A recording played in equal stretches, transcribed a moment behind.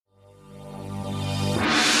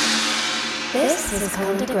This is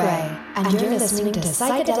Conde Gray, and you're listening to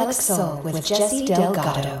Psychedelic Soul with Jesse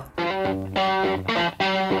Delgado.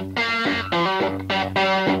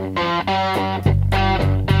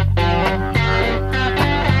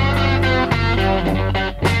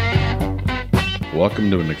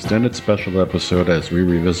 Welcome to an extended special episode as we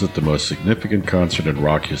revisit the most significant concert in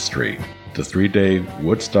rock history, the 3-day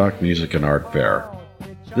Woodstock Music and Art Fair.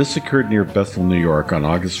 This occurred near Bethel, New York on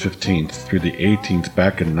August 15th through the 18th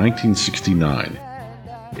back in 1969.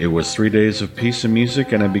 It was 3 days of peace and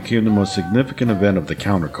music, and it became the most significant event of the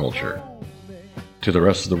counterculture. To the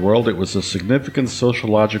rest of the world, it was a significant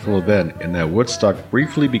sociological event in that Woodstock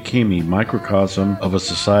briefly became a microcosm of a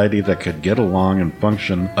society that could get along and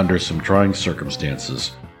function under some trying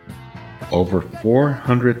circumstances. Over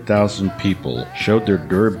 400,000 people showed their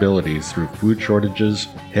durability through food shortages,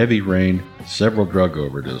 heavy rain, several drug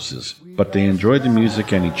overdoses, but they enjoyed the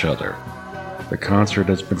music and each other. The concert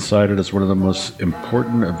has been cited as one of the most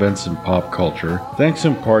important events in pop culture, thanks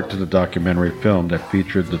in part to the documentary film that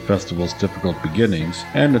featured the festival's difficult beginnings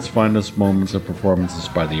and its finest moments of performances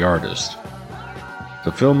by the artist.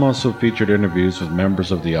 The film also featured interviews with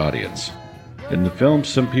members of the audience. In the film,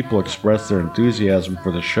 some people expressed their enthusiasm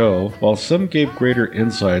for the show, while some gave greater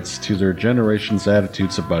insights to their generation's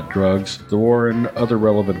attitudes about drugs, the war, and other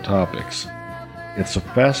relevant topics. It's a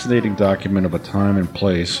fascinating document of a time and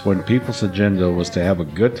place when people's agenda was to have a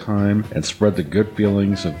good time and spread the good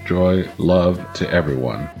feelings of joy, love to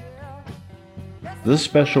everyone. This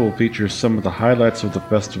special will feature some of the highlights of the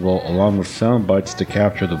festival along with sound bites to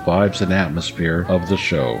capture the vibes and atmosphere of the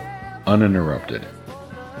show, uninterrupted.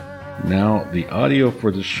 Now, the audio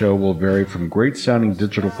for this show will vary from great-sounding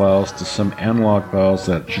digital files to some analog files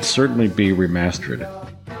that should certainly be remastered,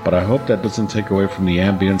 but I hope that doesn't take away from the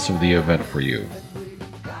ambience of the event for you.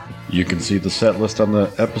 You can see the set list on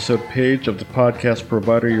the episode page of the podcast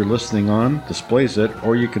provider you're listening on, displays it,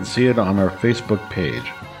 or you can see it on our Facebook page.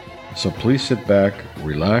 So please sit back,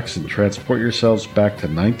 relax, and transport yourselves back to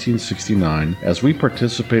 1969 as we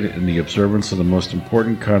participated in the observance of the most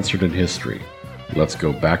important concert in history. Let's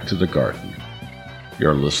go back to the garden.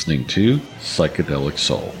 You're listening to Psychedelic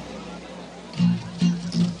Soul.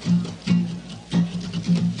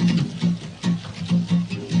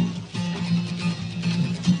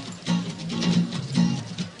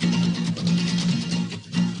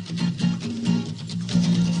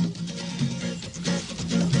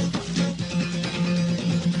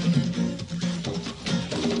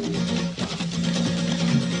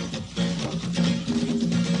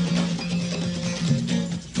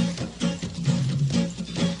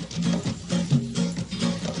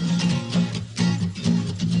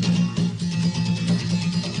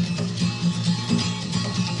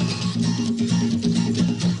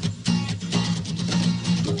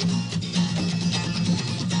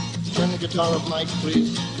 Guitar of Mike,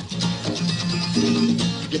 please.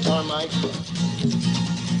 Guitar, Mike.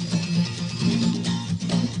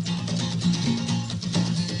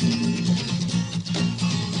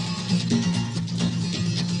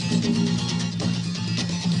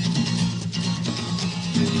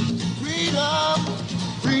 Freedom,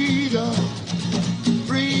 freedom,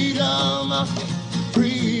 freedom,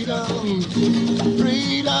 freedom,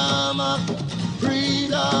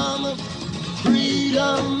 freedom,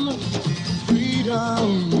 freedom,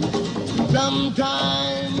 freedom.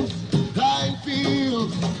 Sometimes I feel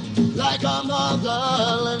like a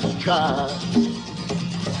motherless child.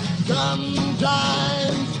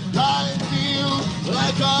 Sometimes I feel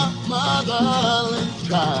like a motherless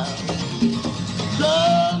child.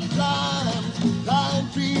 Sometimes I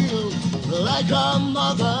feel like a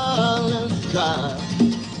motherless child.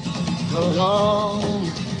 A long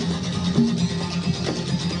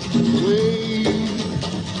way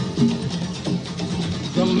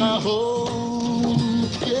from my home,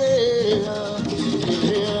 yeah,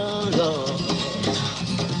 Lord.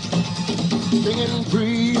 Singing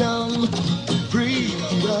freedom,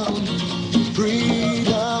 freedom,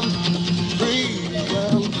 freedom,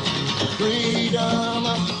 freedom, freedom,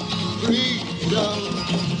 freedom,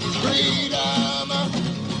 freedom,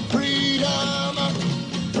 freedom,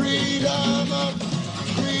 freedom,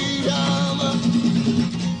 freedom.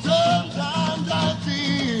 Sometimes I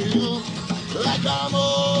feel like I'm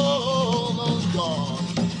almost gone.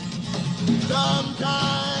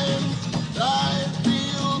 Sometimes I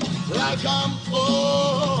feel like I'm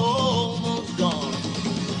almost gone.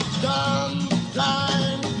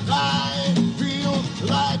 Sometimes I feel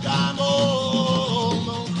like I'm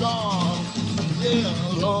almost gone. Yeah,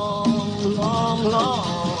 long, long,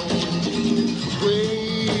 long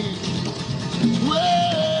way,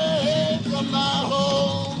 way from my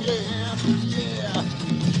home. Yeah, yeah.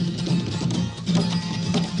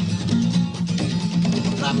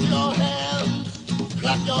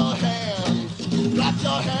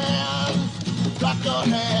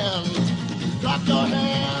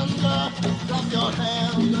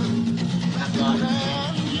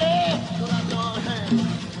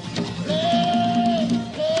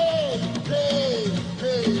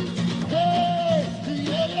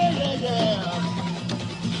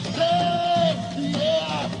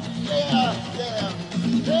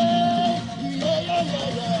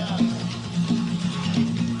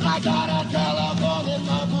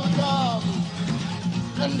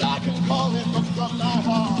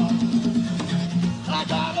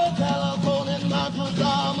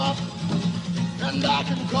 and I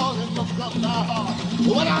can call him from my heart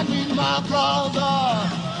when I need my brother,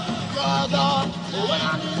 when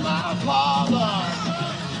I need my father,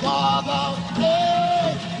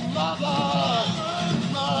 hey,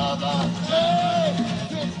 mother, hey,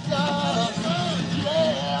 sister,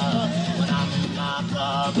 yeah, when I need my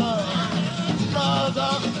brother,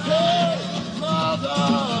 hey, mother,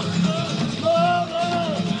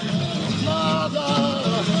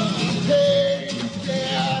 hey,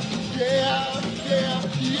 yeah.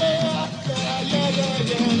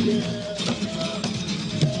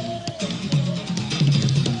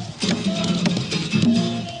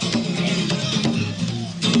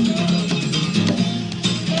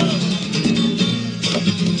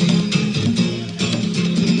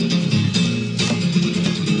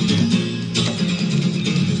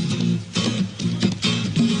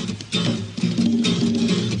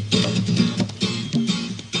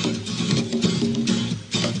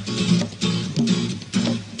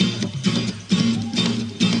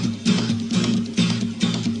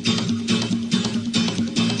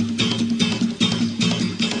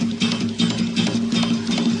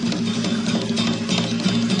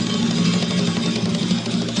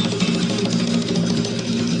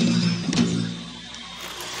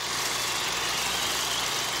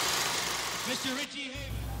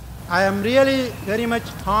 I am really very much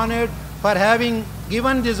honored for having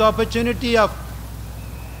given this opportunity of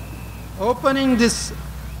opening this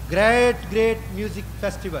great music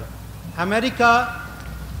festival. America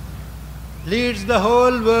leads the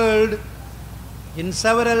whole world in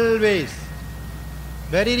several ways.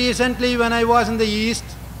 Very recently, when I was in the East,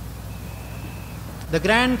 the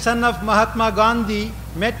grandson of Mahatma Gandhi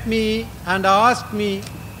met me and asked me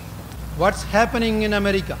what's happening in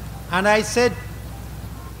America. And I said,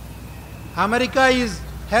 America is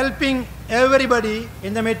helping everybody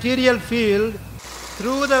in the material field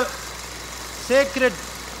through the sacred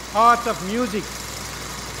art of music.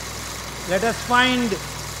 Let us find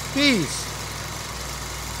peace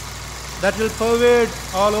that will pervade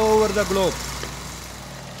all over the globe.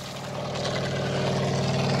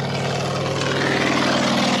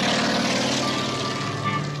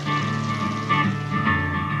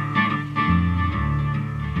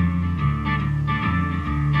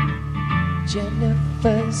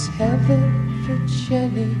 Jennifer's heaven for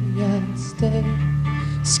Jenny I'd stay,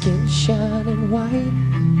 skin shining white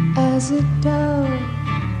as a dove.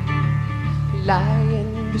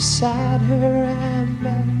 Lying beside her I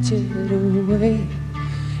melted away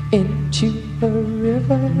into a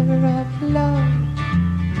river of love.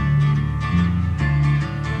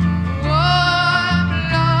 Oh, I'm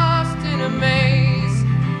lost in a maze,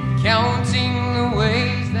 counting the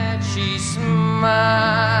ways that she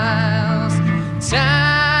smiles.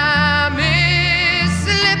 Time is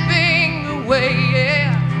slipping away,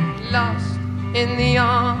 yeah, lost in the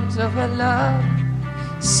arms of a love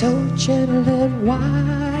so gentle and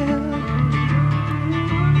wild.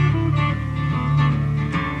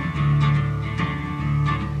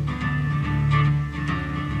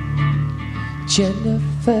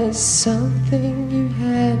 Jennifer's something you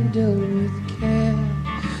handle with care,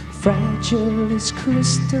 fragile as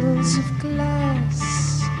crystals of glass.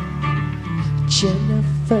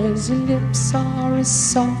 Jennifer's lips are as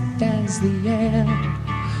soft as the air,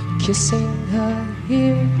 kissing her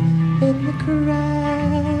here in the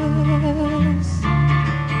grass.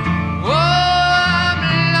 Oh, I'm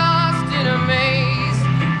lost in a maze,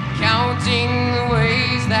 counting the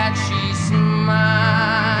ways that she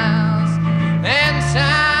smiles. And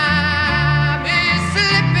time is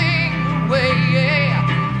slipping away, yeah,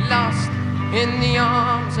 lost in the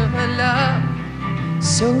arms of her love,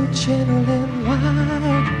 so gentle and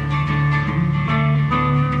wild.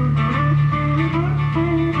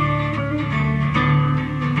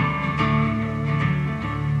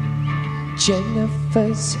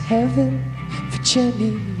 Jennifer's heaven for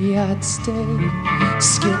Jenny I'd stay,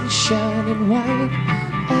 skin shining white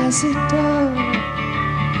as a dove.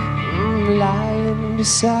 Lying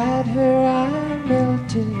beside her I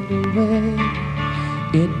melted away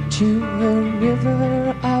into a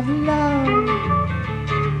river of love,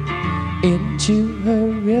 into a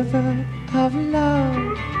river of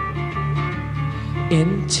love,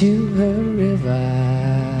 into a river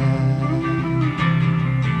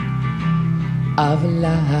of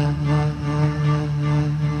love.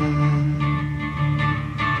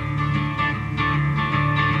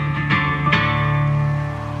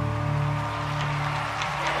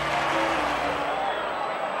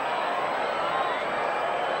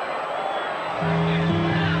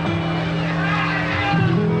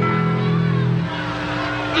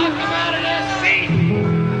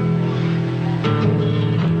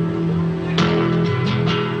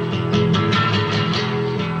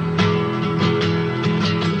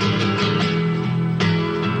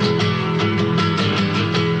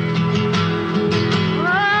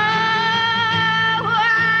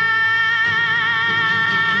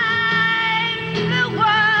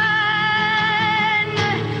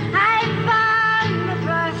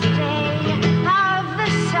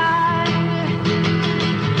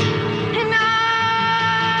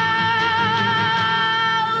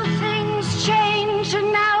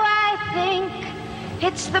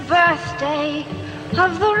 It's the birthday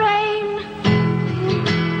of the rain.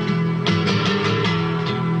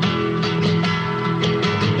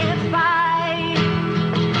 If I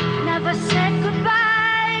never said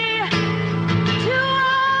goodbye to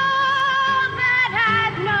all that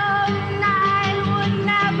I've known, I would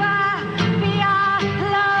never be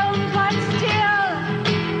alone, but still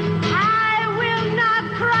I will not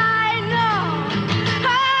cry, no,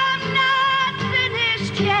 I'm not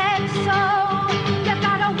finished yet, so you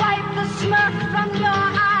gotta wipe the smirk from your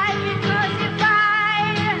eye, because if I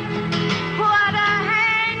were to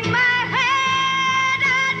hang my head,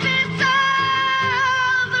 I'd miss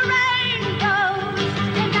all the rainbows,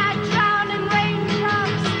 and I'd drown in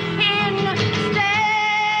raindrops instead.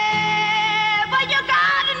 But you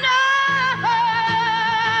gotta know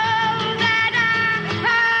that I'm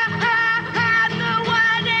the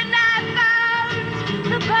one, and I found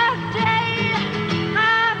the birthday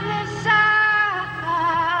of the sun.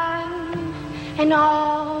 And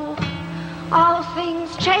all things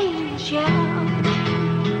change, yeah.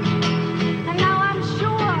 And now I'm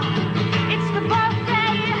sure it's the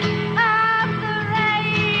birthday of the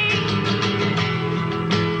rain.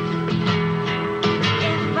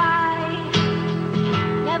 If I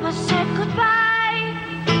never said goodbye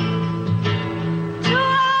to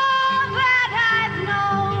all that I've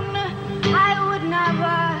known, I would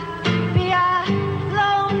never be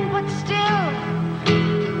alone, but still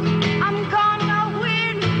I'm gonna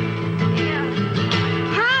win. Yeah.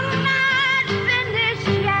 I'm not finished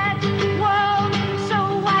yet. Whoa, so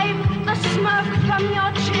wipe the smirk from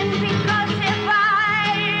your chin, because if I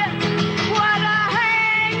were to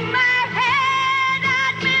hang my head,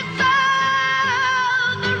 I'd miss all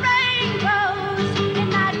the rainbows, and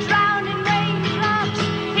I'd drown in raindrops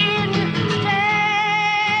instead.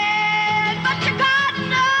 But you gotta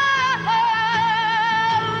know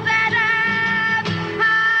that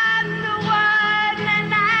I'm the one, and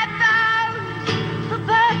I found the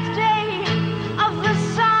birthday of the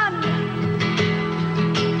sun.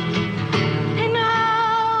 And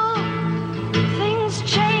all things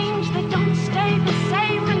change, they don't stay the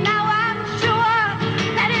same, and now I'm sure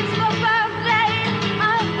that it's the birthday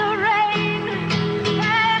of the rain.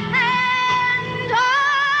 And all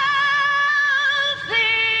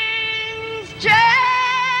things change.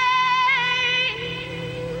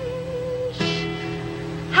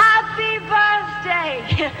 Happy birthday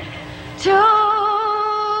to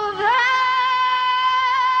the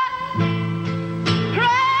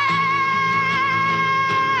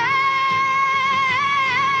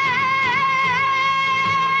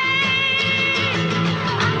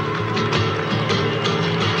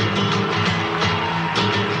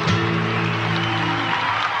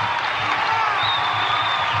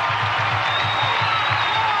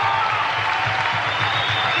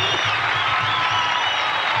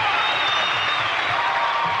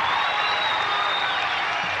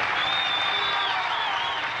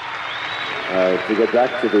To get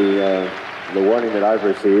back to the warning that I've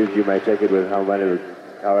received, you may take it with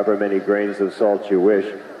however many grains of salt you wish,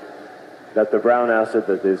 that the brown acid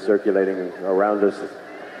that is circulating around us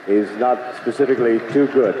is not specifically too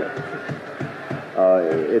good.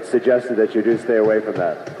 It's suggested that you do stay away from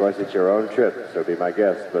that. Of course, it's your own trip, so be my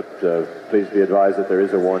guest, but please be advised that there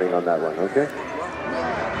is a warning on that one, okay?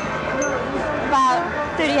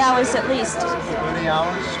 About 30 hours at least. 30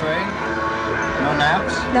 hours straight? No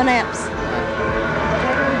naps? No naps.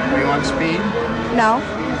 Are you on speed? No.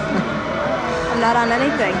 I'm not on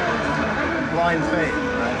anything. Blind Faith,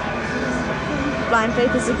 right? Blind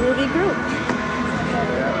Faith is a groovy group.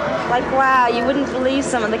 Like, wow, you wouldn't believe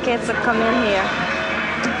some of the cats that come in here.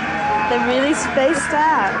 They're really spaced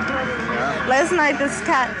out. Yeah. Last night this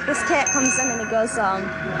cat comes in and he goes,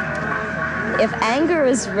 if anger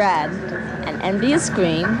is red and envy is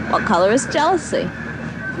green, what color is jealousy?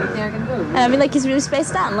 And I mean, like, he's really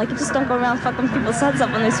spaced out, and like, you just don't go around fucking people's heads up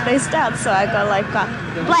when they're spaced out. So I go like,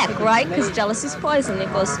 black, right? Because jealousy's poison. He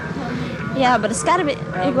goes, yeah, but it's gotta be.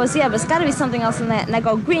 He goes, yeah, but it's gotta be something else than that. And I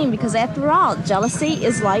go, green, because after all, jealousy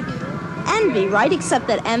is like envy, right? Except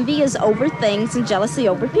that envy is over things and jealousy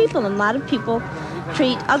over people, and a lot of people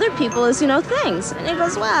treat other people as, things. And he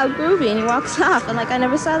goes, wow, groovy, and he walks off, and like, I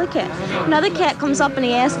never saw the cat. Another cat comes up and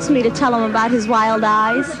he asks me to tell him about his wild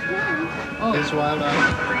eyes. His wild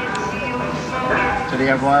eyes? Did he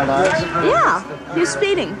have wild eyes? Yeah, he was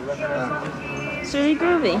speeding. It's really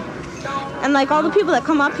groovy. And like all the people that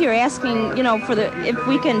come up here asking, if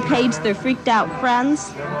we can page their freaked out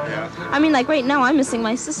friends. I mean, like right now I'm missing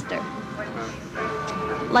my sister.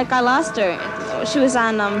 Like I lost her. She was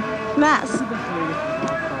on meth.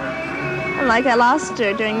 And like I lost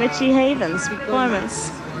her during Richie Havens' performance.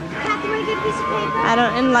 I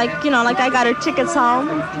don't, and like, you know, like I got her tickets home.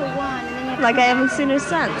 Like I haven't seen her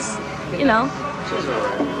since, you know.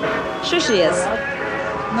 Sure she is.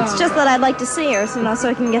 It's just that I'd like to see her, you know, so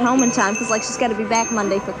I can get home in time, because like she's got to be back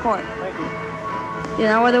Monday for court. You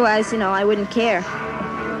know, otherwise, you know, I wouldn't care.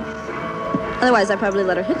 Otherwise, I'd probably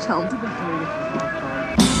let her hitch home.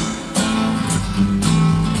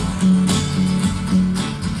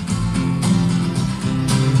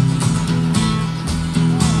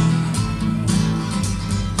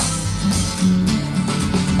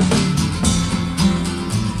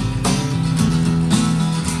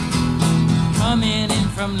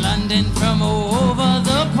 From London, from over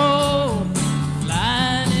the pole,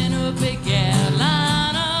 flying in a big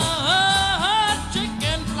airliner,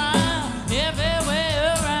 chicken fly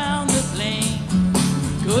everywhere around the plane.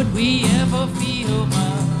 Could we ever feel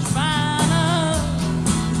much finer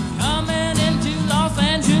coming into Los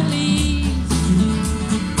Angeles,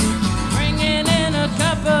 bringing in a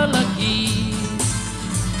couple of keys?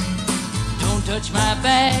 Don't touch my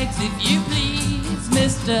bags if you please,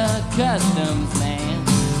 Mr. Customs Man.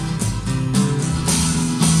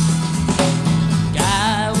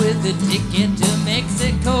 With a ticket to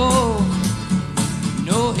Mexico,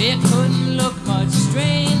 no, it couldn't look much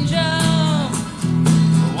stranger,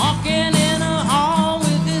 walking in a hall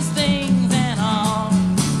with his things and all,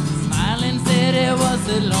 smiling said it was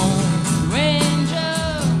the Lone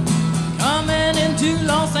Ranger coming into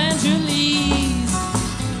Los Angeles,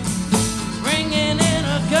 bringing in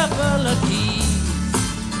a couple of keys.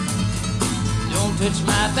 Don't touch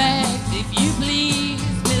my bags if you please,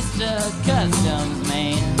 Mr. Customs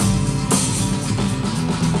Man.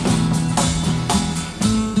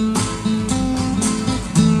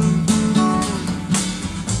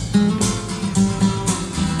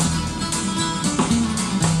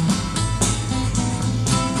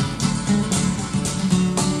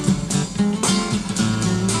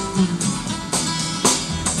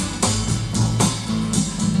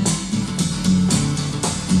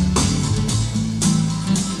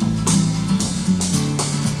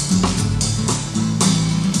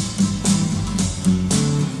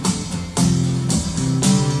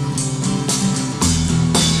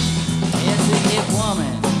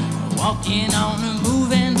 Walking on a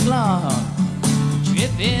moving floor,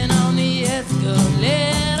 tripping on the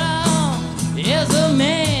escalator. There's a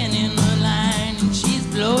man in the line and she's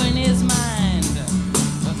blowing his mind,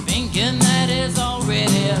 thinking that it's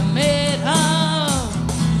already made her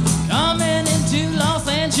coming into Los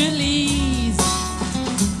Angeles,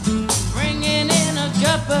 bringing in a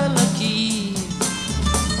couple of keys.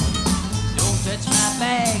 Don't touch my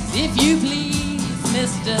bags if you please,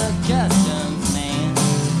 Mr. Customs Man.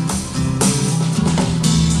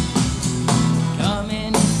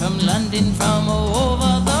 From London, from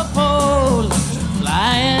over the pole,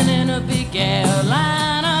 flying in a big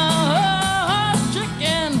airliner,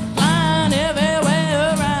 chicken flying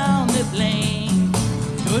everywhere around the plane.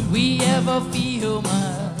 Could we ever feel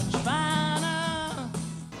much finer?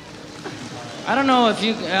 I don't know,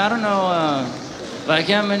 like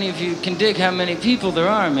how many of you can dig how many people there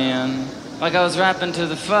are, man. Like I was rapping to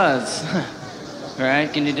the Fuzz.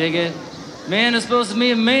 Right, can you dig it? Man, there's supposed to be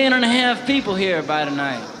 1.5 million people here by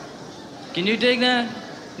tonight. Can you dig that?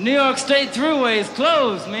 New York State Thruway is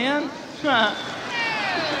closed, man. Yeah,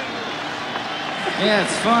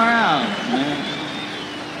 it's far out, man.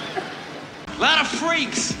 A lot of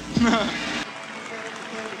freaks.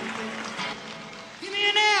 Give me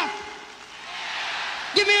an F.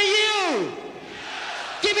 Give me a U.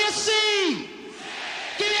 Give me a C.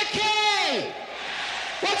 Give me a K.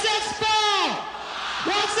 What's that spell?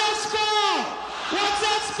 What's that spell? What's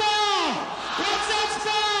that spell? What's that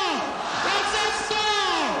spell? What's that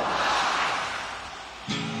spell?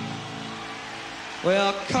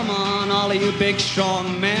 Well, come on, all of you big,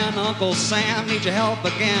 strong men. Uncle Sam needs your help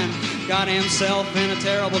again. Got himself in a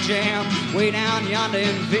terrible jam way down yonder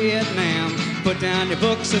in Vietnam. Put down your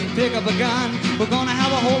books and pick up a gun. We're gonna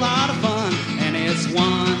have a whole lot of fun. And it's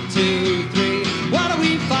 1, 2, 3. What are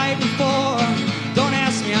we fighting for? Don't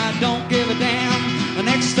ask me, I don't give a damn. The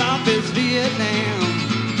next stop is Vietnam.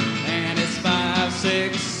 And it's 5,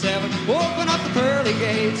 6, 7. Open up the pearly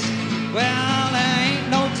gates. Well, there ain't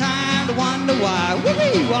no time to wonder why.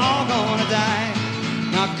 We're all gonna die.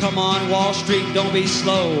 Now come on, Wall Street, don't be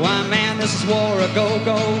slow. Man, this is war a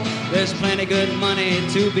go-go. There's plenty good money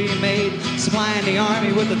to be made, supplying the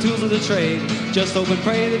army with the tools of the trade. Just hope and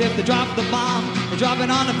pray that if they drop the bomb, they drop it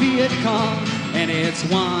on the Viet Cong. And it's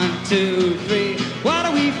 1, 2, 3. What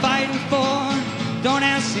are we fighting for? Don't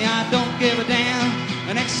ask me, I don't give a damn.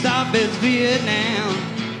 The next stop is Vietnam.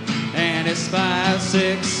 And it's 5,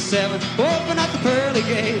 6, 7. Open up the pearly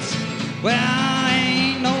gates. Well,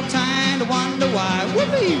 ain't no time to wonder why.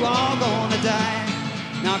 Whoopee, you all gonna die.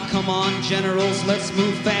 Now come on, generals, let's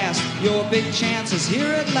move fast. Your big chance is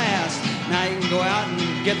here at last. Now you can go out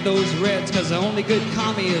and get those reds, cause the only good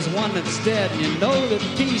commie is one that's dead. And you know that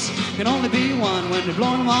peace can only be one when you've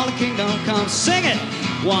blown them all, the kingdom comes. Sing it!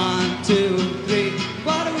 1, 2, 3.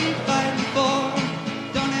 What are we fighting for?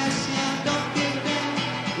 Don't ask me, don't give a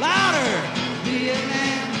damn. Louder!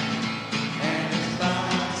 Vietnam. And it's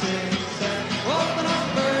 5, 6, 7. Open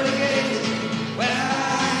up early gates.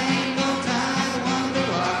 Well, ain't no time to wonder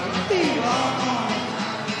why. People all gone.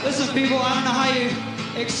 Listen, people, I don't know how you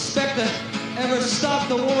expect to ever stop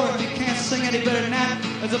the war if you can't sing any better than that.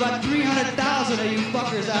 There's about 300,000 of you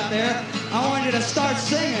fuckers out there. I want you to start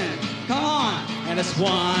singing. Come on. And it's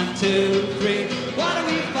 1, 2, 3. What are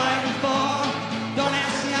we fighting for? Don't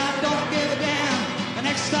ask me, I don't give a damn. The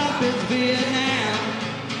next stop is Vietnam.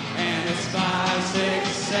 And it's 5,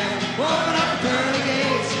 6, 7. Open up the pearly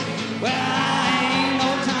gates. Well, I ain't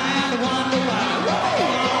no time to wonder why. We're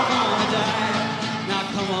all gonna die. Now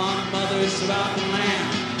come on, mothers throughout the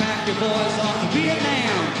land. Pack your boys off to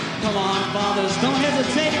Vietnam. Come on, fathers, don't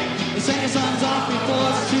hesitate. Send your sons off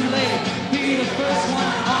before it's too late. Be the first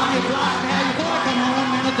one on your block. Have your boy come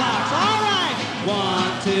home in a box. All right.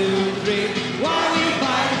 1, 2, 3. What are we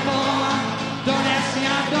fighting for? Don't ask me,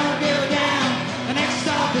 I don't give a damn. The next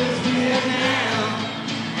stop is Vietnam.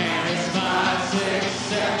 And it's 5, 6,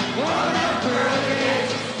 7. Open up pearly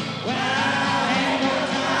gates. Well, ain't no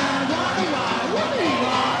time to wonder why. We're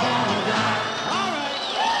all gonna die. All right.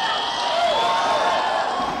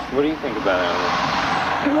 What do you think about it?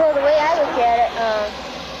 Well, the way I look at it,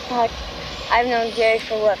 I've known Jerry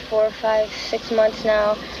for 4, 5, 6 months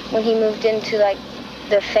now. When he moved into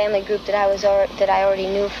the family group that I already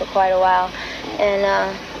knew for quite a while, and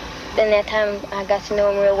in that time I got to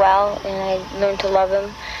know him real well, and I learned to love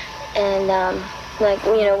him, and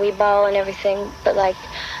we ball and everything, but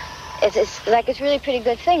it's really a pretty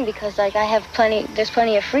good thing because there's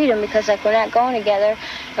plenty of freedom because we're not going together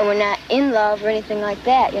and we're not in love or anything like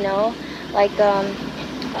that, you know,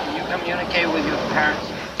 Can you communicate with your parents?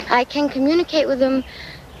 I can communicate with them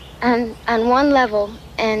on one level,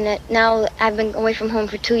 and now I've been away from home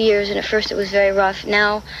for 2 years, and at first it was very rough.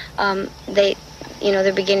 Now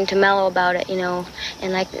they're beginning to mellow about it, you know,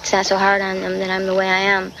 and it's not so hard on them that I'm the way I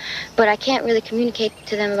am. But I can't really communicate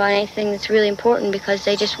to them about anything that's really important because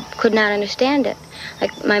they just could not understand it.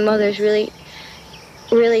 My mother's really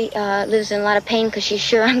lives in a lot of pain because she's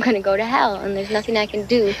sure I'm going to go to hell, and there's nothing I can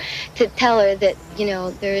do to tell her that, you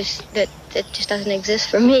know, that it just doesn't exist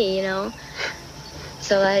for me, you know.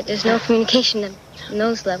 So there's no communication on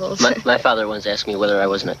those levels. My father once asked me whether I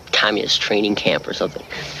was in a communist training camp or something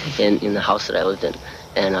in the house that I lived in,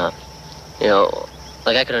 and I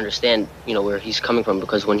could understand, you know, where he's coming from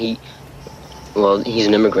because when he's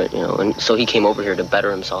an immigrant, you know, and so he came over here to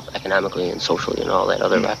better himself economically and socially and all that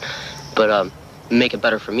other crap, but make it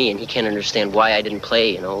better for me, and he can't understand why I didn't play,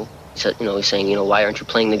 you know. He's saying, you know, why aren't you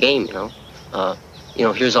playing the game, you know?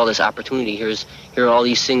 Here's all this opportunity, here are all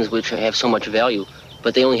these things which have so much value,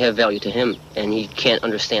 but they only have value to him, and he can't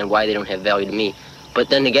understand why they don't have value to me. But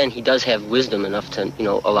then again, he does have wisdom enough to, you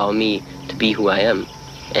know, allow me to be who I am,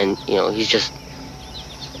 and, you know, he's just,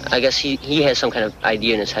 I guess he has some kind of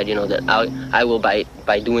idea in his head, you know, that I will, by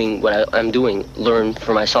doing what I'm doing, learn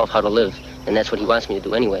for myself how to live, and that's what he wants me to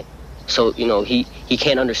do anyway. So, you know, he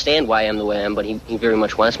can't understand why I am the way I am, but he very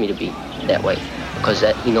much wants me to be that way, because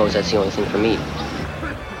he knows that's the only thing for me.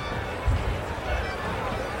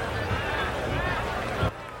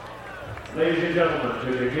 Ladies and gentlemen,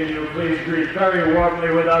 to continue, please greet very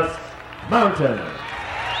warmly with us, Mountain.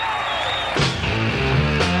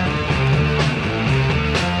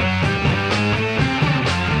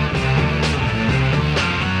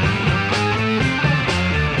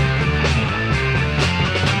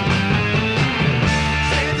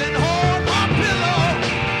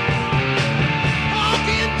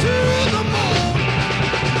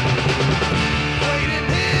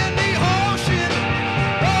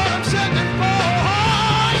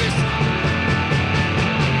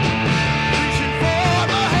 Reaching for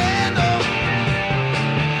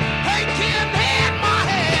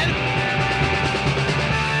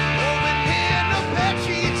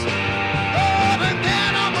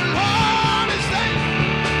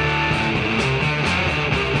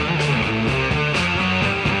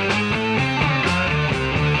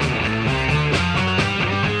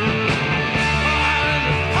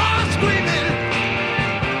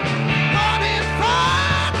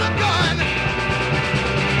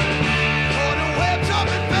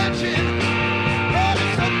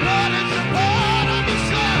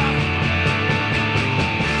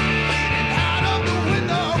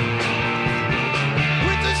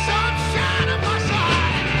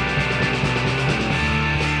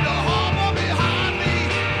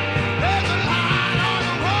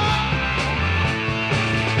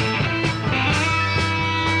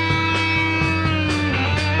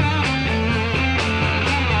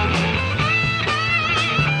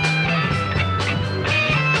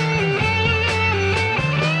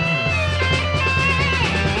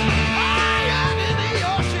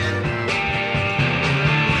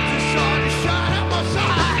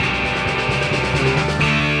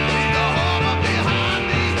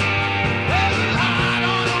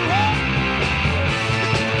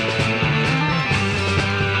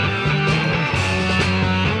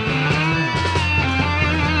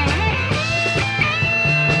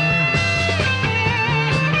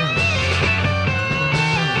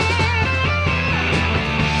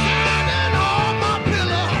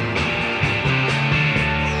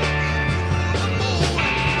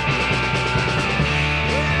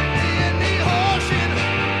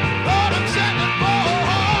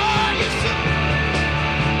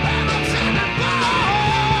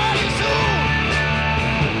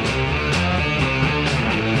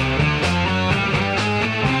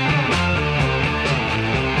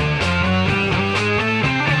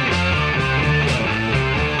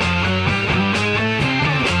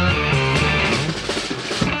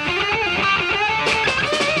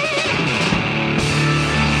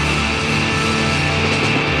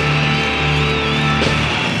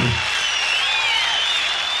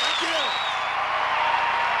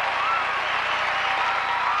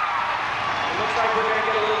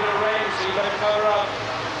cover up.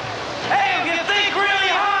 Hey, if you think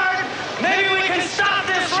really hard, maybe we can stop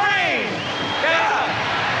this rain.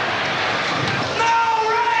 Yeah. No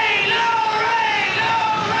rain, no rain, no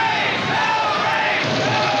rain, no rain,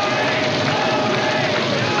 no rain, no rain,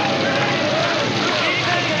 no rain. Keep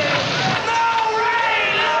thinking it. No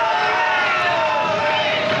rain, no rain, no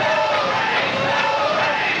rain, no rain, no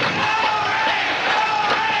rain, no rain, no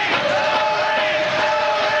rain, no rain, no rain,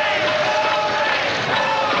 no rain, no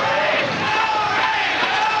rain, no rain.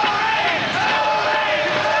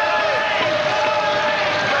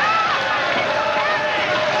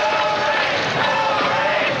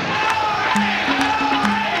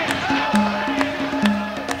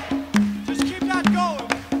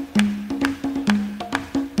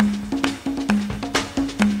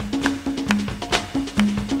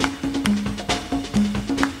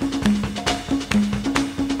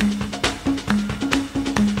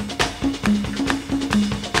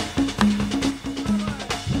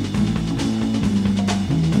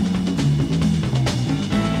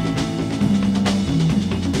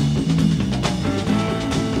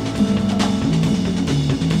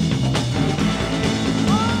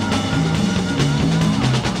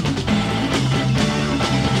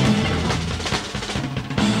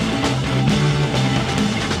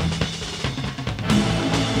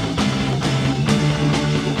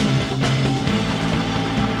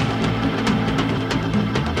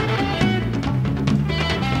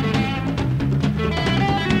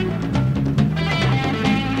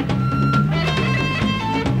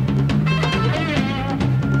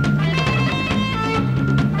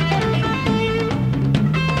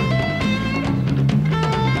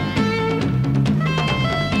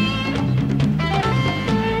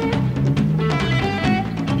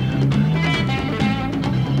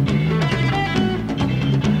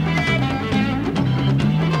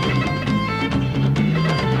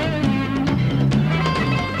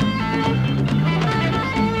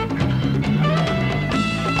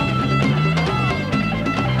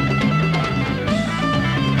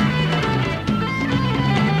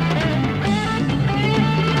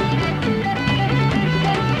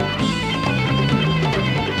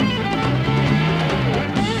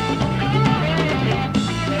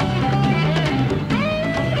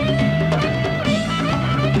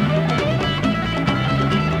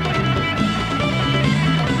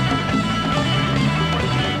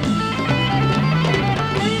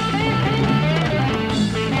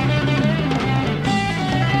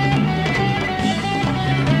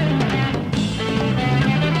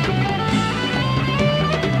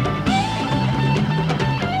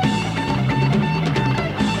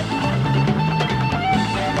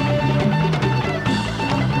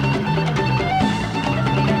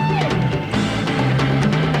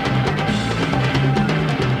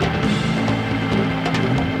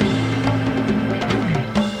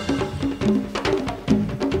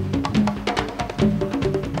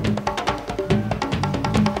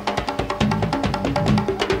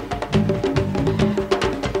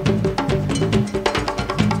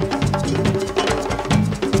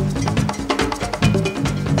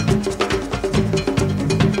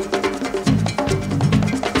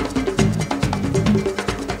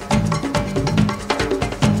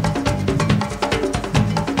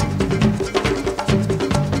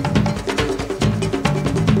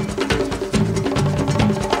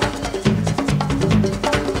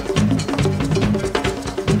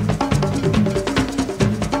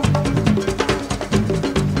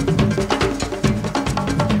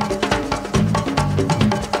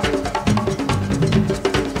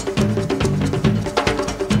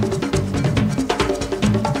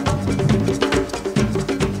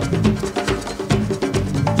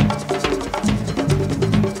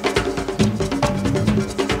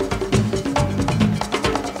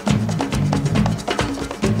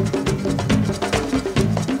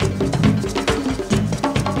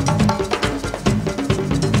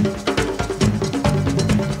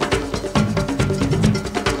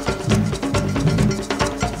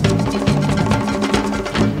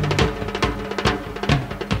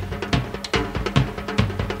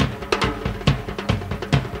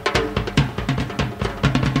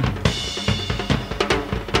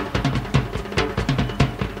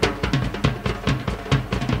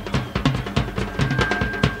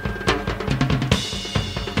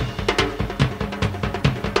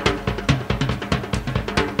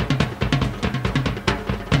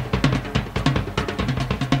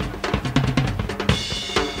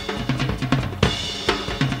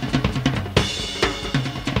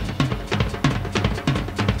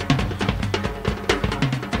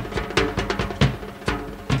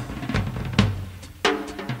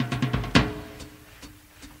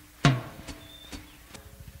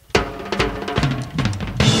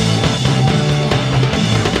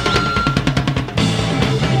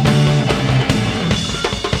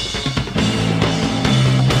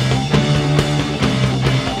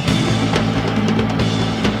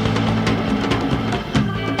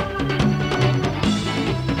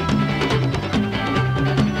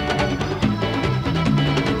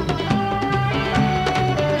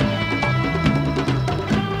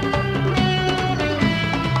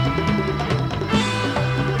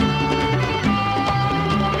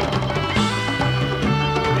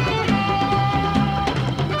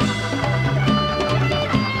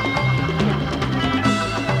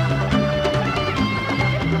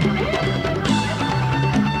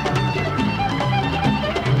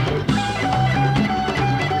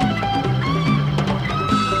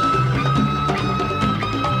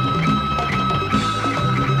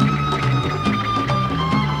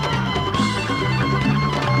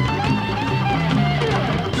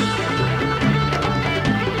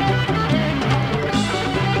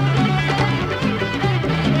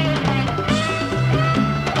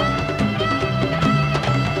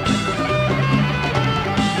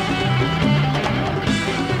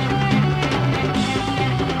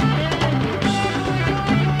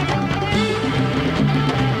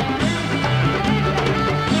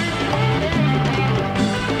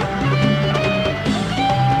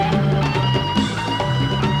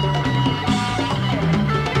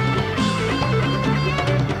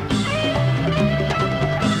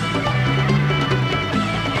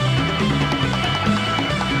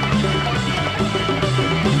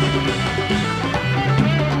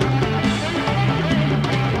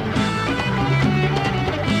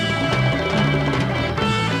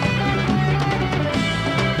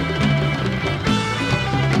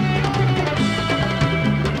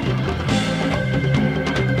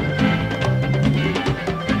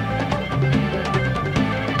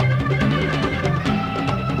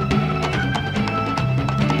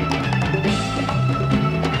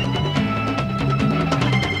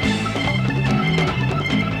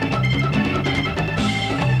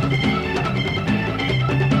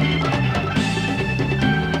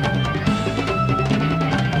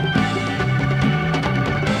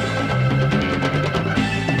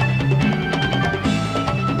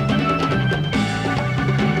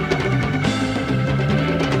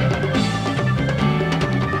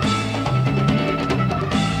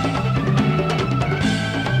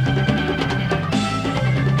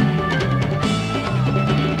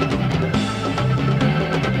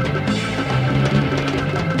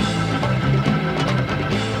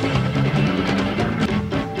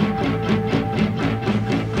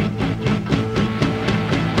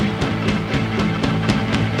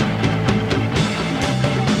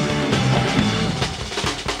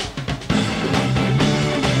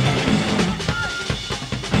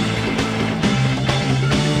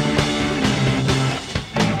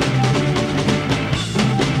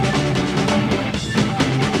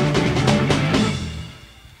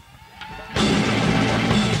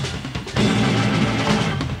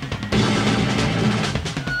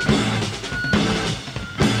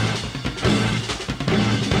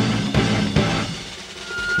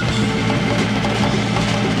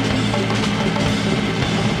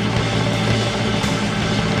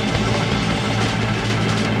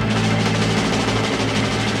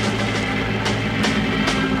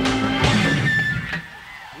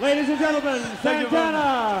 gentlemen,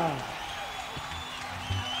 Santana.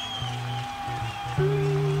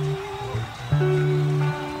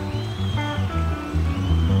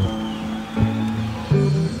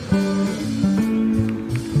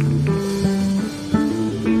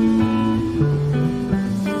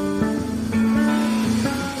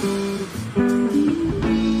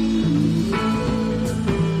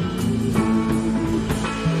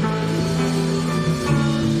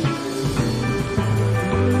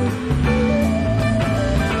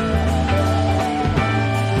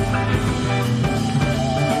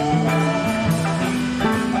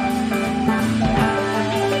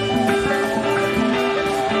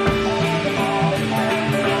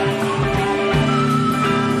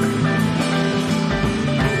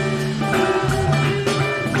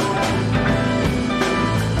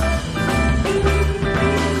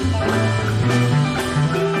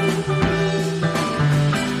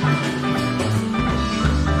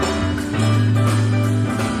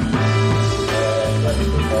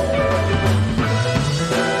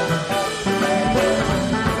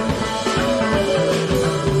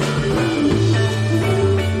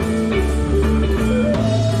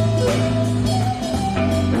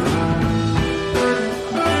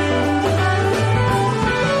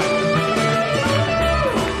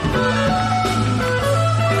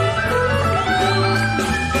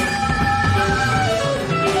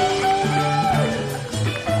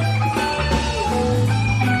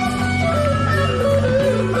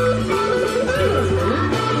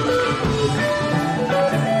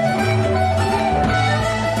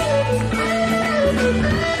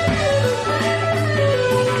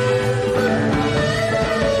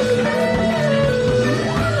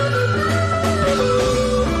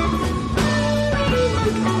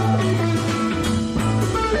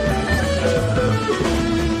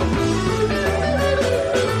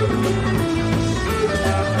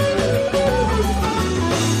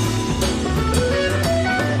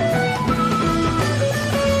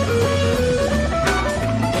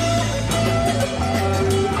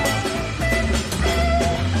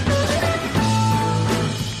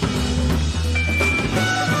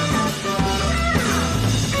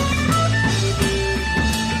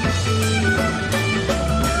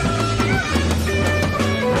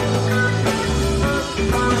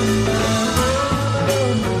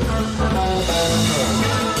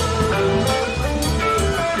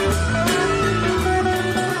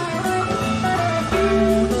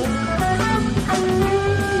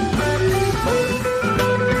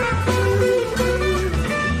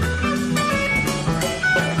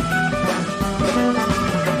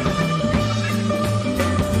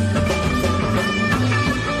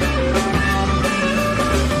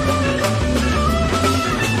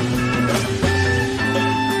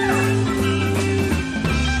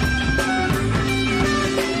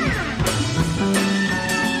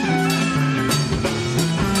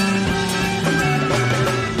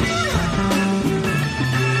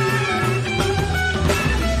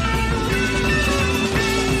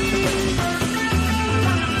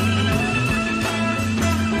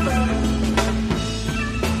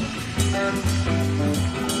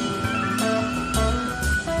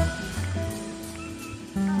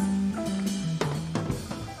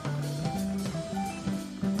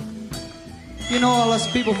 You know, all us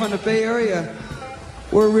people from the Bay Area,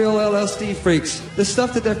 we're real LSD freaks. The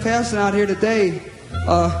stuff that they're passing out here today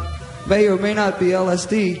may or may not be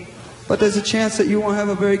LSD, but there's a chance that you won't have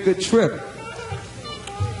a very good trip.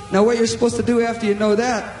 Now, what you're supposed to do after you know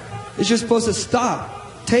that is you're supposed to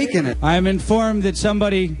stop taking it. I am informed that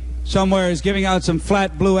somebody somewhere is giving out some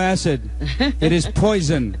flat blue acid. It is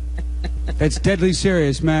poison. It's deadly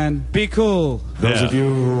serious, man. Be cool. Those of you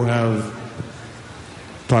who have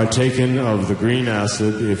partaken of the green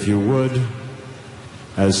acid, if you would,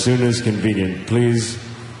 as soon as convenient, please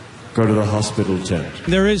go to the hospital tent.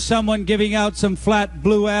 There is someone giving out some flat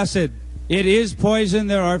blue acid. It is poison.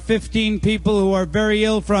 There are 15 people who are very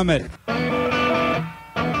ill from it.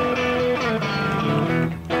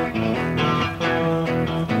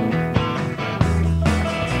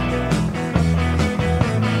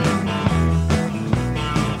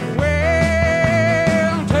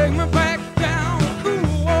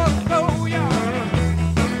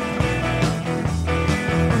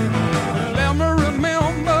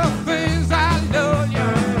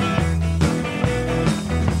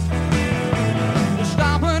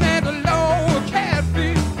 Stopping at the lower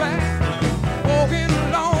Catfish Bar.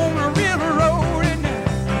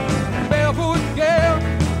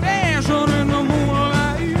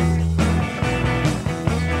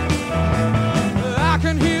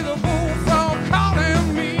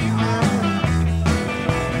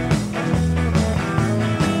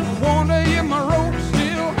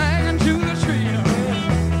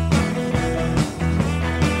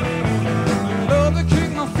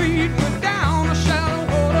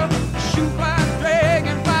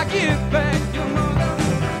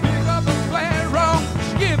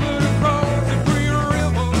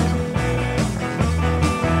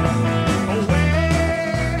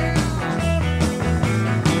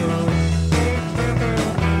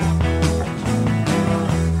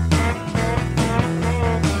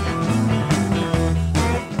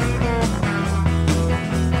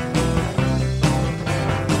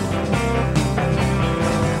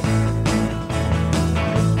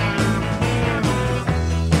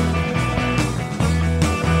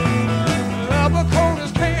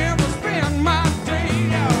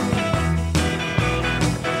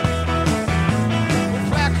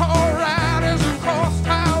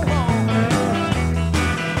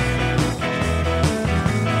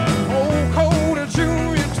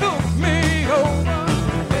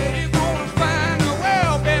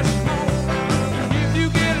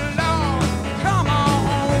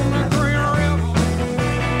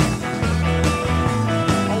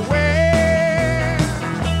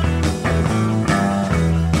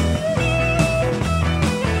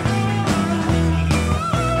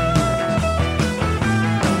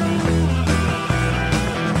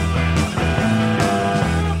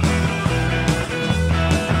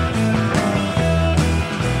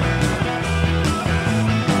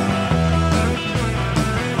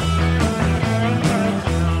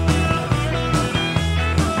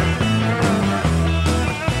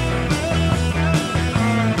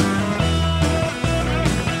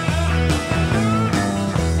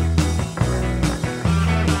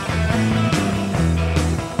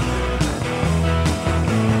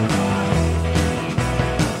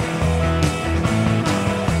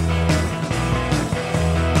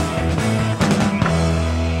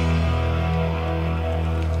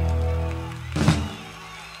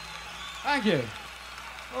 Thank you.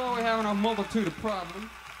 Oh, we're having a multitude of problems.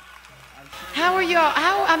 How are you all?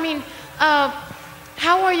 How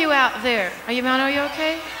are you out there? Are you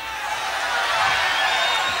okay?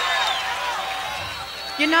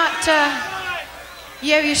 You're not,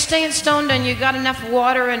 you're staying stoned and you got enough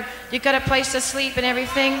water and you got a place to sleep and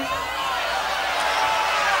everything?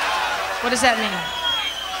 What does that mean?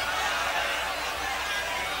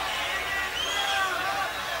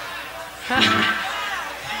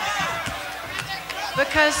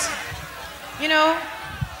 Because,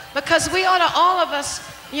 because we ought to, all of us,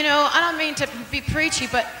 I don't mean to be preachy,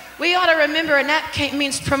 but we ought to remember, and that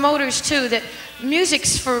means promoters too, that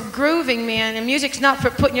music's for grooving, man, and music's not for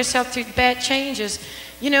putting yourself through bad changes.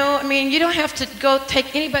 You don't have to go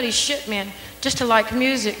take anybody's shit, man, just to like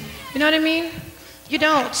music. You know what I mean? You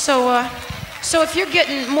don't. So if you're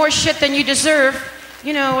getting more shit than you deserve,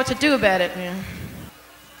 you know what to do about it, man.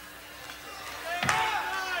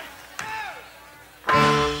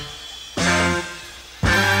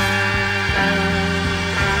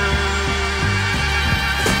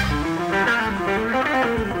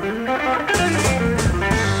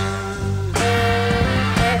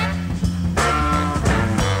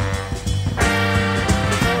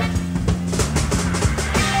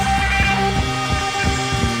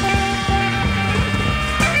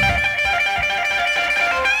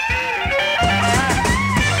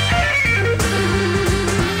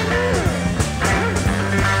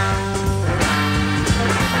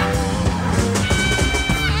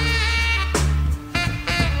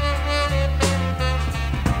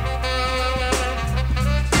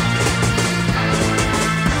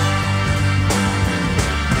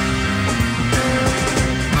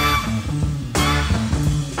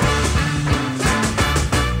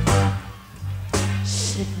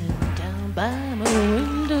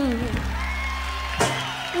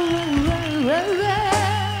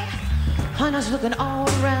 Looking all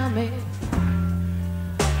around me.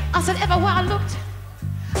 I said, everywhere I looked,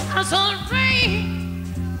 I saw rain.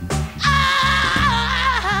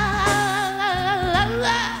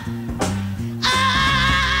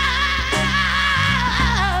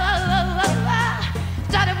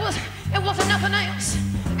 That it wasn't nothing else.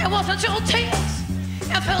 It wasn't your tears.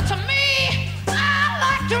 It felt to me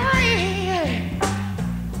like the rain.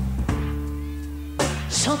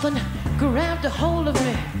 Something grabbed a hold of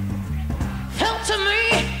me. Felt to me,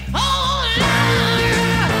 oh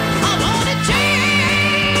Lord, I wanted to.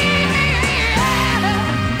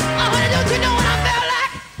 I wanted to know what I felt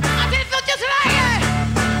like. I didn't feel just like it.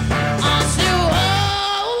 I said,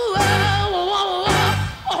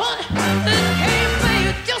 this can't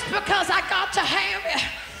be just because I got to have it.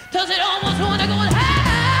 Does it almost want to go and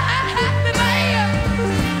have me, babe?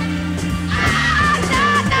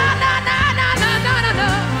 No.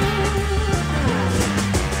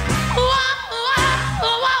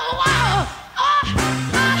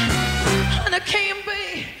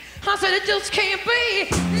 I said it just can't be.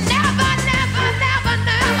 Never,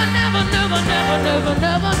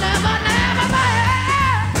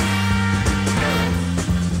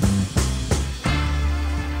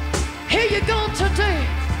 Here you go today.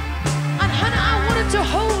 And honey, I wanted to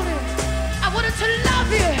hold it. I wanted to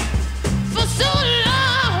love you for so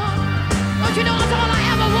long. But you know that's all I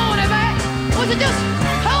ever wanted, man. Was to just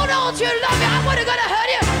hold on to your love. I wasn't gonna hurt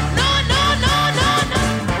you. No.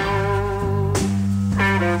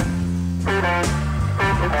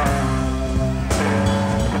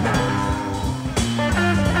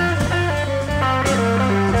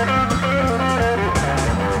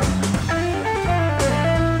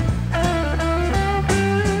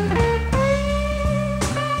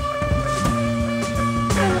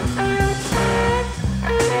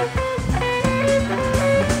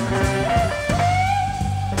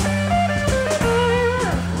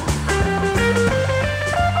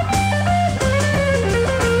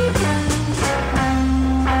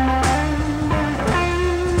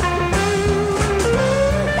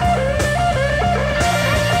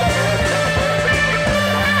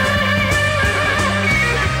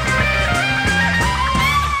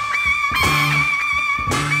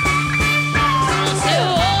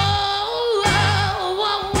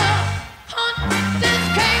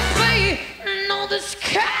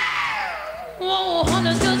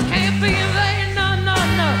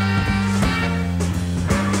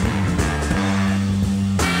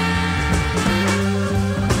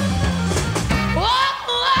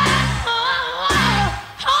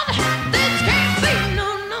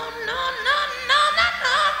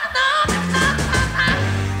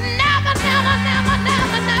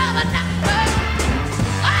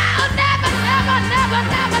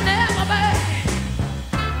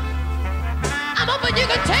 I'm hoping you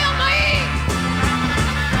can tell me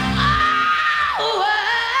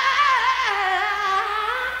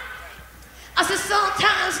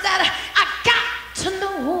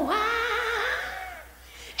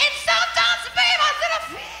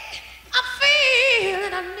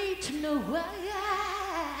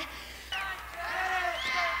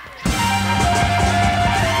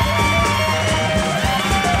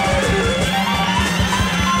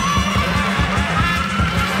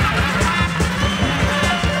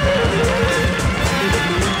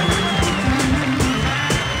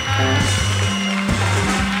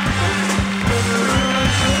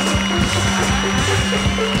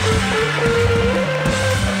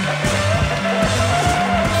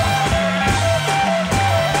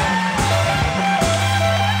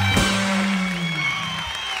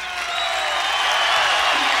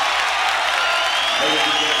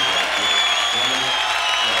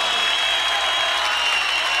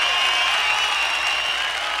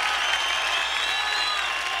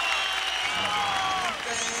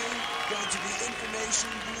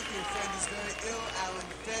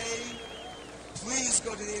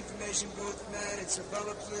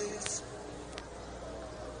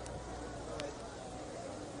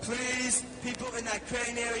Please, people in that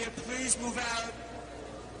crane area, please move out.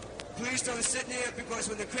 Please don't sit near it because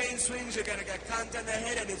when the crane swings, you're going to get conked on the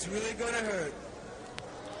head and it's really going to hurt.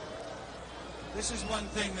 This is one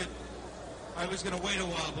thing that I was going to wait a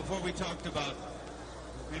while before we talked about.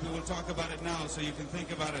 Maybe we'll talk about it now so you can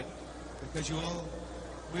think about it. Because we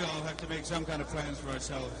all have to make some kind of plans for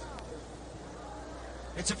ourselves.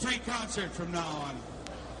 It's a free concert from now on.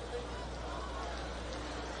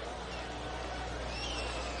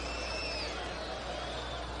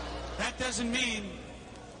 That doesn't mean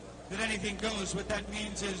that anything goes. What that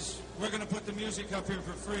means is we're going to put the music up here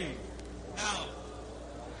for free. Now,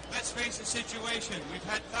 let's face the situation. We've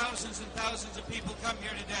had thousands and thousands of people come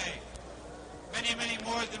here today. Many, many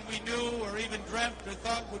more than we knew or even dreamt or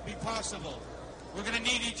thought would be possible. We're going to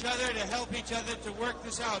need each other to help each other to work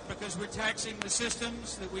this out because we're taxing the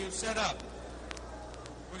systems that we have set up.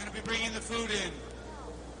 We're going to be bringing the food in.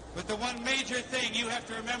 But the one major thing you have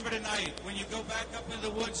to remember tonight when you go back up into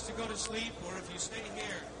the woods to go to sleep or if you stay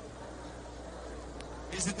here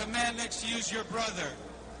is that the man next to you is your brother.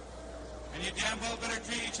 And you damn well better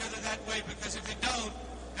treat each other that way because if you don't,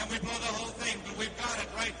 then we blow the whole thing. But we've got it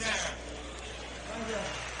right there.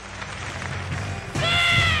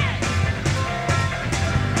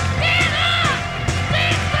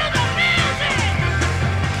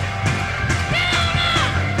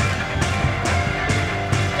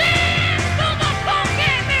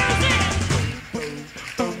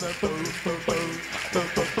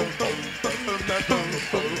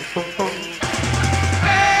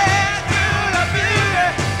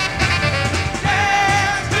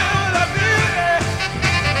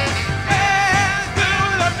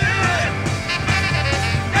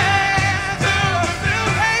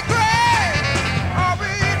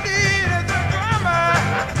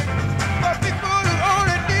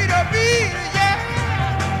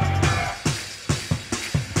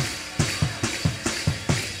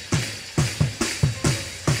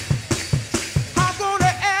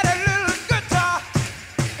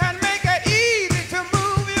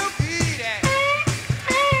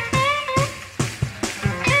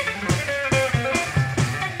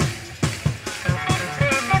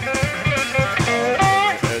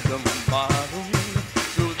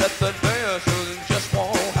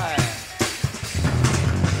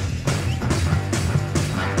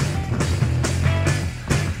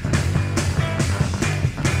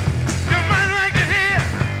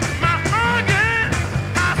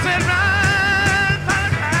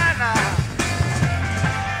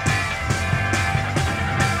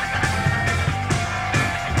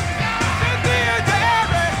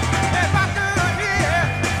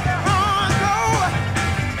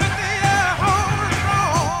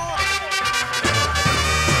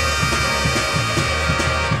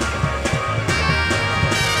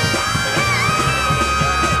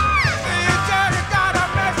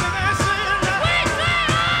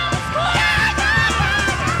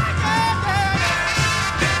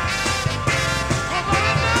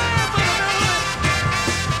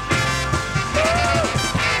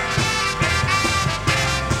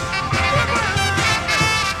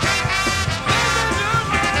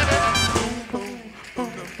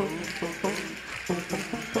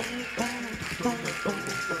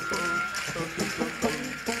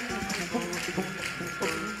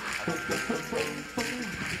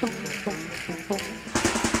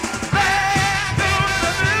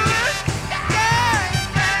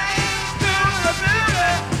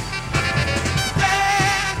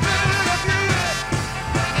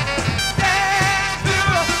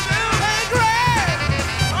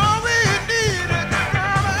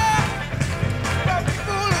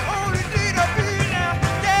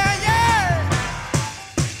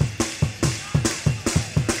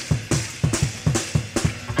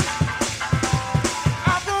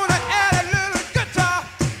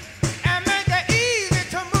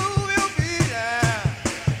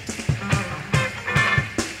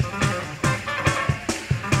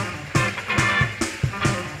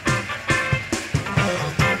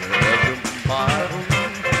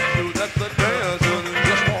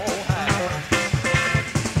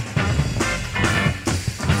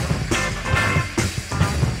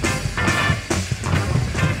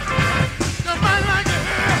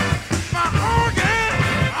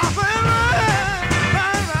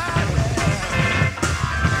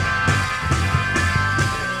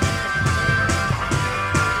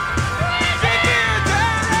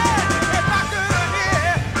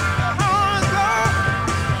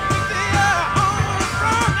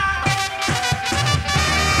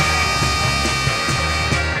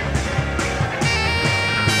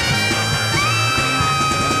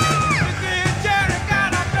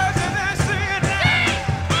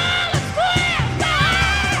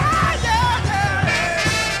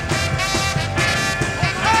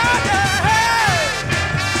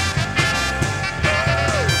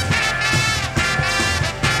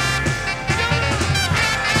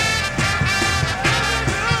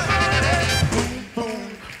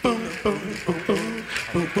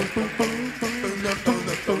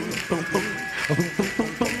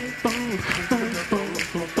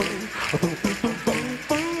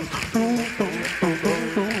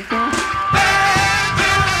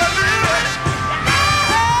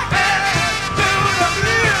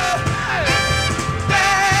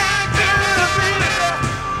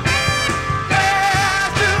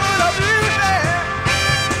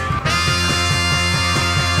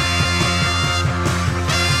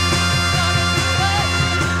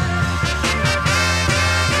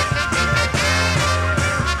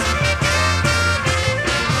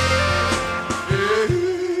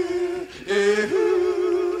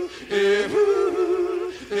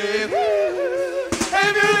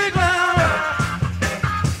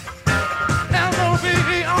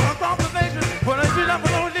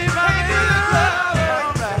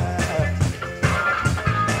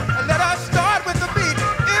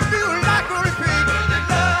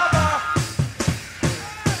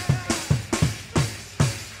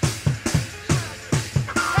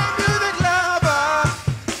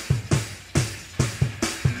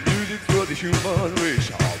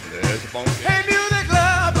 wish all blessed upon me. Hey, music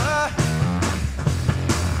lover.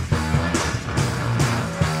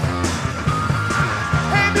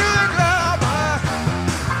 Hey, music lover.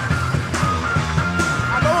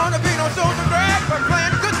 I don't want to be no social drag, but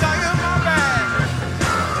playing good time in my bag.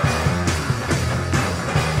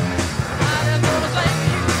 I just want to say to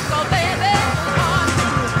you, so baby,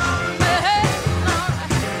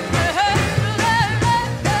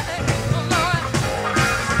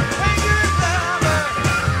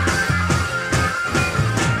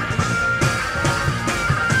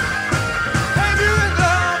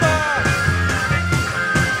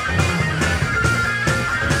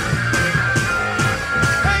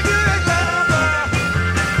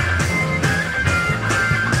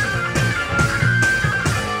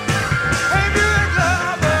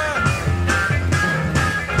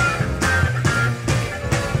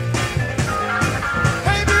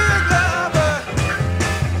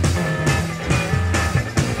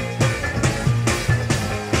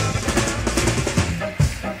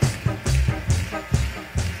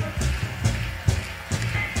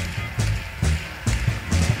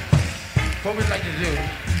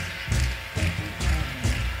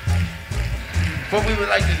 what we would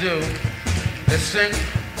like to do is sing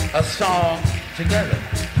a song together.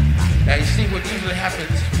 Now you see what usually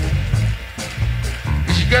happens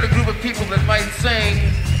is you get a group of people that might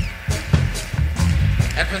sing,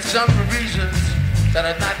 and for some reasons that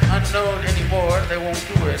are not unknown anymore, they won't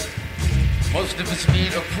do it. Most of us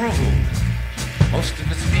need approval. Most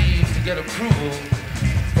of us need to get approval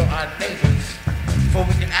from our neighbors before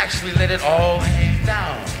we can actually let it all hang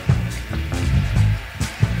down.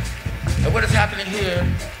 And what is happening here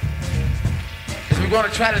is we're going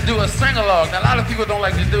to try to do a sing-along. Now, a lot of people don't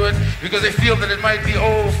like to do it because they feel that it might be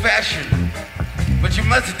old-fashioned. But you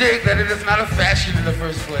must dig that it is not a fashion in the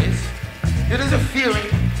first place. It is a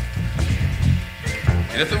feeling.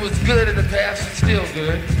 And if it was good in the past, it's still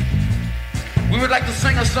good. We would like to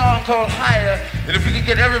sing a song called Higher, and if we could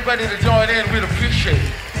get everybody to join in, we'd appreciate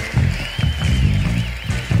it.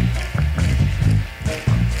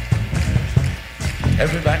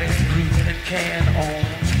 Everybody's breathing and can on.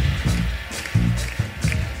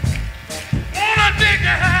 Wanna take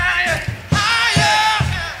it higher, higher.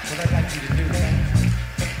 What I'd like you to do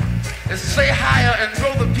is say higher and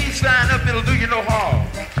throw the peace sign up. It'll do you no harm.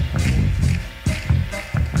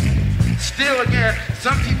 Still, again,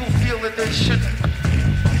 some people feel that they shouldn't,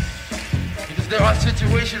 because there are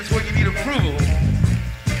situations where you need approval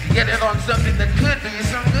to get in on something that could do you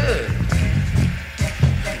some good.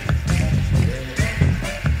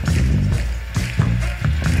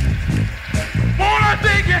 Wanna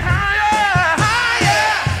take it higher, higher.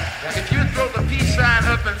 Now, if you throw the peace sign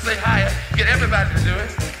up and say higher, get everybody to do it.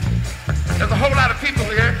 There's a whole lot of people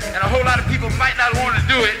here, and a whole lot of people might not want to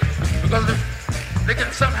do it because if they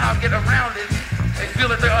can somehow get around it, they feel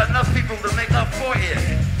that there are enough people to make up for it,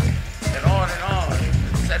 and on,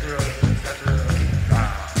 etc., etc.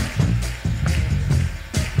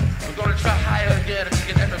 We're going to try higher again, and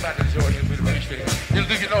get everybody to join in. We'd appreciate it. It'll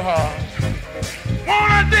do you no harm.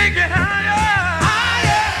 Wanna take it higher,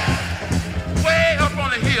 higher. Way up on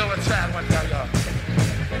the hill, let's try one time, y'all.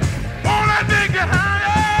 Wanna take it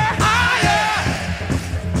higher, higher.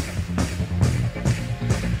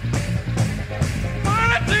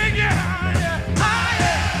 Wanna take it higher,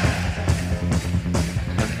 higher.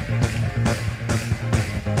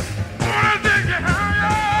 Wanna take it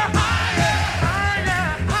higher, higher, higher,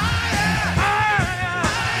 higher, higher,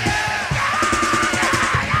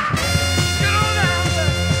 higher. Get on down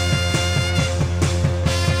there.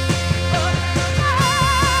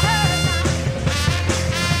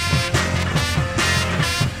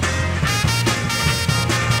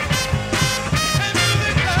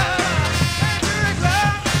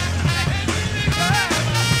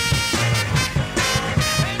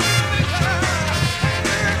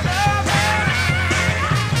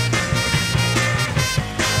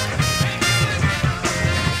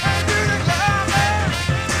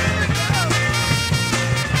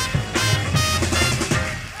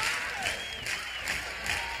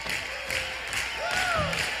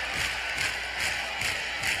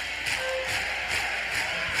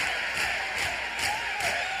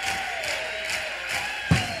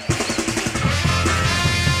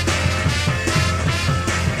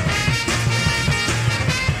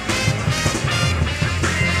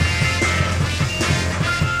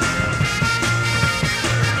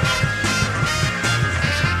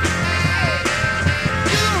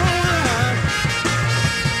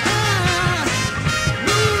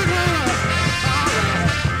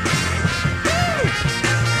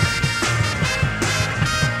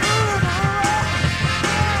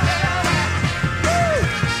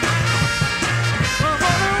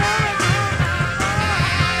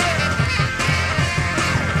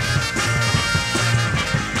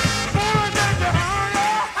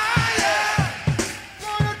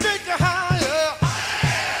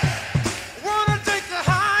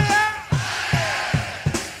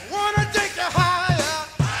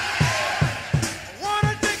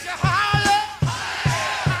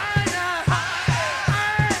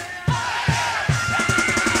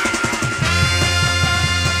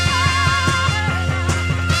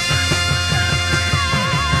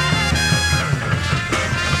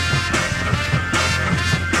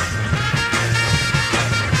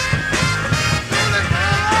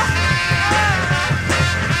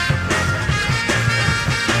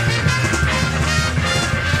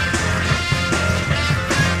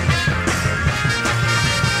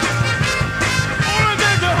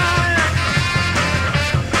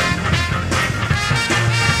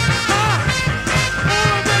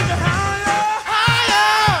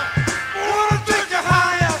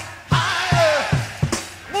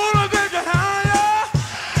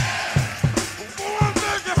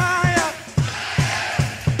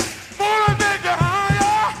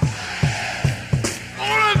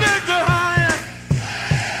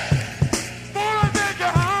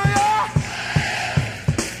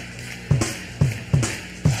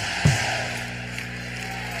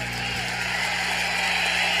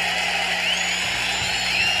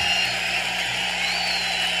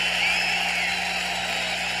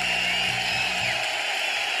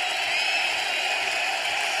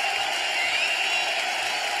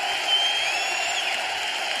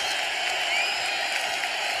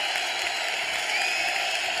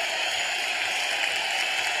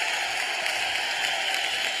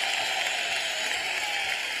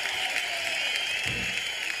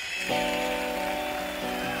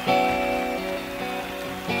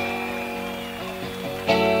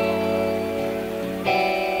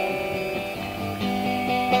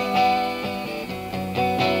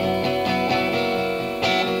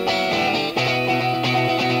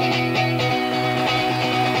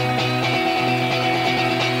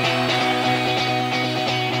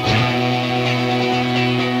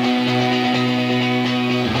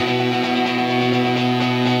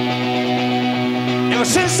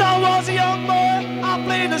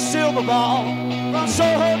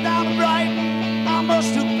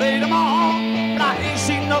 played them all, but I ain't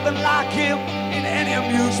seen nothing like him in any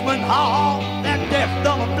amusement hall. That deaf,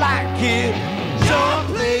 dumb, and black kid sure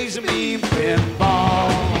plays a mean pinball.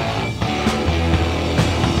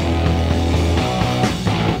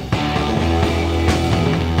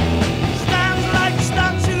 Stands like a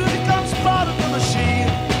statue, becomes part of the machine,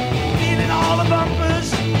 needing all the bumpers,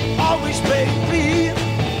 always paying clean.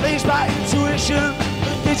 Plays by intuition,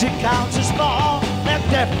 the digit counts as small. That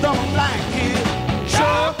deaf, dumb, and black kid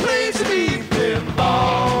sure plays a mean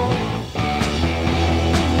pinball.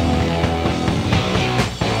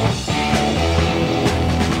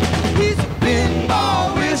 He's a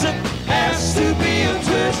pinball wizard, has to be a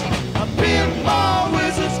twist. A pinball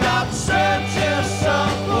wizard's got such a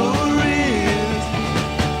submarine.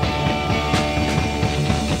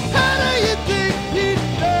 How do you think he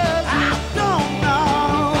does? I don't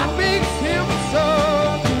know. What makes him so?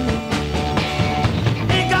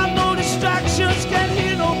 Ain't got no distractions, can't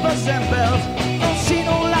hear no buzz and bells. Don't see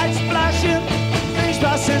no lights flashing, plays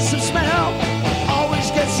by sense of smell. Always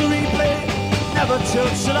gets a replay, never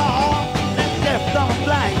tilts at all. That deaf, dumb, and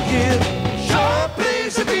blind kid sure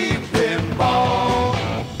plays a mean pinball.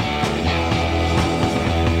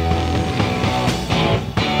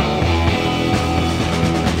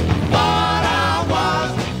 Thought I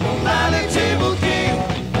was a valley table king,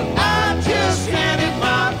 I just handed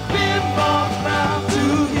my pinball crown to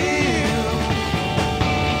him.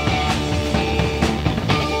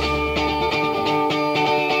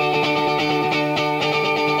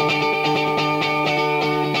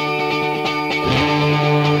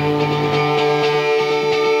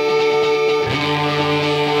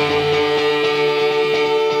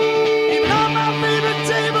 Even on my favorite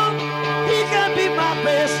table, he can't beat my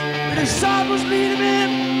best. But his son was leading him,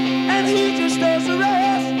 and he just does the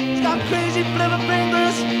rest. He's got crazy flipping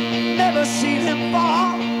fingers, never seen him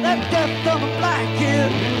fall. That deaf, dumb, and black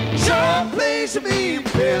kid sure plays a mean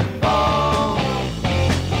pinball.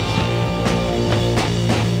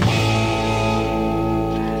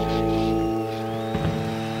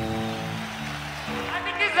 I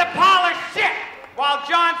think he's a pile of shit while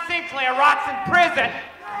John Sinclair rots in prison.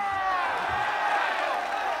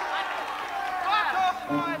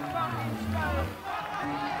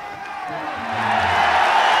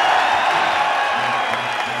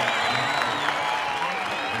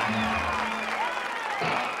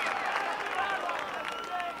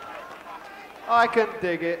 I can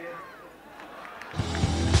dig it.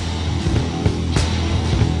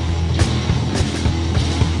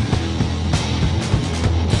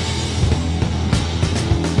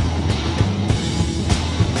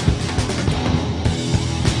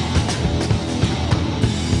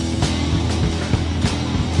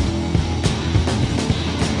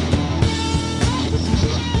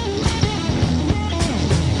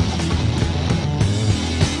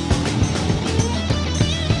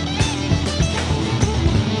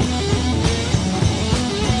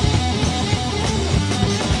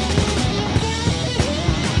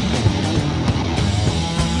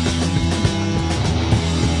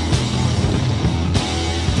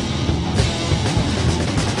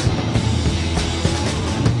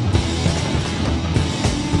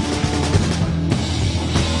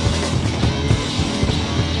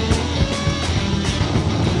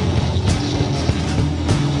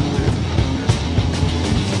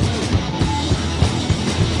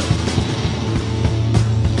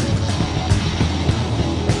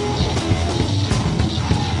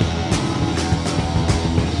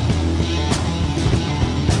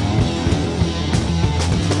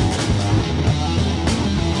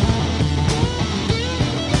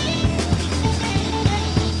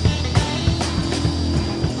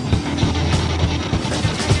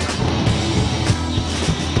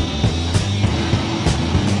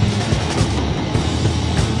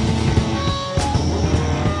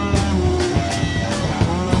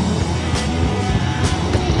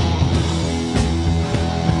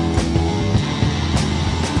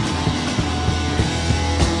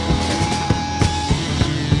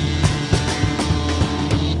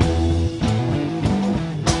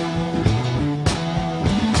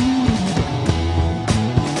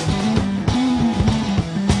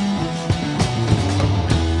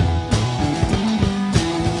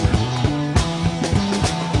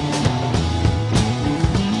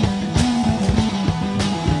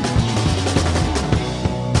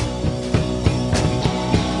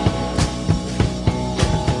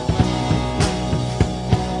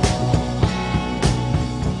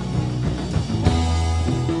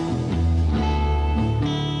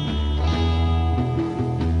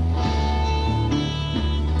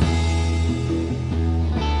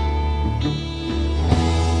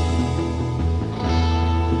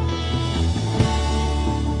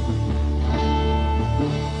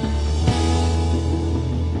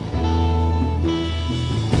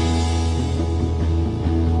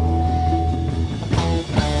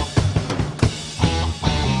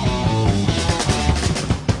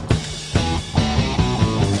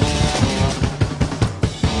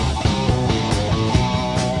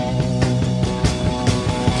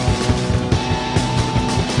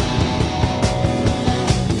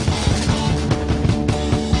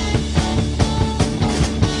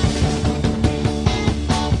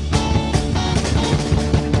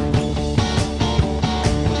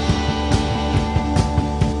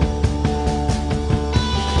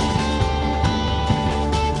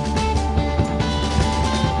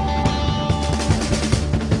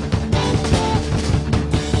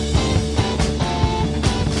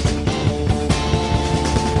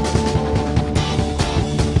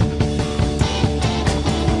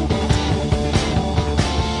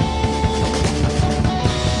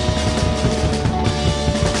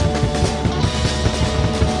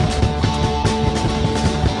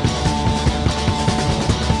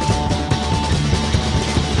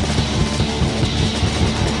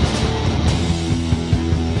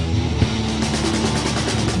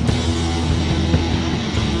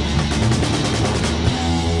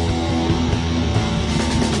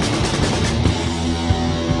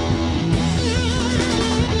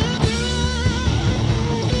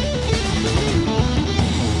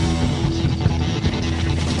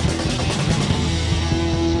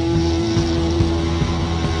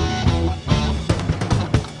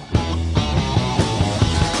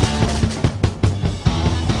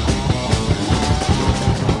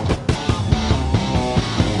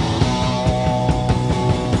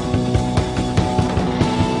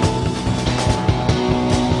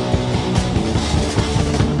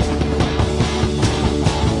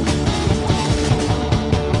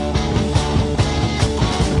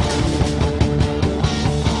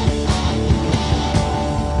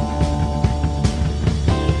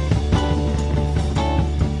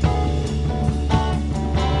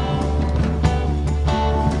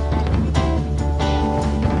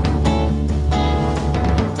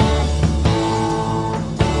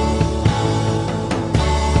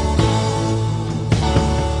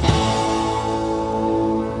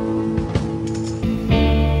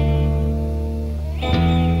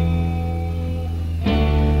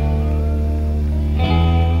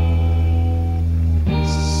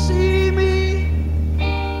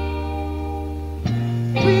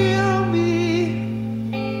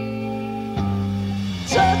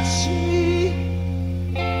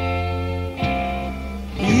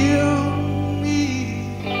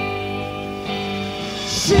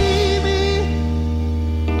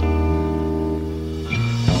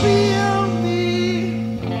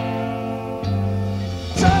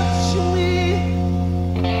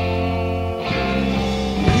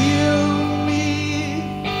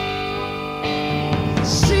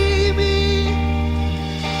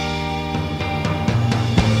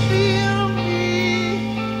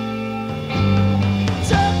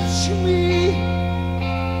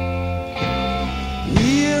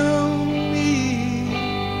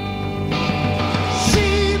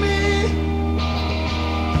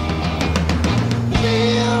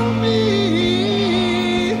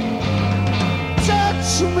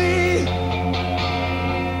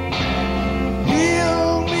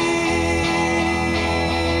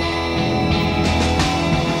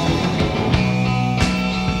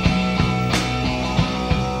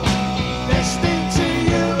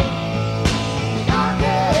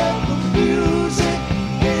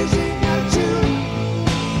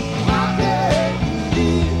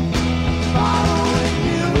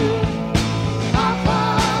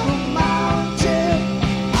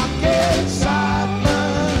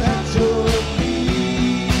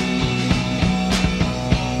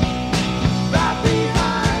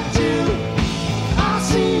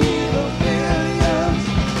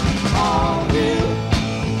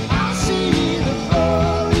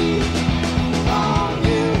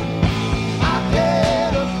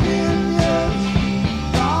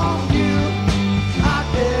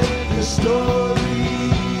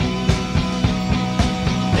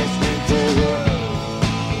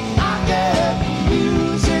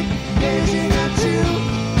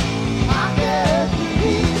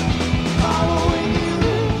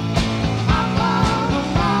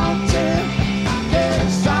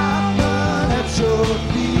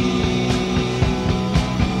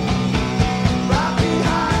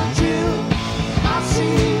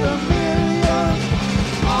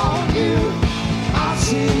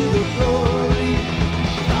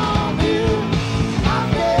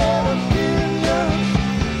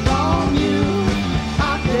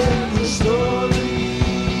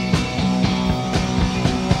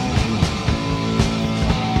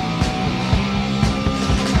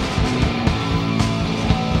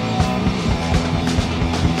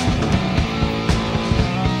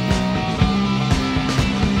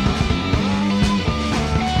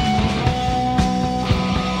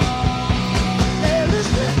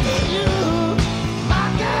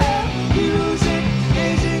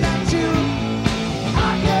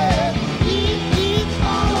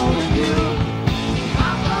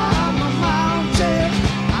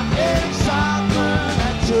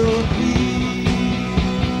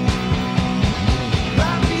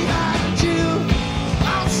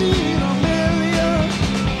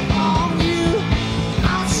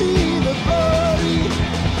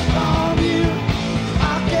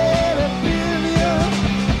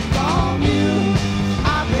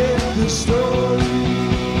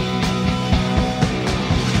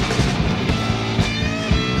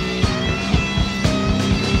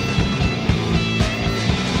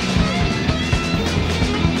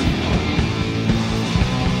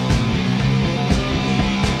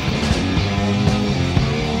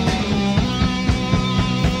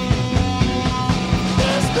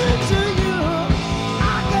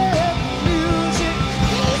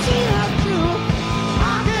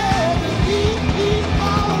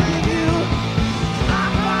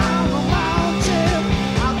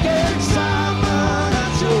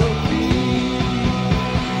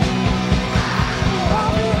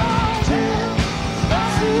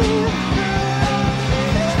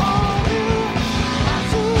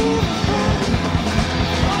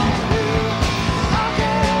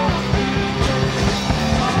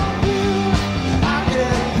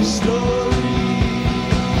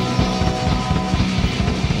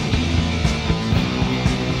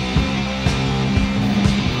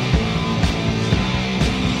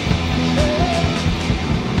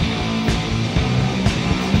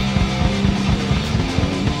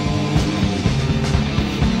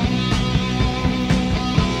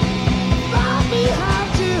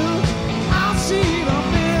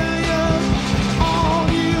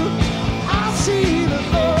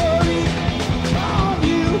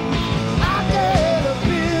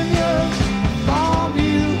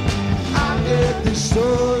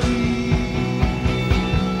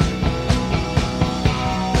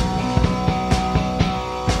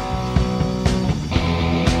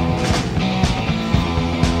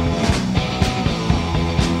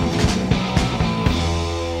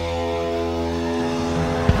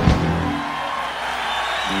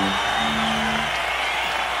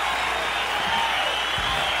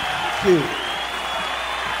 Thank you.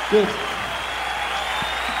 Good.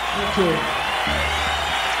 Thank you.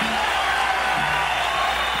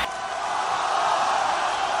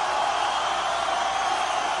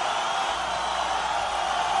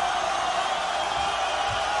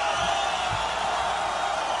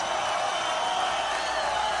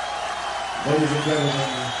 Ladies and gentlemen,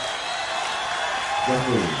 Jeff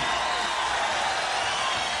Lee.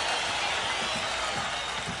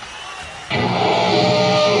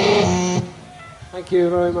 Thank you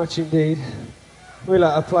very much indeed. We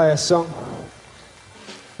like to play a song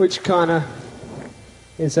which kind of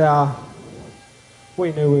is our...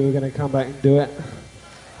 We knew we were going to come back and do it.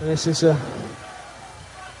 And this is a...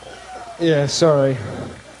 Yeah, sorry.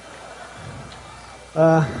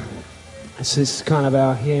 This is kind of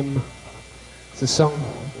our hymn. It's a song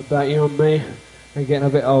about you and me. We're getting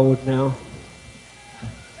a bit old now.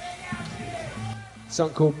 A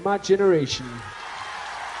song called My Generation.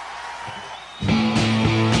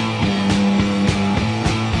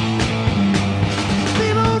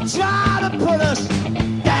 Try to put us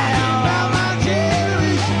down on my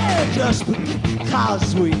generation just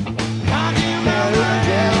because we talking about my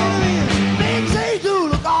generation. Things they do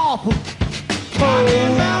look awful.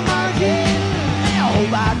 Talking about my generation. I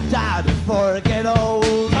hope I die before I get old.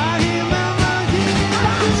 Talking about my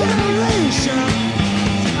generation.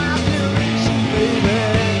 My generation, baby.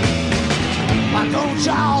 Why don't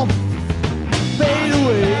y'all fade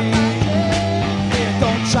away? And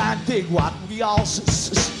don't try and dig what we all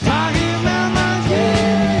talking about my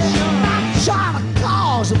generation. I'm trying to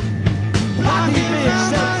cause them. I can be a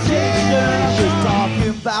just talking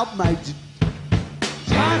about my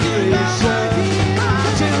generation. My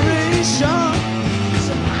generation. It's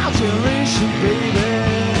my generation, baby.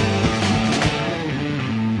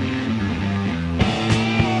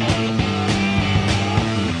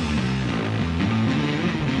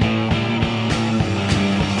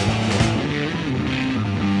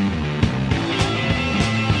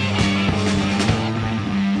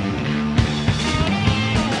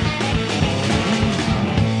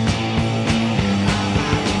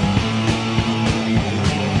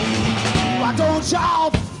 Y'all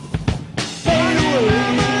fade away.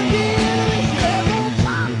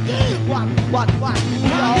 What? Talking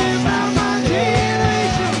about my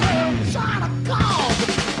generation. Trying to call.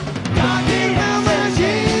 Talking about my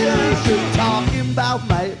generation. Talking about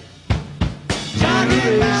my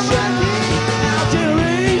generation.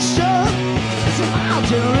 It's my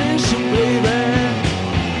generation, baby.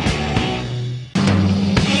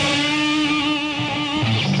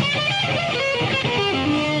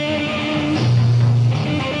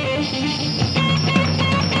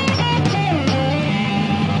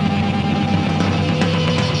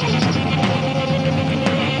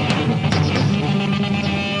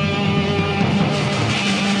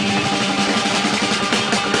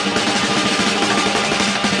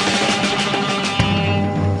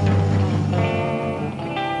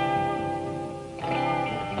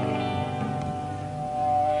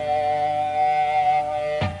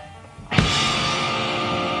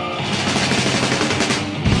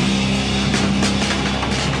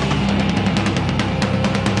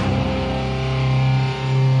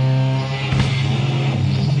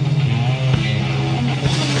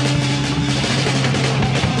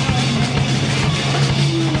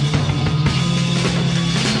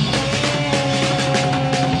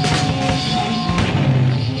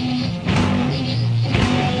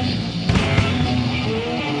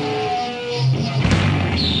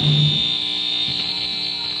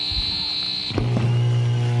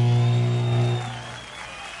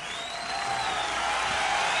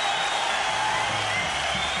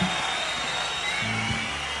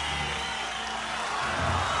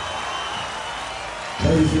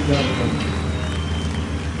 Ladies and gentlemen,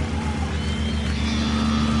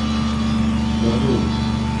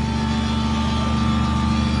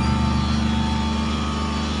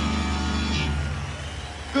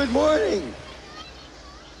 Good morning.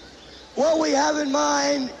 What we have in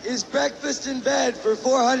mind is breakfast in bed for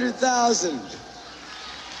 400,000.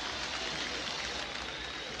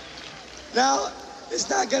 Now, it's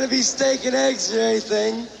not going to be steak and eggs or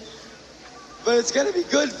anything, but it's going to be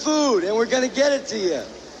good food, and we're going to get it to you.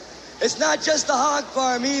 It's not just the hog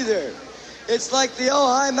farm either. It's like the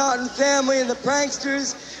Ojai Mountain family and the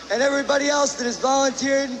pranksters and everybody else that has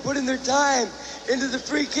volunteered and put in their time into the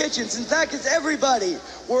free kitchens. In fact, it's everybody.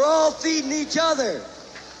 We're all feeding each other.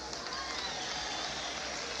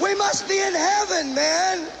 We must be in heaven,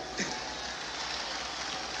 man.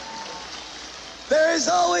 There is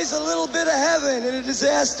always a little bit of heaven in a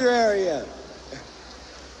disaster area.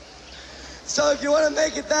 So if you want to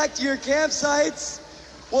make it back to your campsites,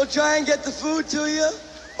 we'll try and get the food to you.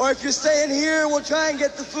 Or if you're staying here, we'll try and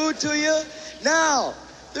get the food to you. Now,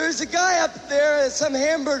 there's a guy up there, some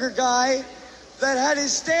hamburger guy, that had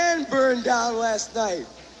his stand burned down last night.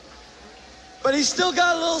 But he's still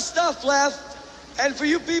got a little stuff left. And for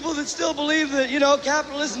you people that still believe that,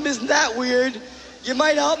 capitalism isn't that weird, you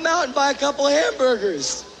might help him out and buy a couple of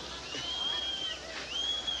hamburgers.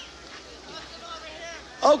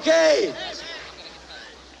 Okay.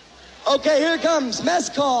 Okay, here it comes. Mess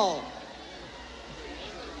call.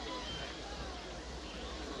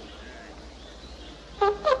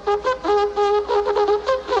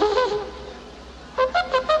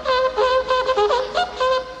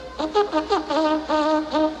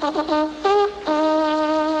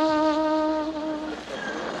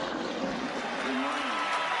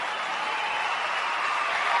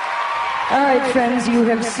 All right, friends, you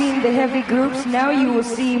have seen the heavy groups. Now you will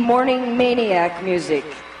see Morning Maniac music.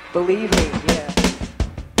 Believe me, yeah.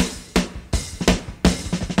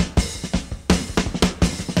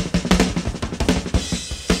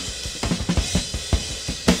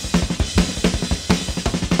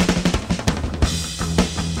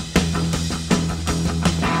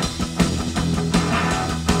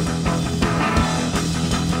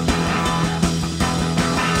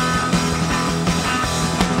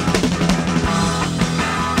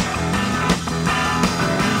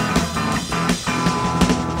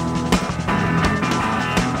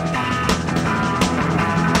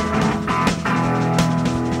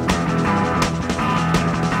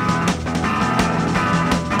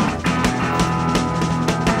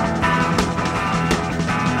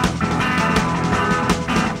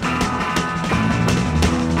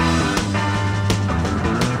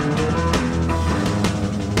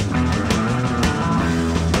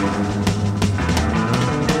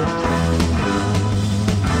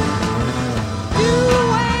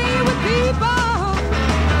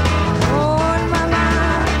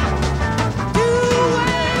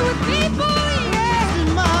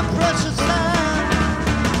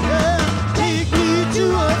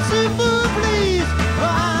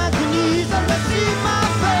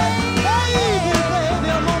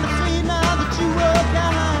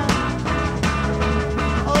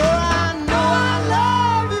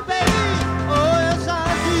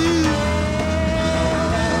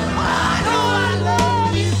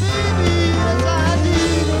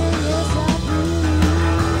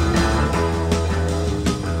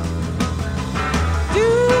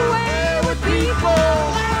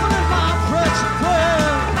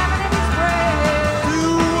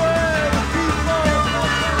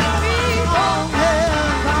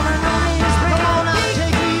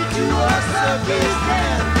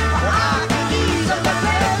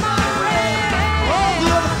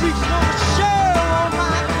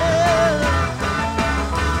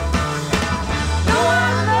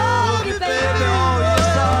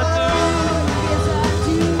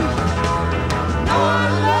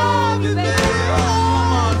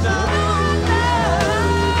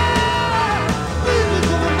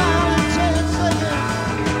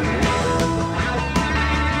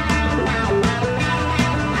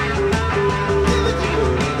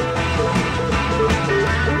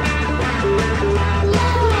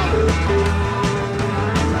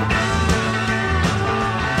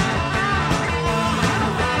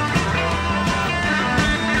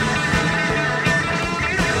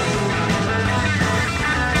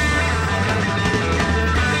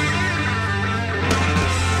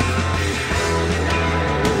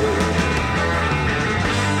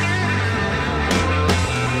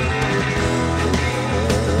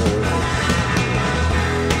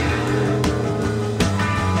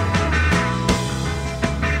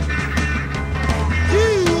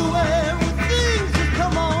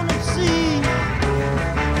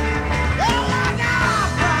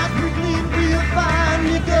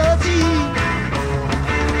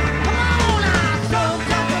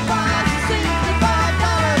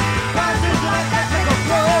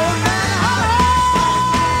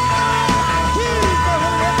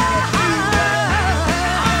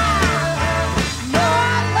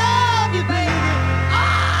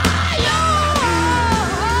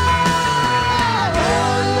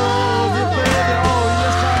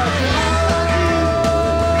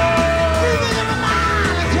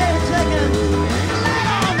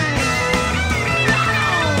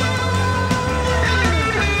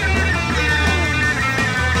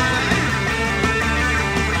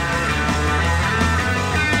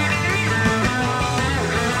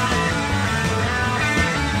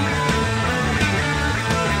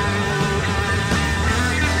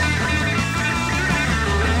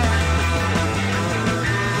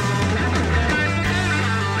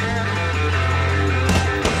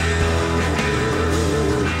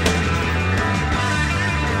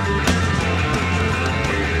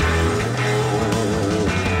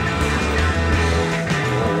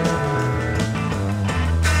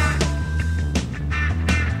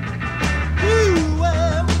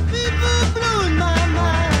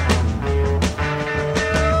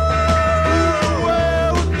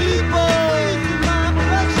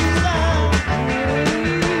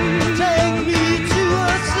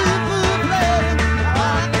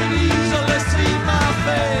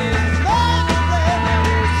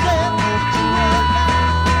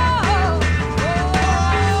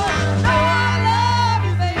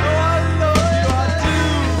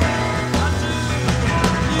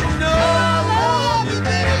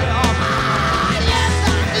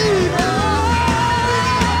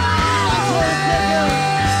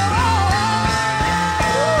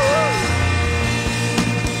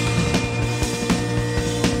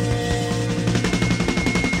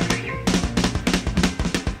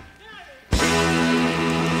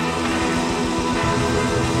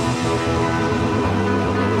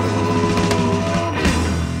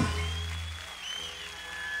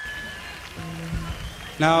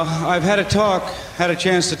 Now, I've had a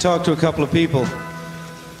chance to talk to a couple of people.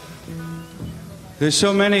 There's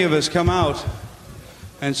so many of us come out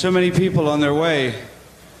and so many people on their way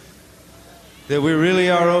that we really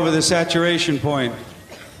are over the saturation point.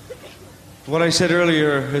 What I said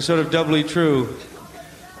earlier is sort of doubly true.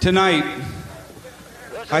 Tonight,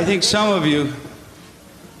 I think some of you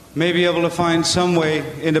may be able to find some way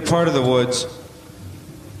into part of the woods.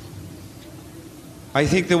 I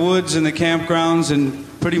think the woods and the campgrounds and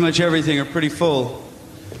pretty much everything are pretty full.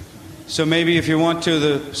 So maybe if you want to,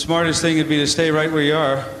 the smartest thing would be to stay right where you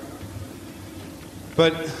are.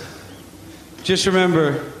 But just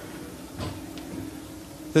remember,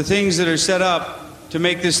 the things that are set up to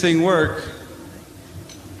make this thing work,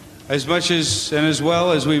 as much as and as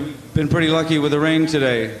well as we've been pretty lucky with the rain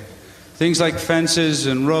today, things like fences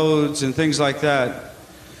and roads and things like that,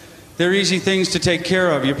 they're easy things to take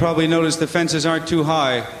care of. You probably noticed the fences aren't too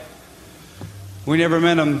high. We never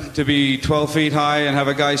meant them to be 12 feet high and have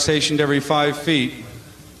a guy stationed every 5 feet.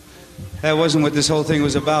 That wasn't what this whole thing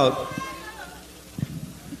was about.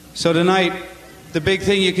 So tonight, the big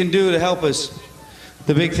thing you can do to help us,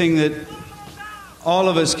 the big thing that all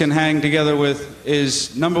of us can hang together with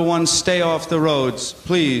is, number one, stay off the roads,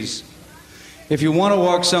 please. If you want to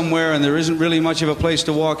walk somewhere and there isn't really much of a place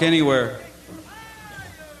to walk anywhere,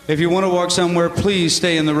 if you want to walk somewhere, please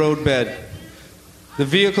stay in the roadbed. The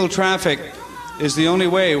vehicle traffic is the only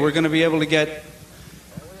way we're going to be able to get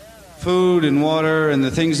food and water and the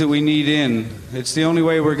things that we need in. It's the only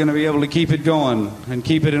way we're going to be able to keep it going and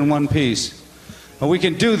keep it in one piece. And we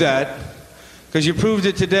can do that because you proved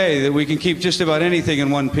it today that we can keep just about anything in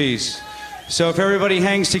one piece. So if everybody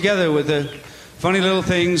hangs together with the funny little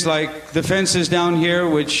things like the fences down here,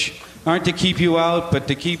 which aren't to keep you out, but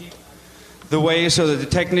to keep the way so that the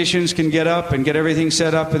technicians can get up and get everything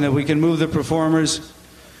set up and that we can move the performers.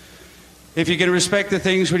 If you can respect the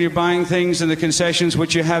things when you're buying things in the concessions,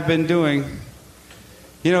 which you have been doing.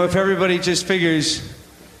 You know, if everybody just figures,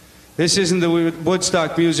 this isn't the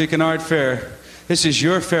Woodstock Music and Art Fair. This is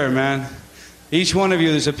your fair, man. Each one of you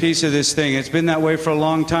is a piece of this thing. It's been that way for a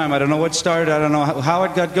long time. I don't know what started. I don't know how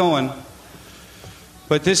it got going.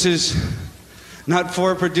 But this is not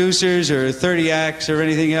 4 producers or 30 acts or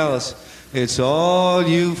anything else. It's all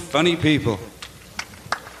you funny people.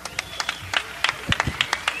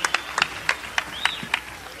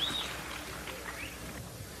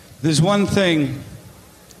 There's one thing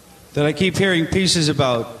that I keep hearing pieces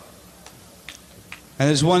about. And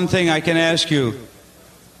there's one thing I can ask you.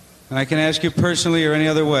 And I can ask you personally or any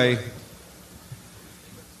other way.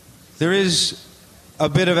 There is a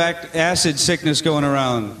bit of acid sickness going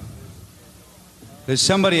around. There's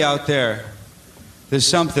somebody out there. There's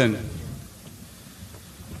something.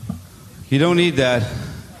 You don't need that.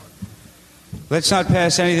 Let's not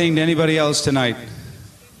pass anything to anybody else tonight.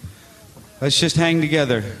 Let's just hang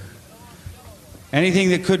together. Anything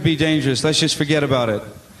that could be dangerous, let's just forget about it.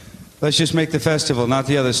 Let's just make the festival, not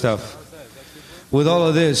the other stuff. With all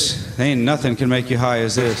of this, ain't nothing can make you high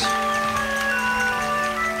as this.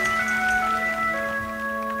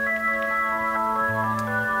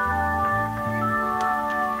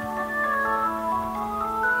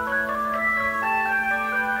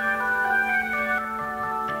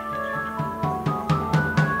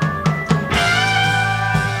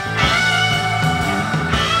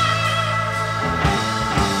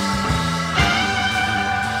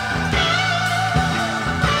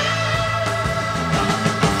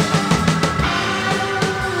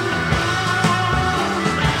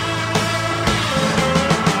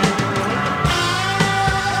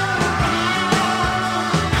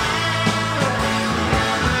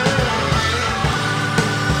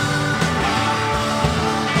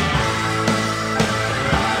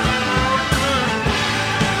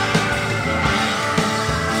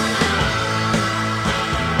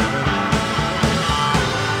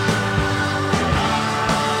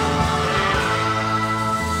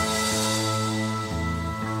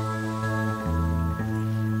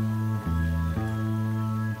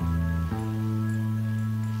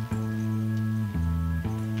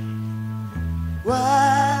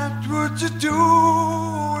 What would you do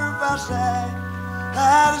if I sang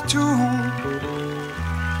out of tune?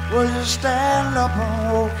 Will you stand up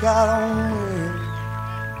and walk out on me?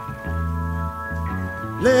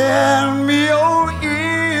 Lend me your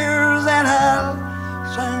ears and I'll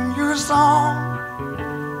sing you a song.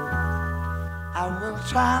 I will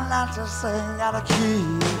try not to sing out of key.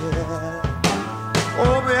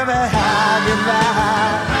 Oh baby, how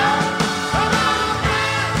goodbye.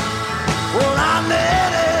 Well, I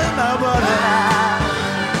need it, nobody.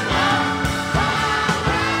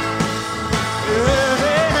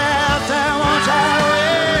 Yeah, tell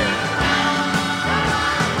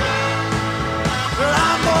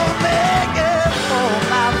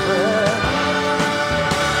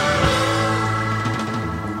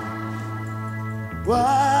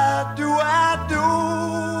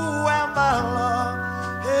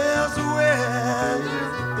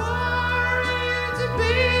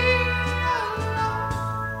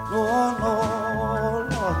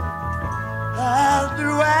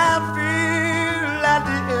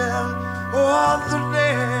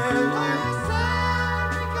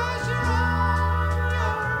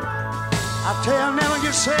tale never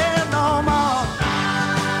gets said no more.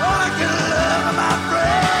 Gonna get love of my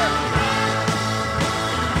friend.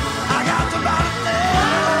 I got somebody there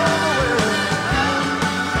all the way.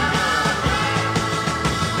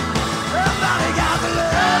 Somebody got the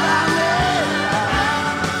love I need.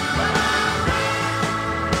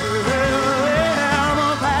 I'm a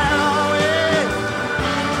bad away.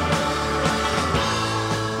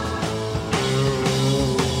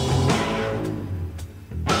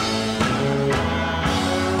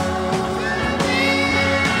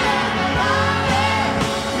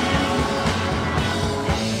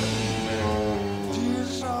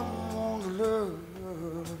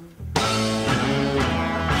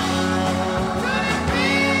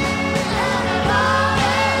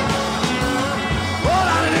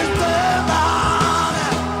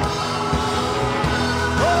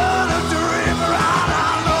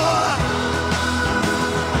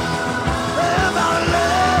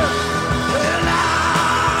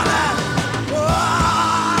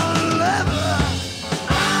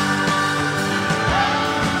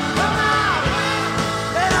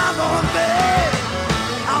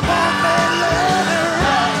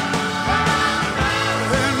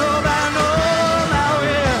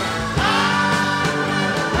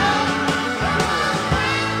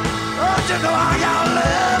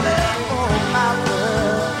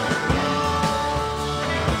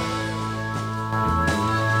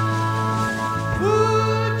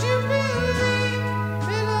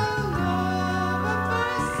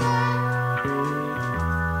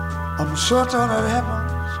 I'm certain it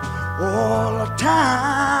happens all the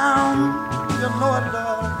time. You know it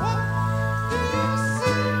does. What do you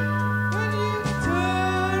see when you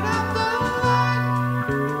turn up the light?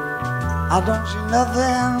 I don't see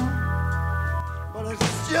nothing, but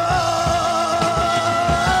it's just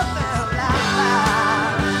that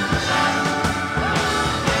light.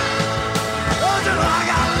 Don't you know I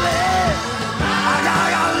gotta live? I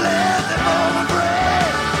gotta live the moment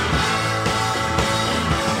break.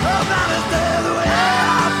 Nobody's there the way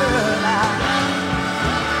I feel now.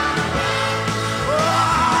 Oh,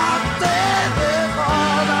 I'm dead for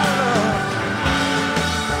my love.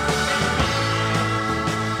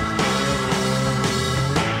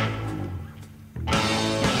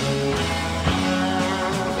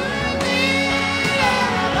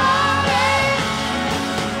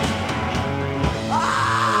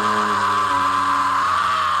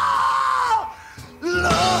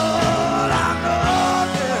 Lord, I know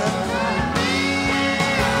that.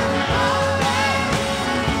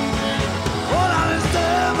 All I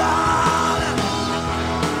understand about it.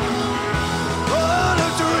 Oh, the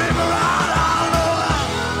dream around, I know it.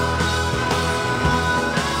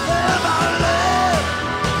 Everybody live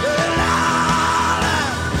in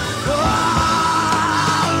island. Oh,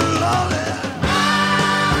 I love it.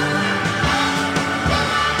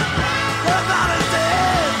 Everybody's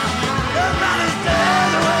dead. Everybody's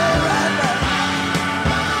dead away right now.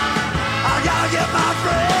 I gotta get my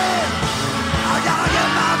friend. I gotta get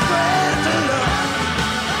my friend to look.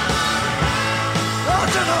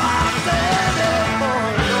 Don't you know I'm standing for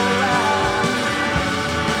your ride?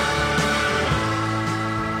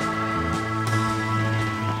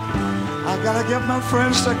 I gotta get my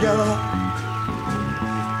friends together.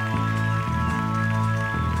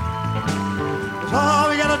 'Cause all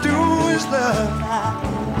we gotta do is love now.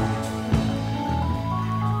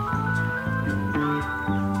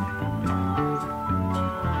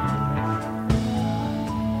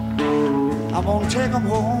 I'm gonna take them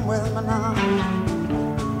home with me now.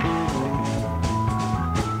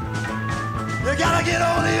 You gotta get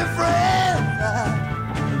on to your friends.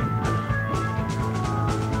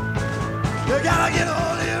 You gotta get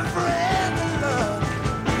on to your friends and love.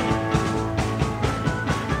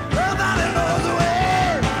 Nobody knows the way.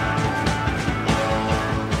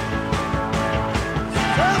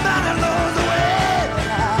 Somebody knows the way.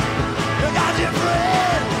 You got your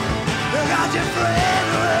friend. You got your friend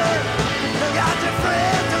to love. You got your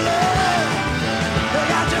friend to love. You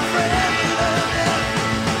got your friend to love.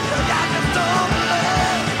 You got your storm to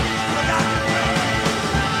love. You got your friend.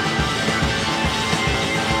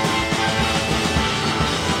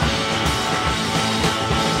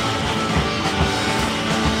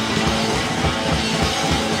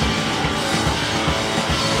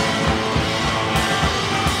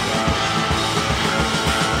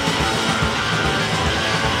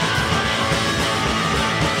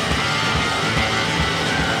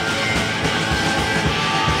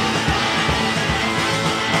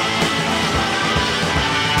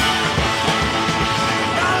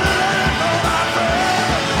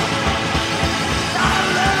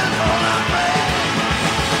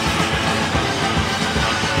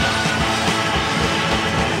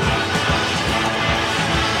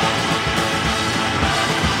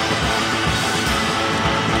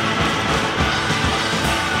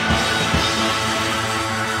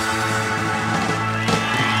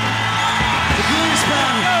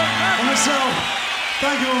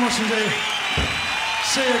 indeed.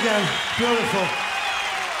 See you again. Beautiful.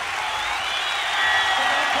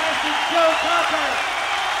 Joe Cocker.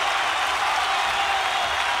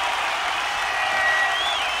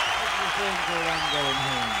 Everything good, I'm going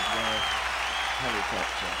home.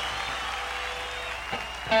 Helicopter.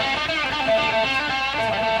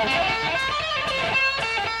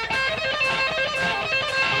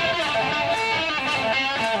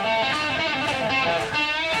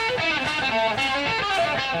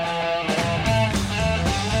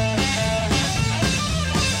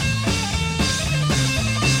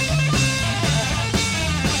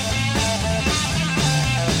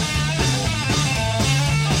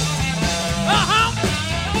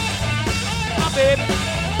 Baby.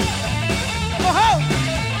 Oh,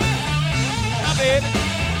 my baby.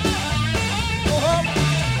 Oh,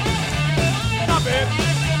 my baby.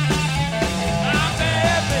 My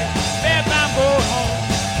baby. Baby, I'm going home.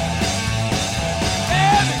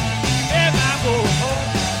 Baby, baby, I'm going home.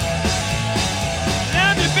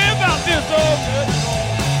 Let me be about this old good home.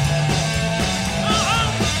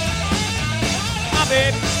 My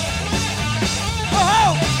baby.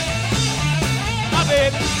 Oh, my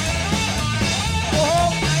baby.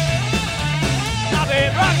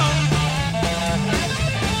 Rock on.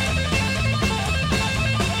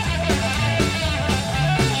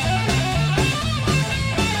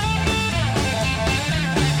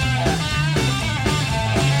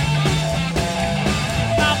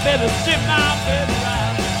 My baby, sit my baby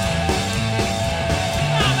right.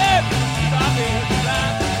 My baby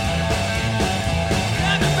right.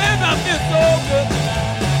 And the baby, I feel so good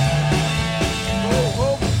tonight. Oh,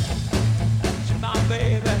 oh, sit my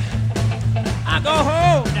baby. I go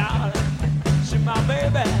home, darling, see my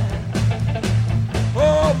baby.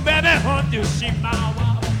 Oh, baby, want to see my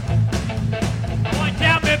wife. Oh,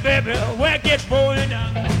 tell me, baby, where it gets rolling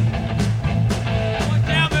down. Oh,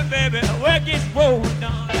 tell me, baby, where it gets rolling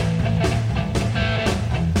down.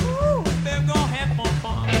 Ooh, baby, gonna have more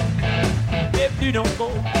fun. Baby, you don't go.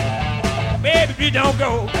 Baby, you don't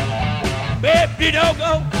go. Baby, you don't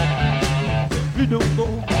go. Baby, you don't go.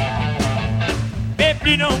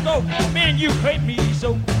 Baby, don't go, man, you hate me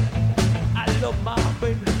so. I love my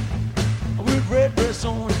baby with red dress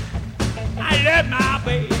on. I love my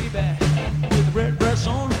baby with red dress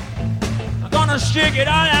on. I'm gonna shake it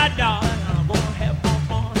all out, darling. I'm gonna have more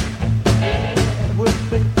fun. With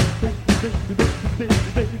baby,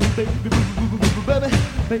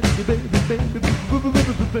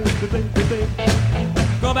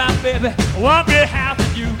 go back, baby, I want me half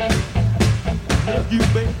of you. Love you,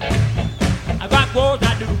 baby. I got what I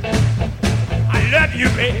do. I love you,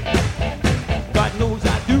 baby. God knows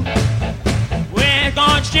I do. We ain't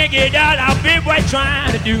gonna shake it out. I'll be what I'm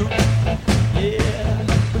trying to do. Yeah.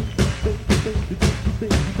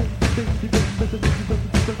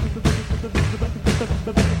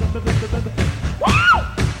 Woo!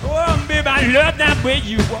 Oh, baby, I love that way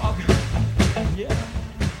you walk. Yeah.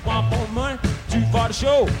 Want more money? Too far to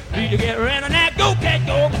show. Need to get rid of that. Go, cat,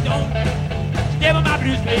 go, don't. Step on my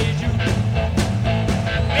blues, please, you.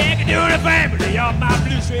 Make it do the family of my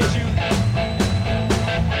blue suede shoes.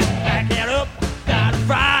 Back it up, got it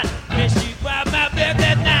fried. Miss you by my bed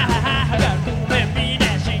that night. I got a cool man me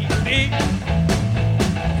that she me.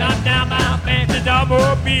 Come down my fancy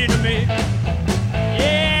double B to me.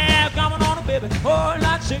 Yeah, coming on a baby, whole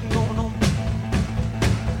lot shit going on.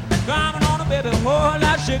 Coming on a baby, whole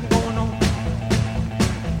lot shit going on.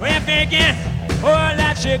 We're thinking, whole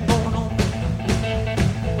lot shit going on.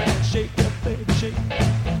 Well, shake it, baby, shake it.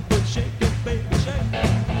 Shake it, baby, shake.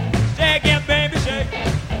 Shake it, baby, shake.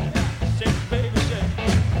 Shake it, baby, shake.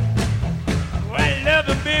 Well, I love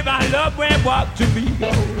it, baby. I love when you walk to me.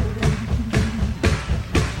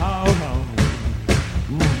 Oh,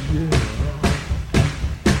 ooh, yeah.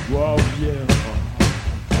 Oh, yeah.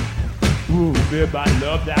 Ooh, baby, I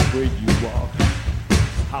love that way you walk.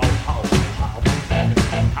 How.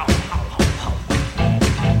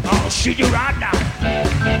 I'll shoot you right now.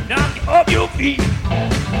 Knock you off your feet.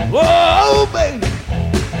 Whoa, baby,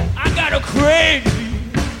 I got a crazy.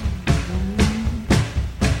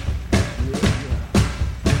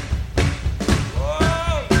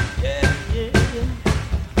 Whoa, yeah, yeah, yeah.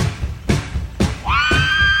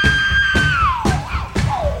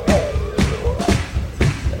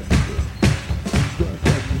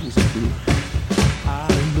 I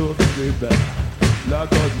love you, baby,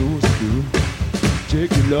 like I used to.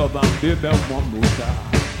 Take your love and baby one more time.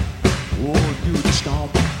 Oh, you the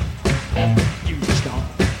stomp. You the stomp.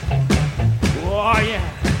 Oh, yeah.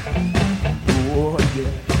 Oh,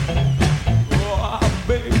 yeah. Oh,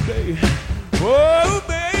 baby. Oh,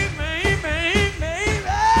 baby, baby, baby.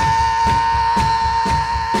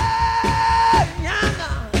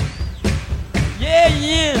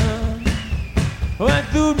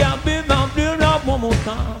 out, baby, I'm building up one more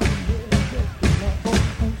time.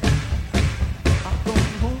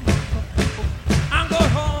 I'm going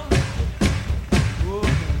home.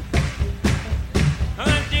 I'm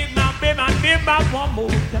gonna dig my baby, I'm building up one more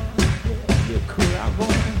time. Yeah, cool, I'm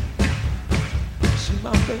going to see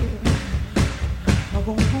my baby. I'm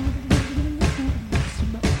going home. See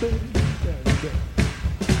my baby.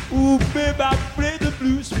 Ooh, baby, I play the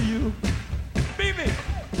blues for you. Baby.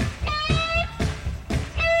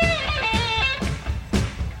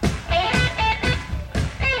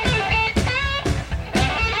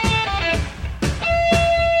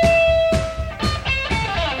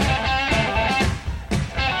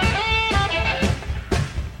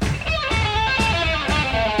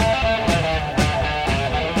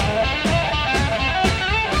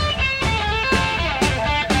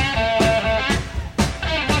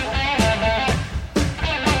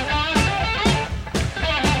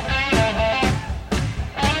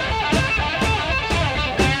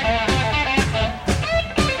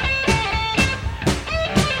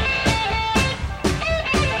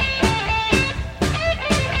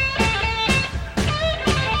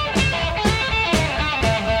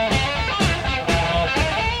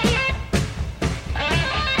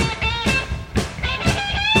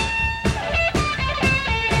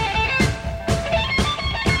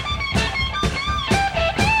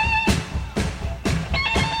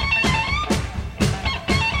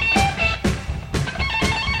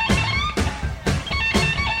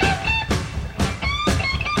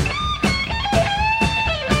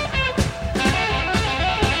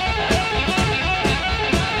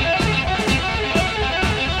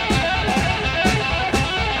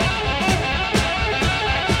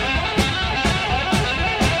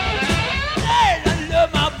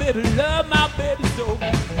 Love my baby so.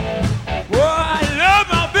 Oh, I love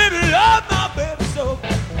my baby so.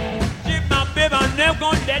 She's my baby, I'm never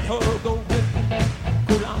gonna let her go.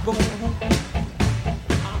 Cause I'm going home.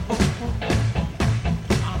 I'm going home.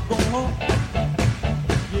 I'm going home.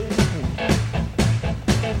 Yeah.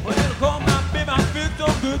 Well, call my baby, I feel so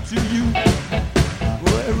good to you.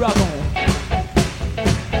 Well, rock on.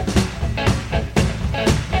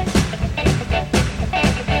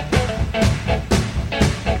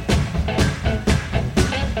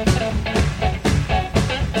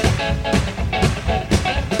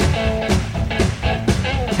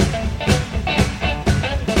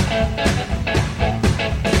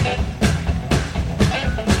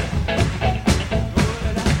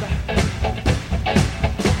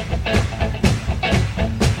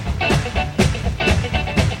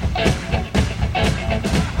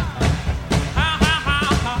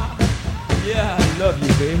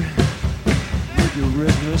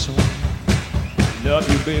 Love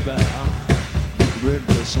you, baby. Read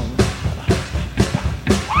the song.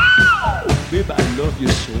 Baby, I love you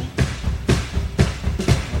so.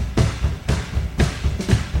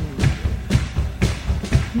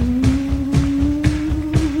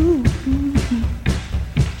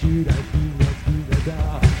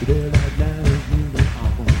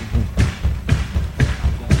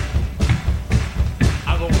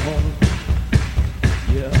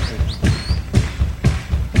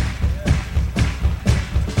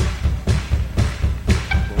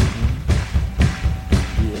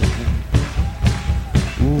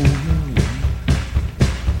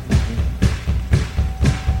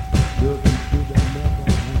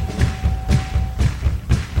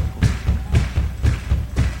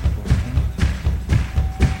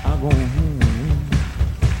 I go home.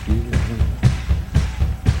 Yeah.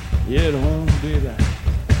 Yeah, the home, baby.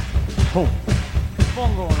 Home.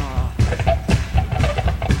 Phone going on.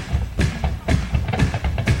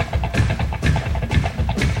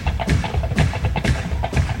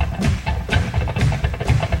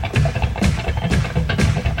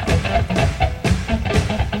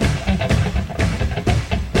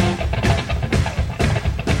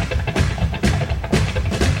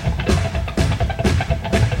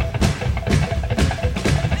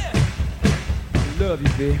 Love you,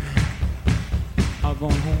 baby. I'm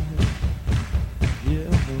going home. Yeah,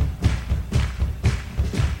 home.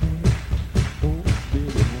 Oh,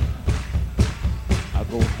 baby, home. I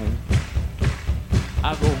go home.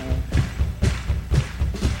 I go home.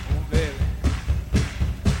 Oh, baby.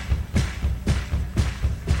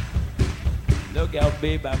 Look out,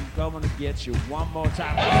 baby. I'm coming to get you one more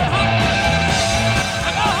time. I go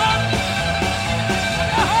home.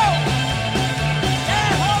 I go home.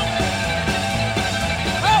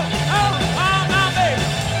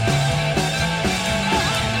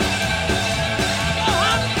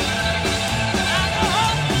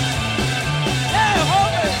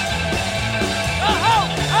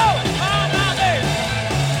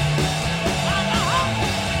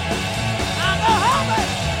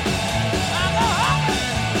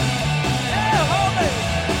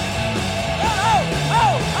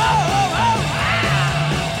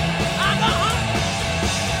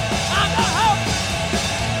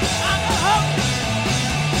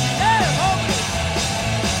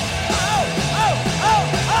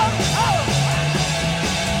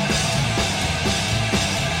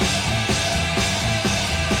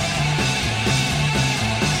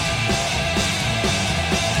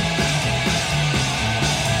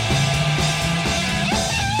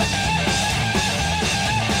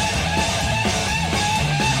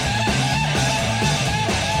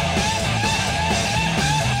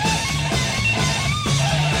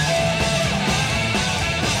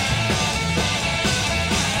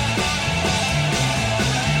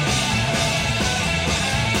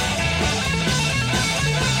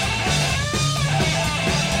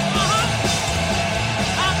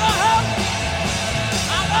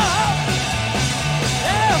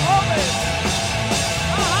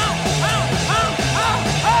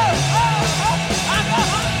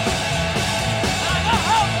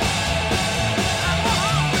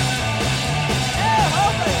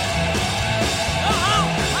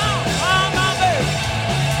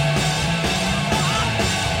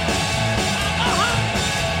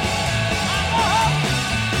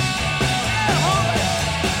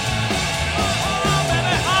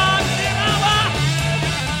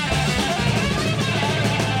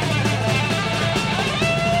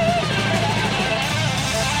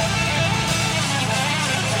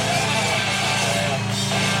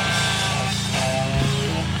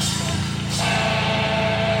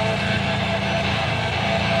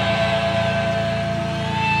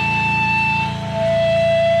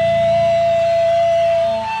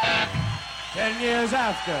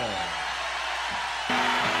 Nebraska.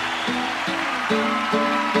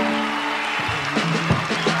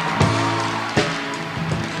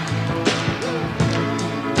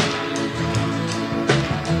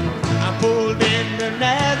 I pulled into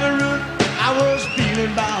Nazareth. I was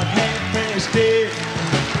feeling about 10:30.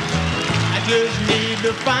 I just need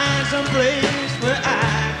to find some place where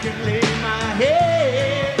I can lay my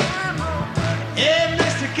head. Hey,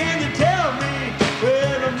 mister, can you tell me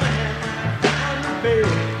where the man found the bed?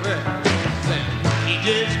 He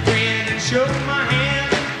just grinned and shook my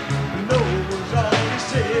hand. No was all he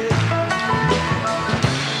said.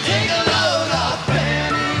 Take a load off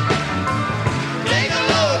Fanny. Take a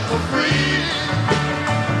load for free.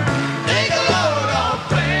 Take a load off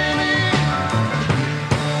Fanny.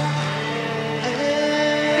 And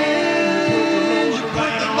you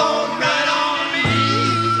put the load right on me.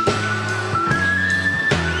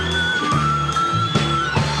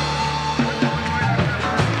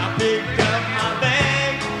 I picked up my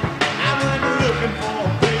bag. I went looking for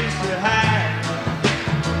a place to hide.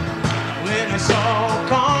 When I saw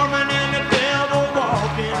Carmen and the devil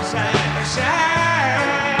walking side by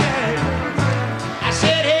side, I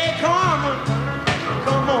said, hey Carmen,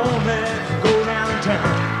 come on, let's go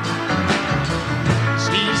downtown.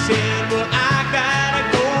 She said, well, I gotta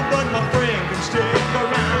go, but my friend can stick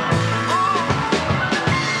around.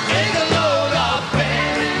 Take a load off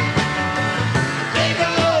Fanny. Take a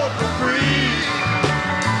load for free.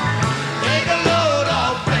 Take a load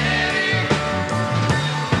off Fanny.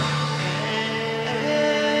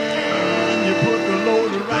 And you put the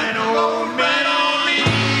load right on me.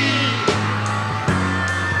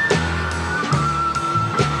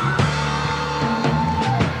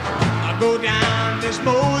 I go down this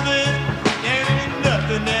Moses, there ain't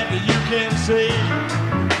nothing that you can say.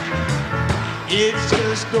 It's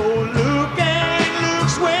just old Luke and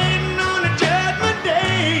Luke's waiting on the judgment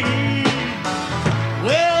day.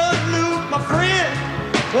 Well, Luke, my friend,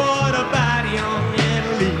 what about young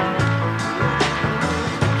Italy?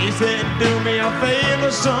 He said, do me a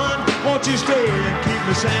favor, son, won't you stay and keep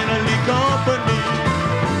me Santa Lee company?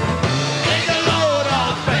 Take a load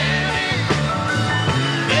off Fanny.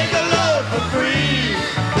 Take a load for free.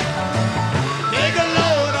 Take a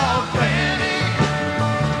load off Fanny.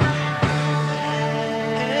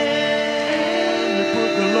 And you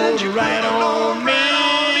put the load right on me.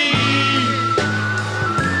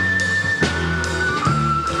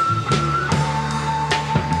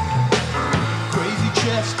 Crazy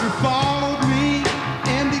Chester followed me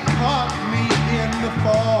and he caught me in the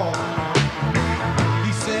fall.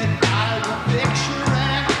 He said, I will fix your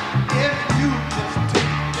act if you just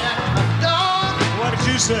take that dog. What did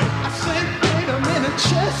you say? I said, wait a minute,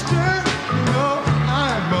 Chester, you know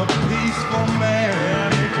I'm a peaceful man.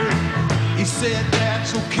 He said,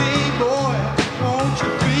 that's okay, boy, won't you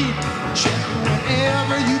be Chester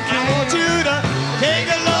whenever you can. I want you to take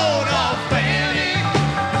a load off Fanny.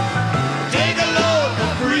 Take a load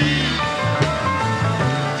for free.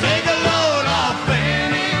 Take a load off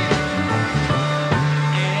Fanny.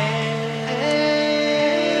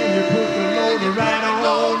 And you put the load right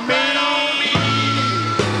on me.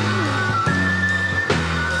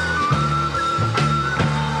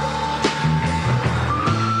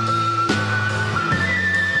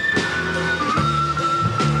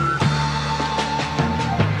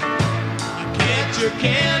 Catch your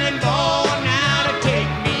cannonball now to take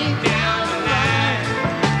me down the line.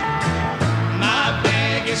 My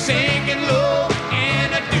bag is sinking low,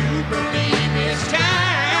 and I do believe it's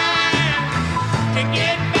time to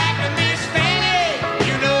get back to Miss Fanny.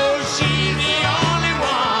 You know she's the only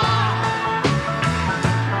one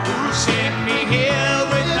who sent me here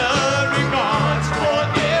with love regards for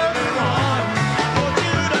everyone. I want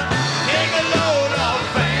you to take a load off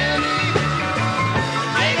Fanny.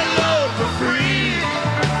 Take a load for free.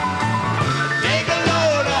 Take a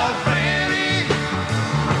load off Fanny.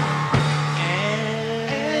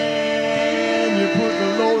 And you put the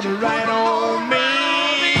load right on me.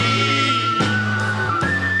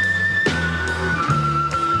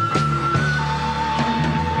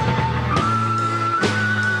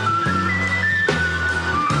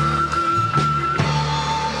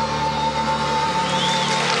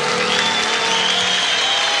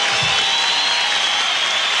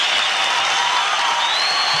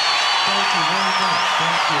 Thank you very much.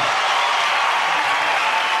 Thank you.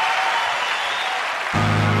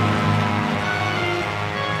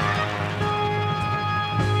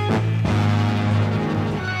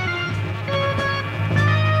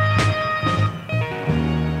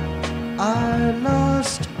 I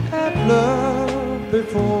lost at love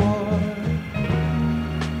before,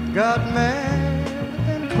 got mad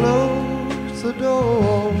and closed the the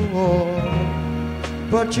door,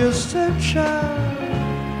 but you said,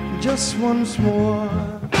 child, just once more.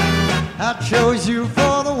 I chose you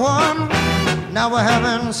for the one. Now we're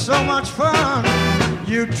having so much fun.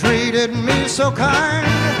 You treated me so kind.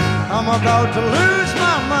 I'm about to lose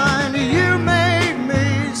my mind. You made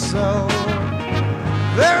me so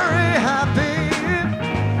very happy,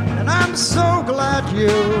 and I'm so glad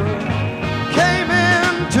you came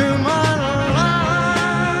into my life.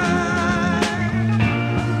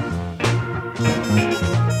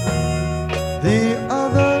 The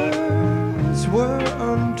others were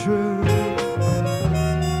untrue,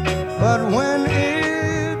 but when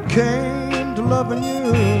it came to loving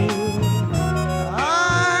you,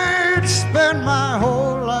 I'd spend my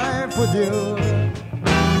whole life with you.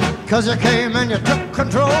 'Cause you came and you took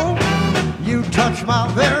control. You touched my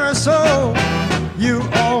very soul. You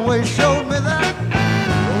always showed me that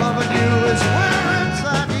loving you is where it's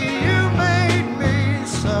at. You made me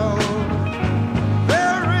so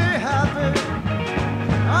very happy.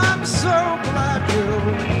 I'm so glad you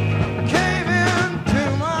came into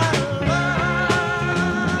my life.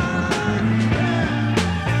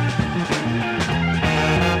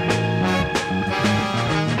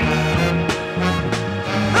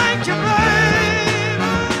 Thank you,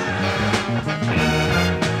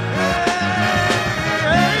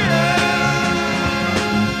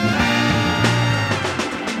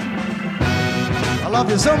 I love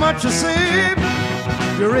you so much, you see.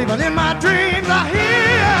 You're even in my dreams. I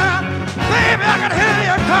hear, baby, I can hear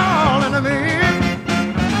you calling to me.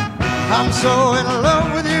 I'm so in love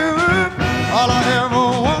with you. All I ever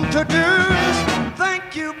want to do is thank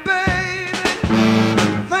you, baby.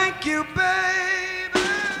 Thank you, baby.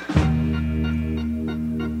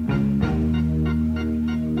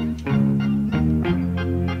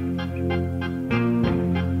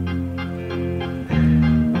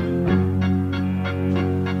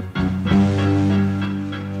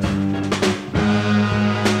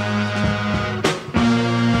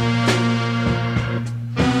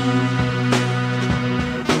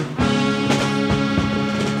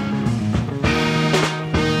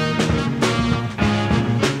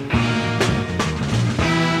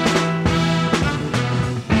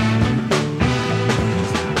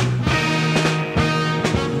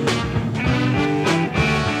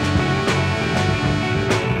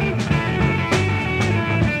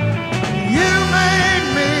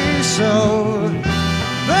 So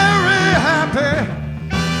very happy.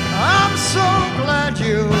 I'm so glad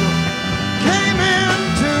you came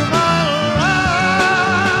into my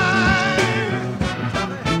life.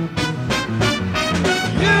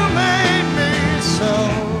 You made me so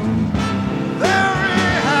very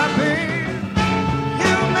happy.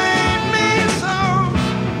 You made me so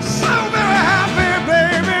very happy,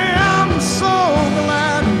 baby. I'm so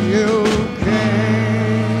glad you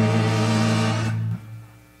came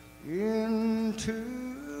into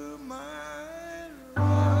my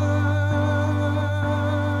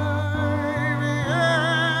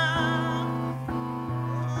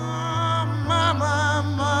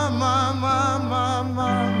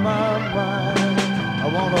I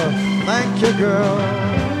want to thank you, girl,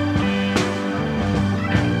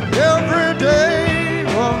 every day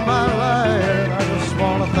of my life. I just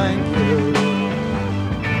want to thank you.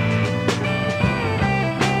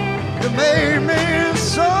 You made me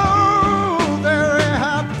so very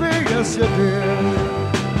happy, yes you did.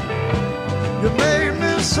 You made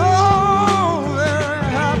me so very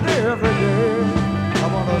happy every day. I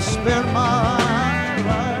want to spend my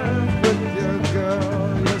life with you,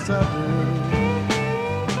 girl, yes I do.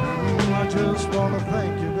 I just want to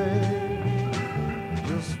thank you, babe.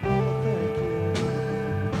 Just want to thank you.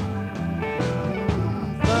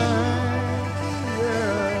 Thank you,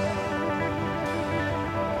 yeah.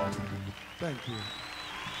 Thank you.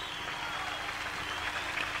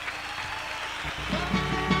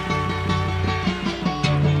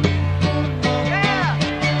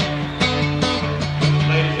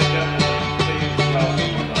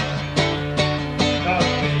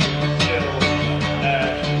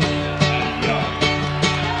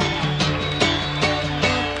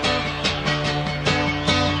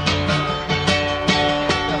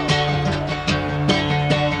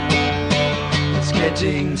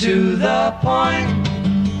 Getting to the point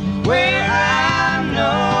where I'm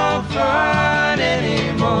no fun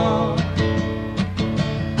anymore.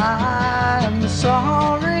 I'm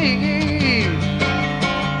sorry.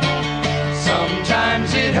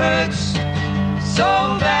 Sometimes it hurts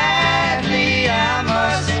so badly I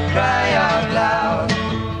must cry out loud.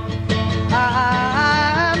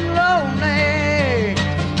 I'm lonely.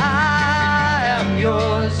 I am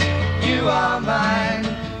yours. You are mine.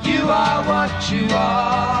 You are what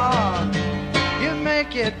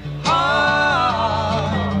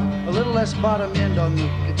little less bottom end on the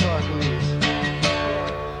guitar, please.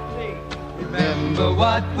 Remember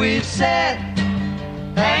what we've said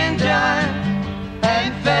and done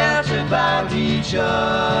and felt about each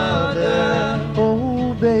other.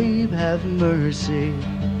 Oh, babe, have mercy.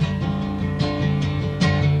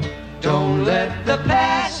 Don't let the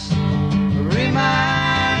past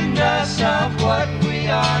remind us of what we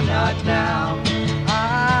are not now.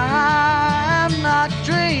 I'm not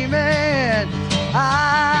dreaming.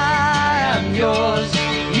 I am yours.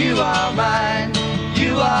 You are mine.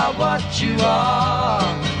 You are what you are.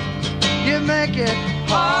 You make it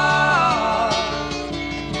hard.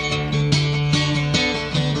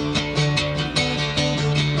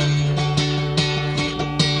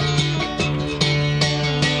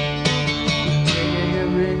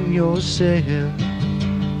 Tearing yourself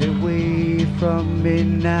away from me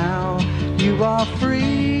now. You are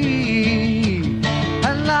free,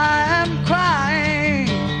 and I am crying.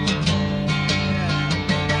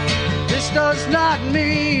 This does not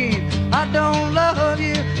mean I don't love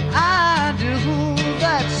you. I do.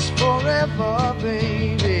 That's forever,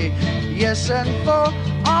 baby. Yes, and for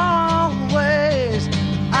always.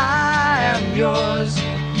 I am yours.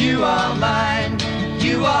 You are mine.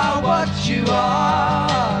 You are what you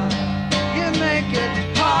are. You make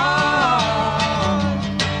it hard.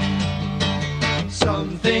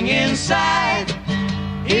 Something inside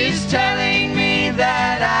is telling me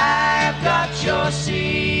that I've got your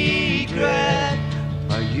secret.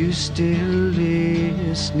 Are you still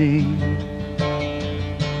listening?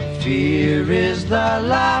 Fear is the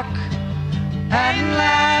lock and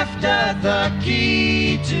laughter the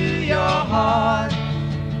key to your heart.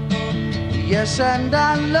 Yes, and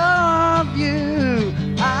I love you.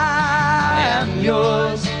 I am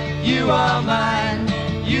yours. You are mine.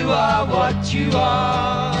 You are what you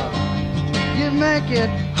are. You make it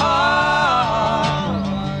hard,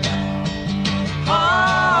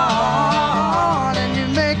 hard, and you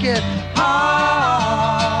make it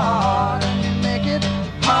hard, and you make it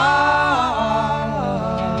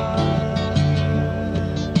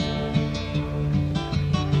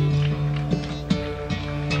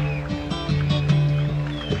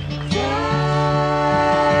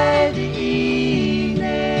Friday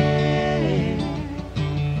evening,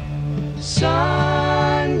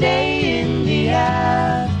 Sunday in the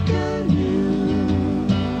afternoon.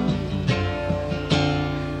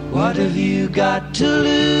 What have you got to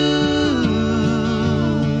lose?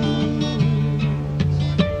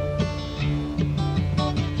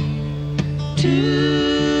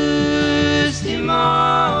 Tuesday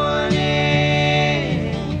morning,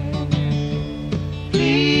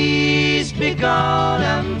 please be gone.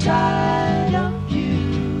 I'm tired of you.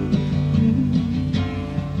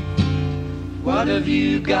 What have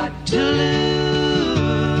you got to lose?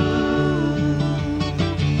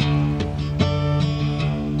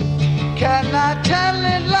 Can I tell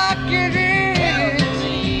it like it is?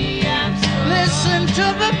 Listen to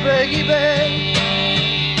the baby.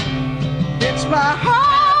 It's my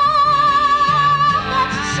heart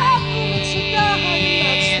that's suffering, it's dying.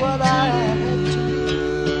 That's what I had to do.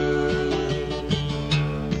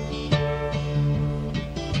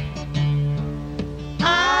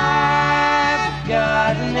 I've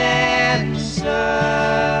got an answer.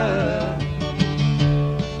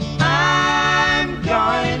 I'm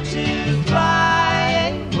going to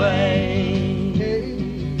fly away.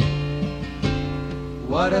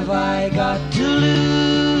 What have I got to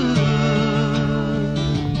lose?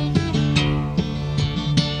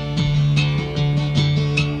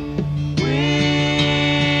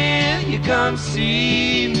 Will you come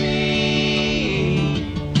see me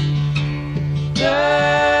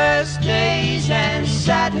Thursdays and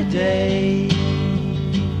Saturdays?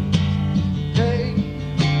 Hey,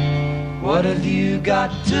 what have you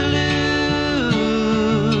got to lose?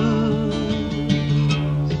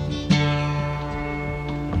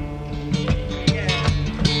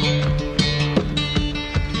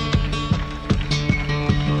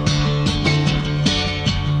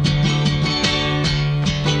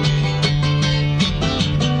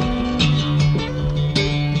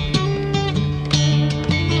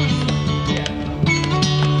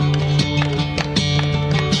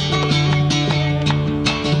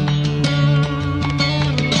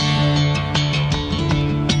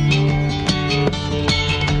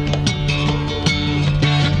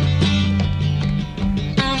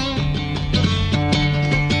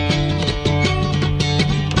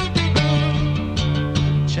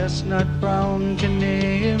 Chestnut brown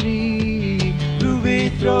canary,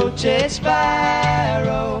 ruby-throated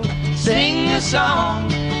sparrow, sing a song,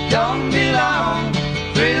 don't be long,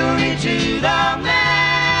 thrill me to the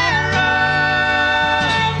marrow.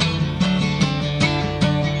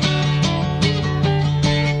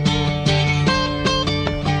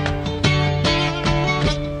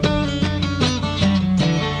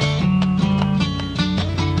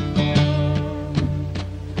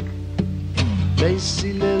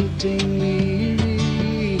 lacy lilting me,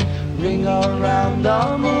 ring around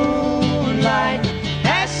the moonlight,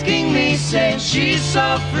 asking me, saying she's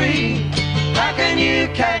so free, how can you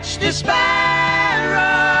catch the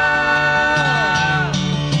sparrow?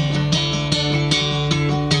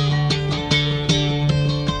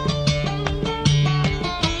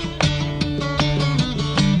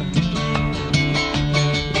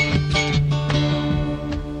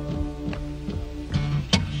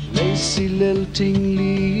 Lacy lilting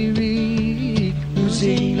lyric,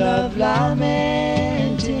 losing love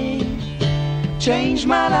lamenting, change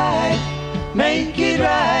my life, make it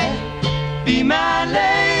right, be my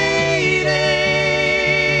lady.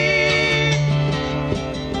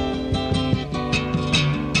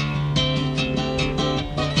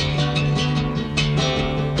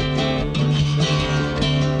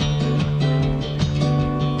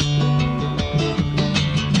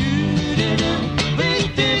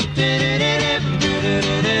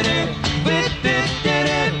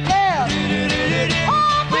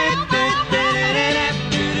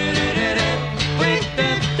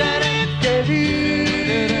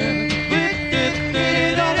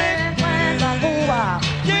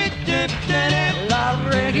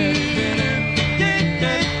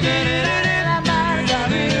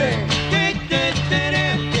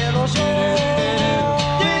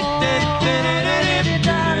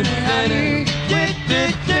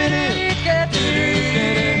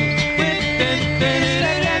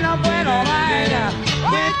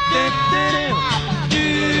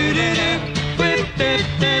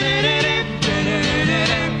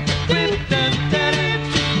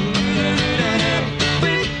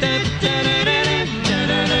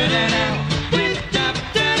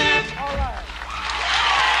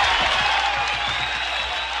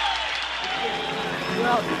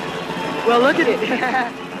 Well, look at it.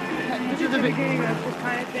 This is the beginning of this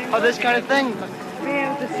kind of thing. Oh, this kind of thing?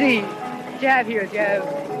 Man, to see, what you have here is you have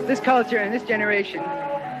this culture and this generation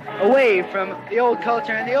away from the old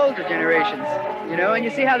culture and the older generations, you know, and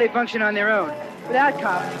you see how they function on their own. Without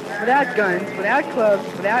cops, without guns, without clubs,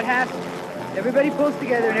 without hassle. Everybody pulls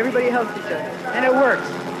together and everybody helps each other. And it works.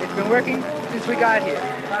 It's been working since we got here.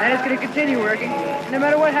 And it's going to continue working. No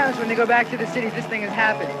matter what happens when they go back to the cities, this thing has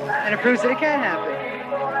happened. And it proves that it can happen.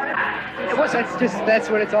 That's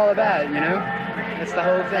what it's all about, you know? That's the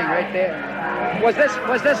whole thing right there. Was this,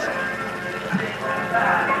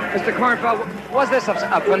 Mr. Kornfeld, was this a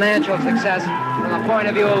financial success from the point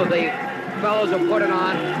of view of the fellows who put it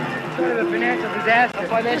on? Sort of a financial disaster. A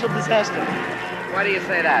financial disaster. Why do you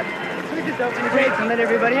say that? We just open the gates and let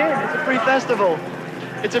everybody in. It's a free festival.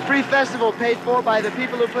 It's a free festival paid for by the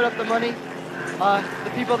people who put up the money,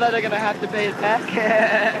 the people that are going to have to pay it back.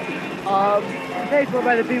 Paid for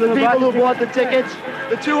by the people who bought the tickets.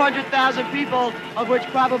 The 200,000 people, of which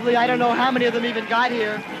probably I don't know how many of them even got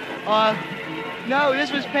here. No,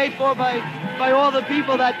 this was paid for by all the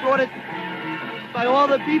people that brought it, by all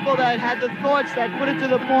the people that had the thoughts that put it to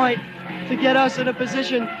the point to get us in a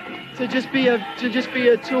position to just be a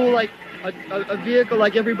tool, like a vehicle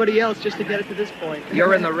like everybody else, just to get it to this point.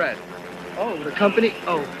 You're in the red. Oh, the company?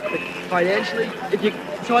 Oh, financially?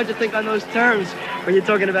 It's hard to think on those terms when you're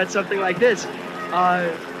talking about something like this.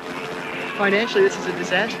 Financially, this is a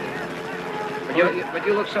disaster. But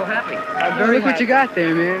you look so happy. I'm very Look what happy. you got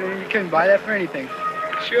there, man. You couldn't buy that for anything.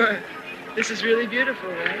 Sure. This is really beautiful,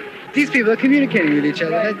 right? These people are communicating with each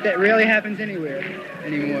other. That rarely happens anywhere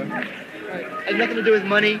anymore. Right. It has nothing to do with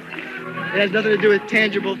money. It has nothing to do with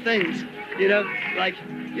tangible things. You know, like,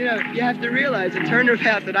 you know, you have to realize the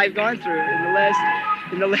turnabout that I've gone through in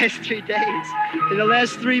the last 3 days, in the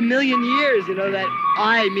last 3 million years, you know, that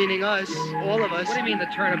I, meaning us, all of us. What do you mean the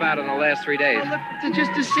turnabout in the last 3 days? Well, look,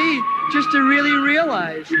 just to really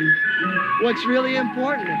realize what's really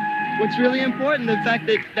important. What's really important, the fact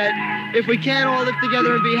that if we can't all live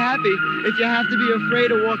together and be happy, if you have to be afraid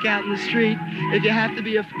to walk out in the street, if you have to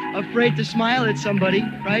be afraid to smile at somebody,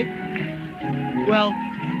 right? Well,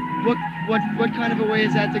 what kind of a way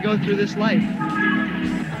is that to go through this life?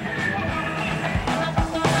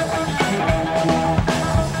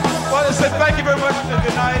 I want to say thank you very much and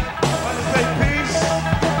good night. I want to say peace,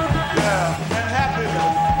 yeah, and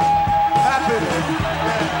happiness. Happiness,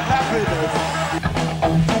 yeah, happiness.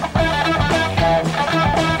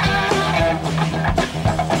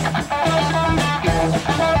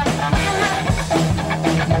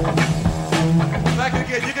 Back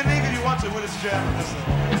again, you can leave if you want to with this jam.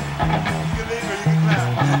 You can leave or you can clap.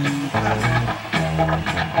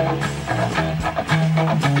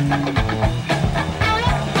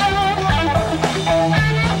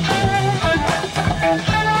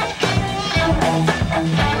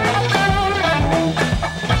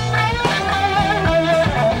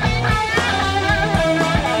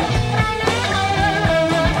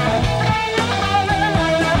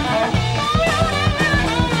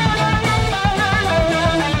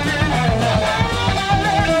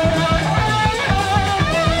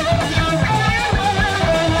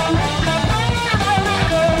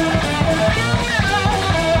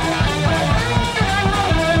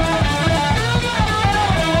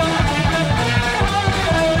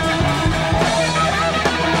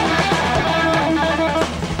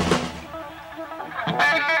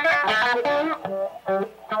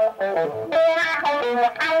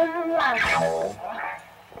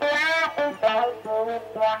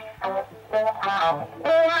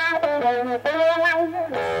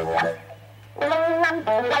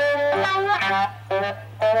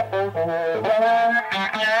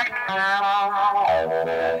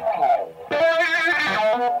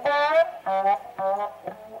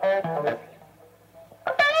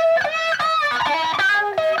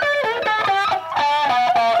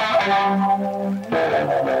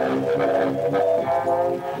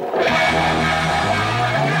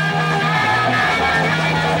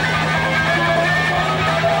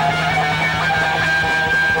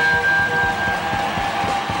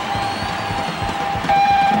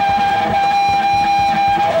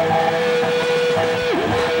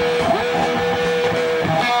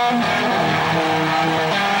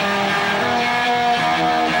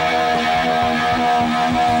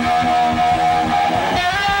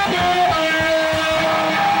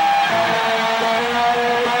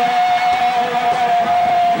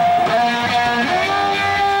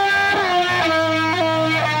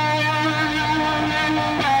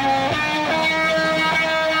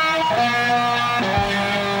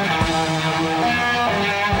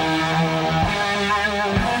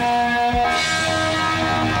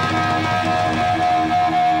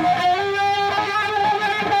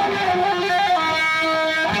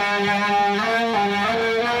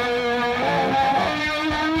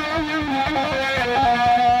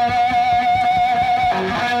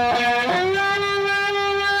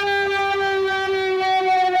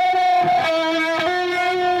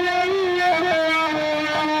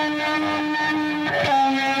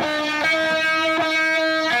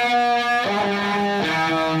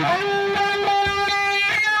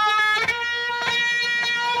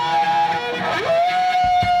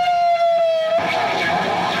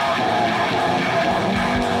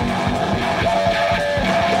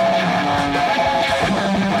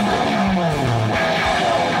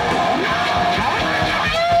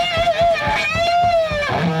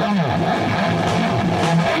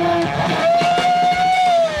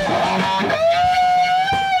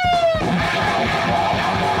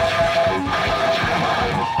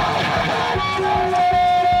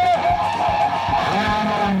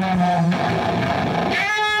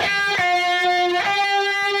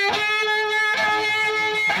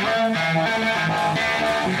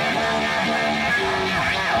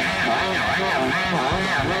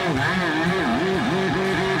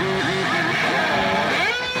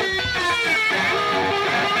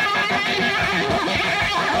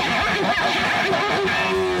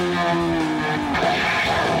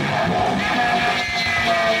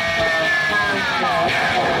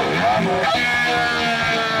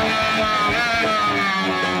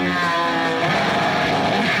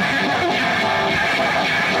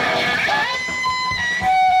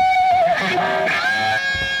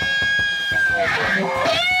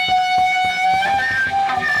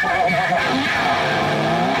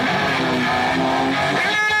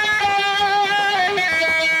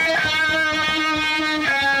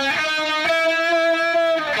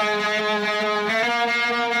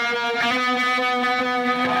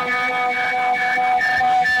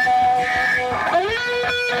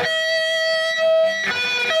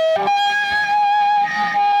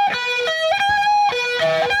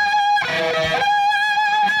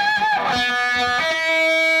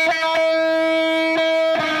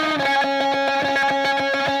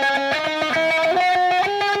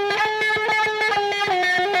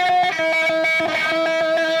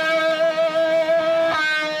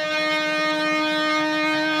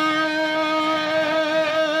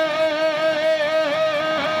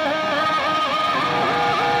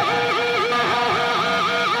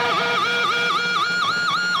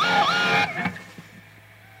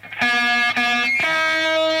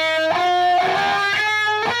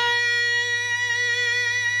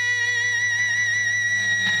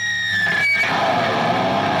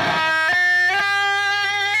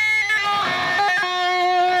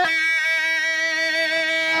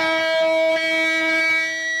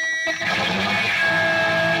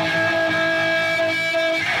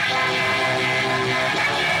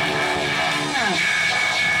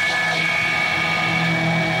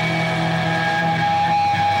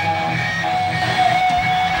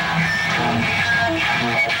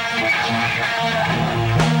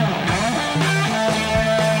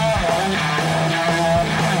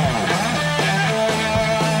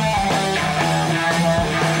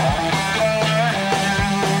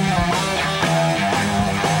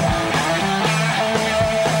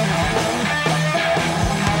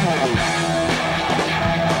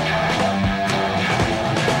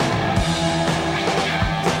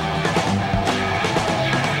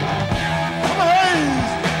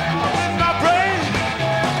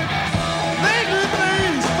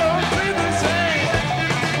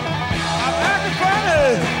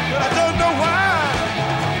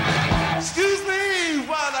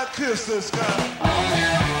 this girl.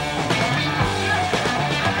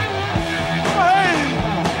 Hey,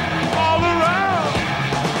 all around.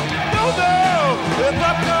 No, it's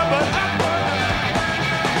not good, but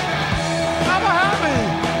I'm happy.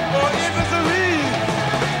 Or if it's a read,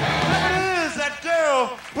 whatever it is, that girl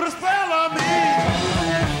put a spell on me.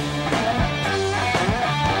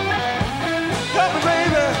 Help me,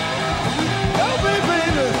 baby. Help me,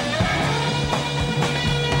 baby.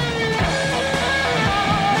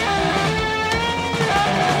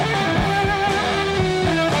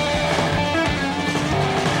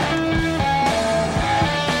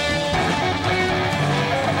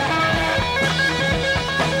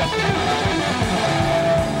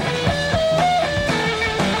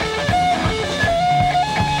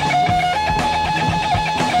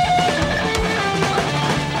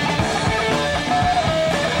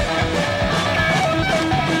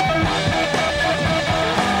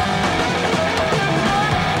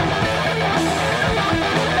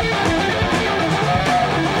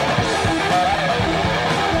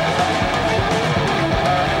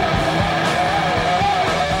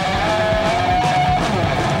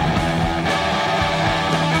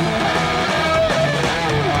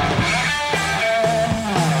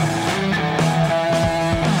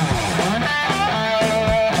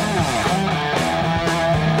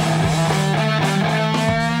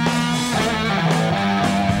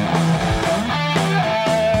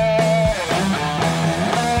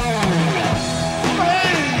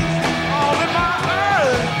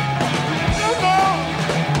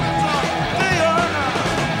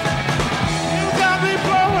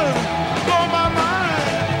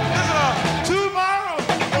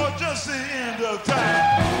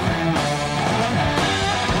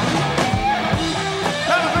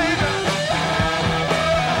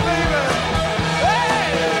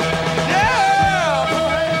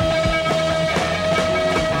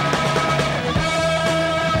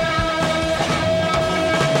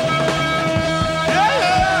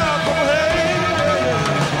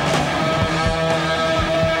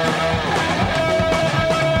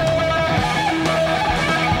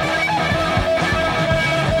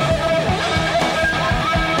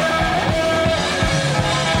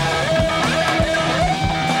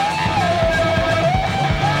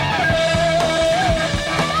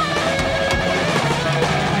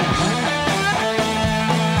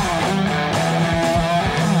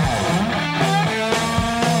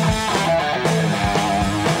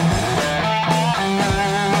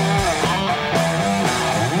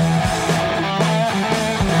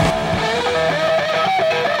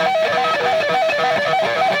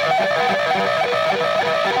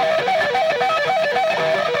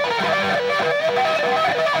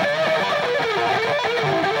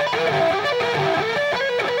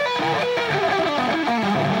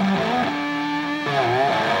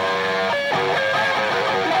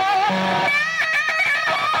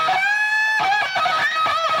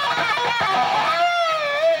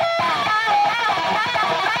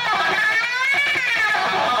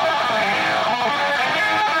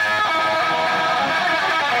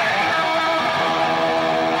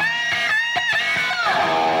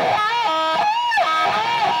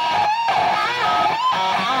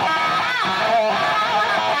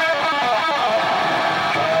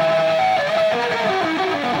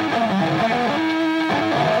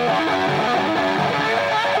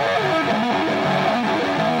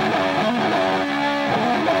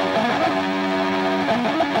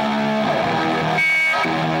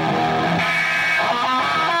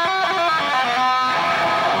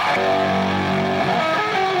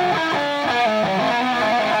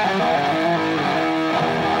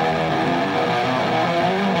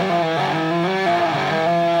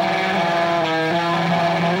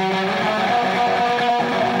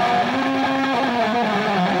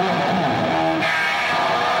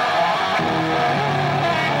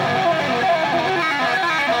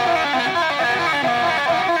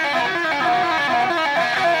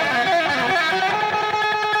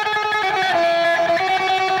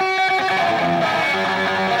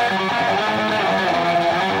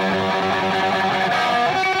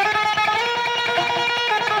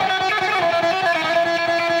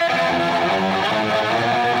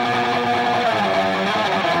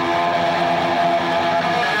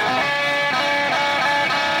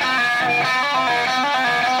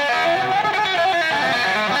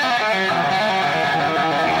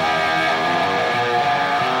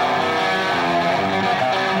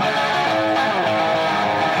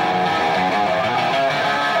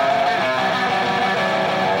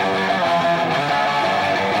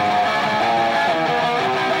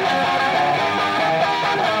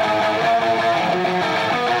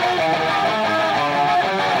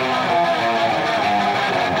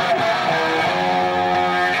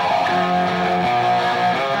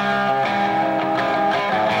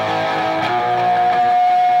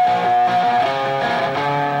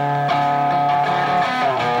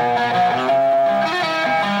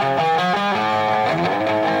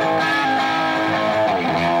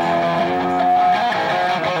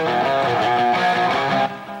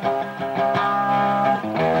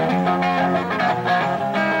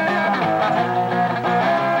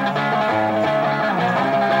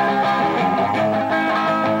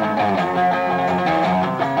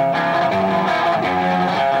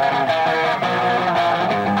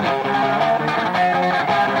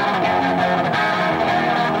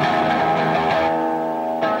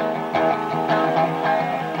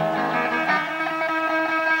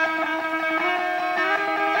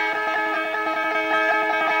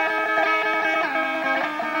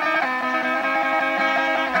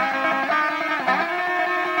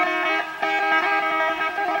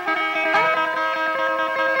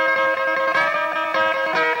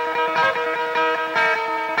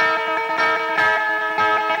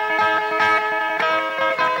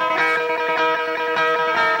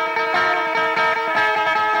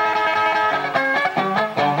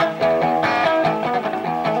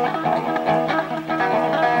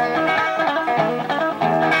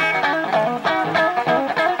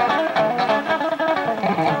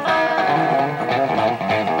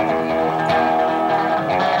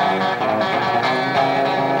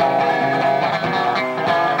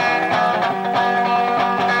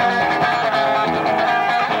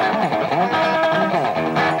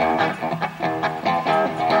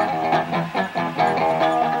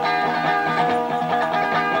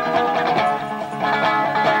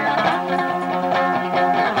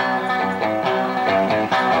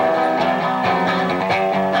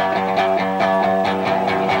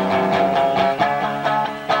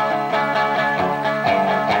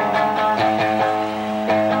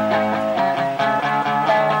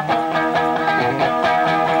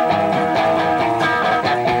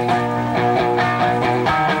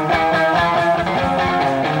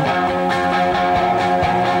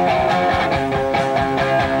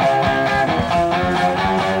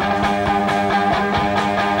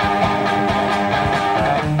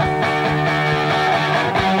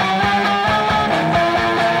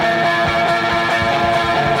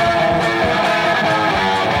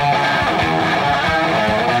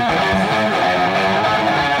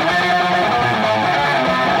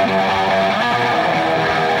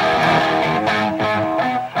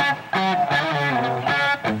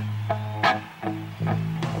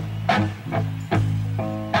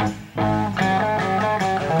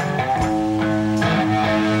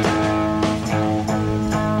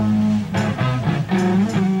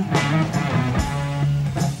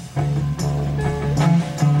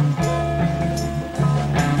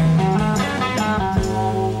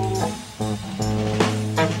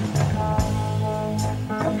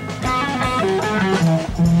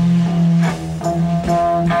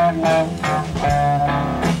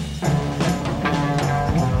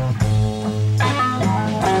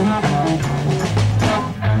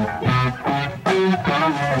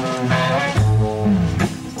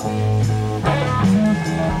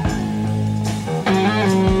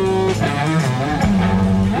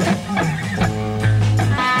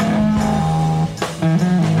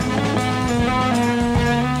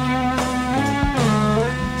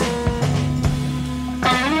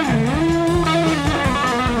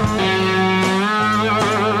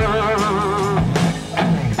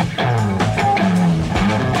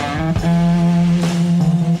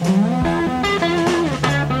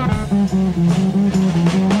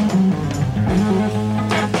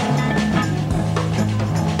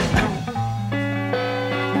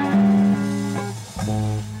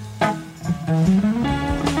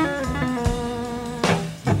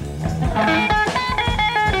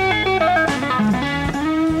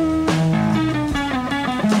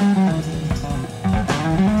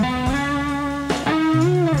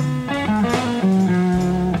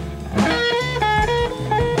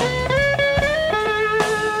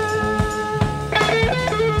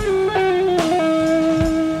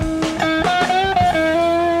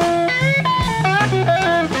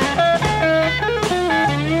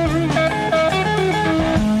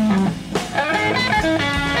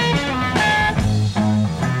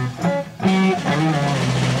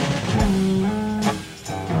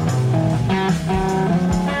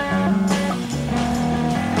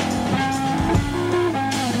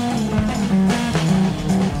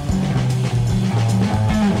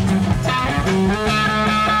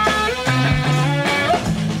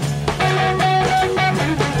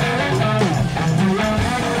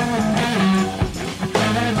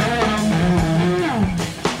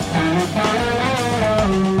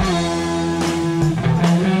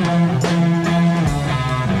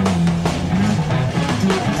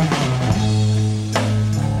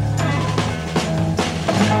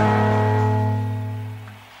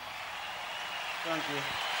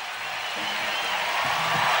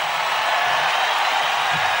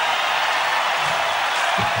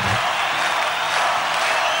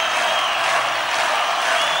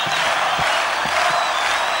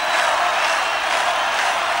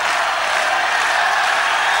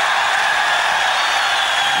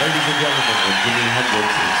 gentlemen, with Jimi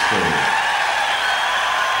Hendrix and Sting.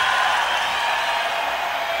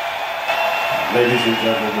 Ladies and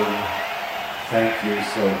gentlemen, thank you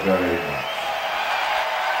so very much.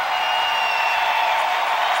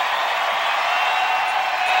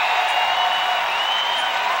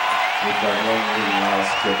 We've got one little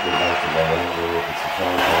last tip we'd like to let over if it's at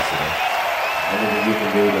all possible. Anything you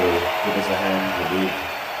can do to give us a hand to leave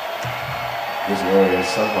this area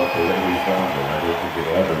somewhat the way we found it. I don't think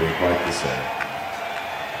it'll ever be quite the same.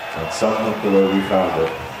 But somewhat the way we found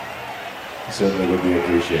it certainly would be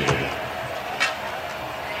appreciated.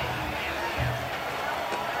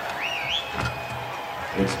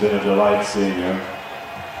 It's been a delight seeing you.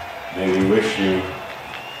 May we wish you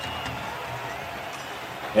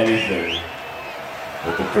anything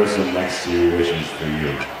that the person next to you wishes for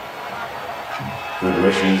you. Good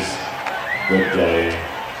wishes, good day,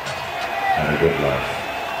 and a good life.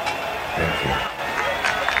 Thank you.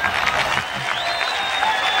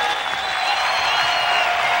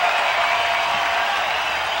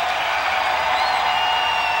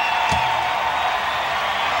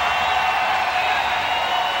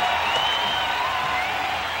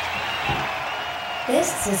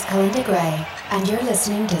 This is Kalinda Gray, and you're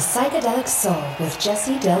listening to Psychedelic Soul with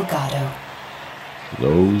Jesse Delgado.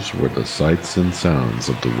 Those were the sights and sounds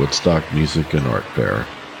of the Woodstock Music and Art Fair.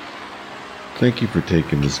 Thank you for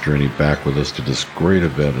taking this journey back with us to this great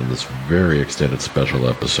event in this very extended special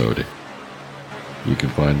episode. You can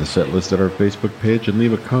find the set list at our Facebook page and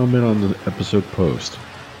leave a comment on the episode post.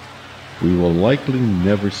 We will likely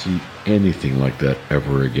never see anything like that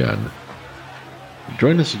ever again.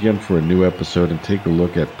 Join us again for a new episode and take a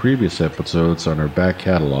look at previous episodes on our back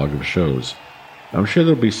catalog of shows. I'm sure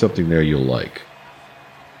there'll be something there you'll like.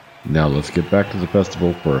 Now let's get back to the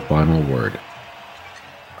festival for a final word.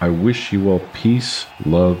 I wish you all peace,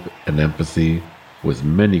 love, and empathy with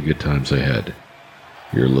many good times ahead.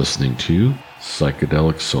 You're listening to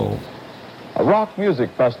Psychedelic Soul. A rock music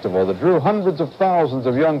festival that drew hundreds of thousands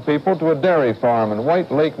of young people to a dairy farm in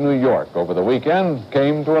White Lake, New York over the weekend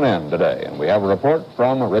came to an end today. And we have a report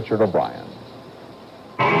from Richard O'Brien.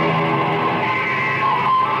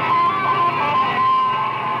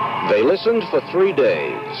 They listened for 3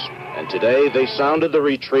 days, and today they sounded the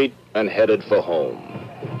retreat and headed for home.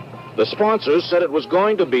 The sponsors said it was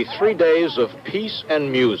going to be 3 days of peace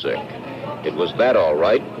and music. It was that all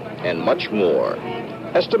right, and much more.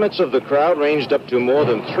 Estimates of the crowd ranged up to more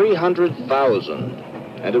than 300,000,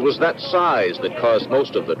 and it was that size that caused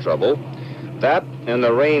most of the trouble. That and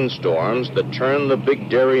the rainstorms that turned the big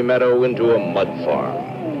dairy meadow into a mud farm.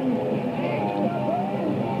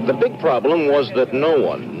 The big problem was that no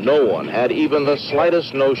one had even the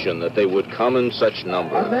slightest notion that they would come in such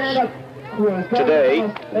numbers. Today,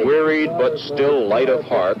 wearied but still light of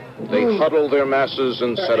heart, they huddled their masses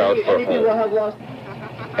and set out for home.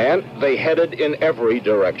 And they headed in every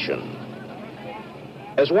direction.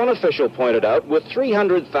 As one official pointed out, with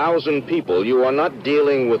 300,000 people, you are not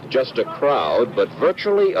dealing with just a crowd, but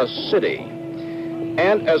virtually a city.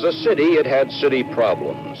 And as a city, it had city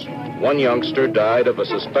problems. One youngster died of a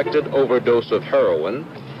suspected overdose of heroin.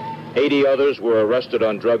 80 others were arrested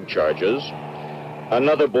on drug charges.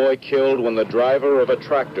 Another boy killed when the driver of a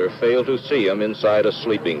tractor failed to see him inside a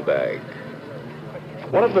sleeping bag.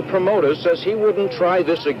 One of the promoters says he wouldn't try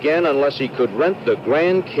this again unless he could rent the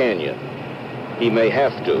Grand Canyon. He may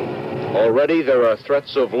have to. Already there are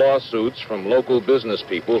threats of lawsuits from local business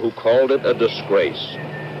people who called it a disgrace.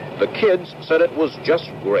 The kids said it was just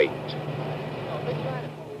great.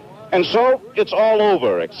 And so it's all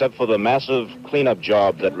over except for the massive cleanup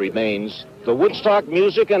job that remains. The Woodstock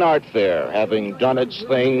Music and Art Fair, having done its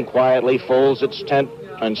thing, quietly folds its tent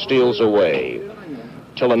and steals away.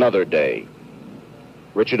 Till another day.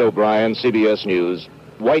 Richard O'Brien, CBS News,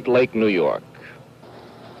 White Lake, New York.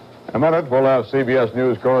 In a minute, we'll have CBS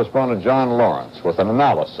News correspondent John Lawrence with an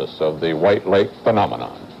analysis of the White Lake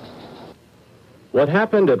phenomenon. What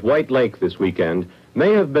happened at White Lake this weekend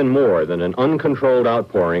may have been more than an uncontrolled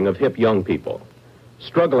outpouring of hip young people,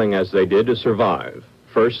 struggling as they did to survive.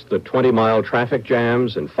 First, the 20-mile traffic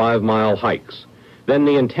jams and 5-mile hikes, then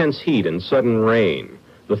the intense heat and sudden rain,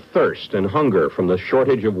 the thirst and hunger from the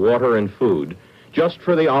shortage of water and food, just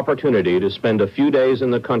for the opportunity to spend a few days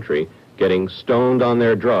in the country getting stoned on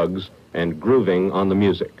their drugs and grooving on the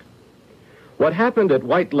music. What happened at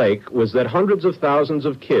White Lake was that hundreds of thousands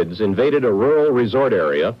of kids invaded a rural resort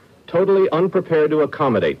area totally unprepared to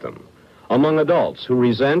accommodate them, among adults who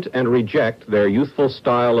resent and reject their youthful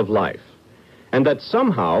style of life, and that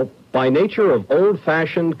somehow, by nature of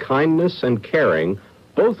old-fashioned kindness and caring,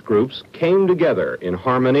 both groups came together in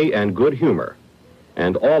harmony and good humor,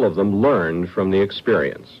 and all of them learned from the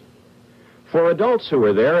experience. For adults who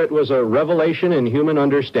were there, it was a revelation in human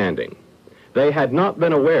understanding. They had not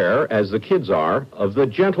been aware, as the kids are, of the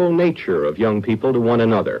gentle nature of young people to one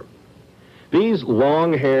another. These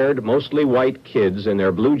long-haired, mostly white kids in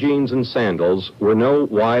their blue jeans and sandals were no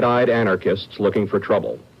wide-eyed anarchists looking for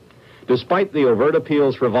trouble. Despite the overt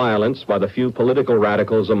appeals for violence by the few political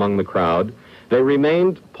radicals among the crowd, they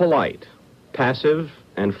remained polite, passive,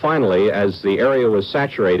 and finally, as the area was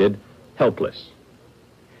saturated, helpless.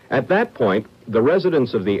 At that point, the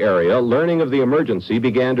residents of the area, learning of the emergency,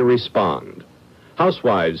 began to respond.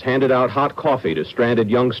 Housewives handed out hot coffee to stranded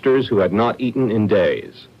youngsters who had not eaten in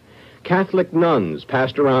days. Catholic nuns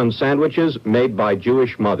passed around sandwiches made by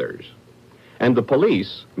Jewish mothers. And the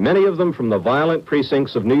police, many of them from the violent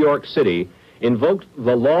precincts of New York City, invoked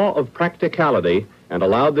the law of practicality and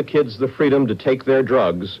allowed the kids the freedom to take their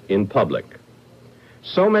drugs in public.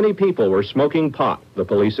 So many people were smoking pot, the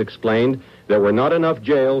police explained, there were not enough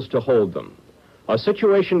jails to hold them. A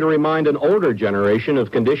situation to remind an older generation of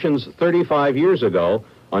conditions 35 years ago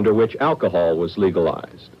under which alcohol was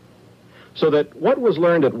legalized. So that what was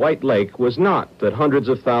learned at White Lake was not that hundreds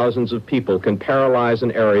of thousands of people can paralyze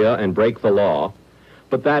an area and break the law,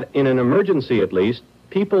 but that in an emergency at least,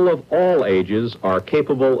 people of all ages are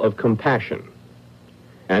capable of compassion.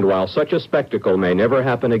 And while such a spectacle may never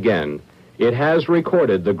happen again, it has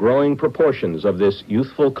recorded the growing proportions of this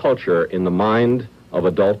youthful culture in the mind of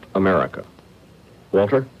adult America.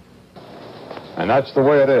 Walter? And that's the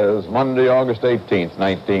way it is, Monday, August 18th,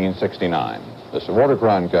 1969. This is Walter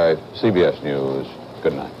Cronkite, CBS News.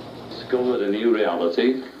 Good night. Discovered a new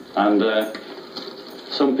reality, and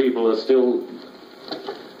some people are still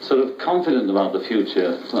sort of confident about the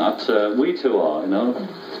future. That we too are, you know.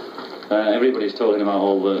 Everybody's talking about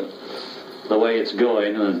all the way it's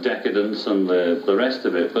going and the decadence and the rest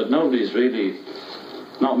of it, but nobody's really,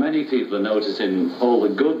 not many people are noticing all the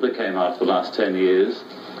good that came out for the last 10 years,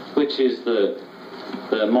 which is the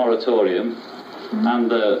moratorium and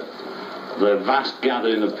the vast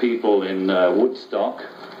gathering of people in Woodstock,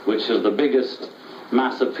 which is the biggest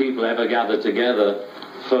mass of people ever gathered together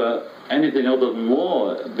for anything other than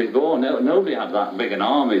war. Before, nobody had that big an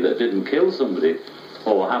army that didn't kill somebody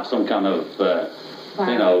or have some kind of,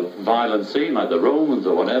 violent scene like the Romans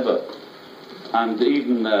or whatever. And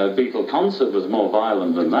even Beatle concert was more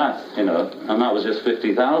violent than that, and that was just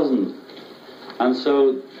 50,000. And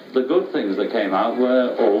so the good things that came out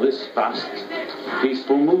were all this fast,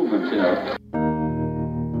 peaceful movement,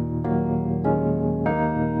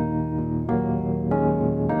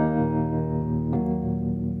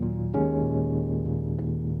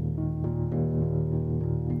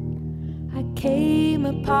 I came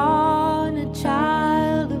upon a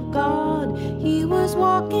child of God. He was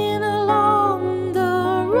walking along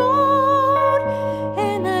the road,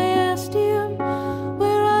 and I asked him,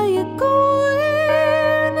 "Where are you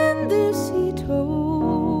going?" And this he told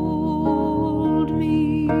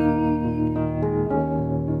me.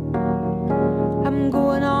 I'm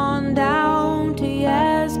going on down to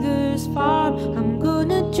Yasgur's farm. I'm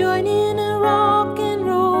gonna join in a rock and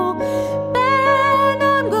roll band.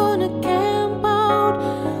 I'm gonna camp out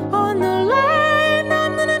on the land.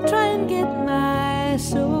 I'm gonna try and get my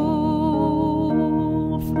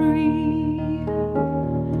soul free.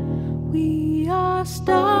 We are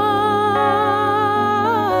stardust.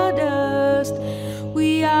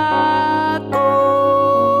 We are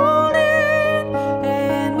golden,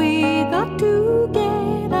 and we got to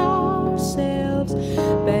get ourselves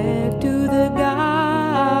back to the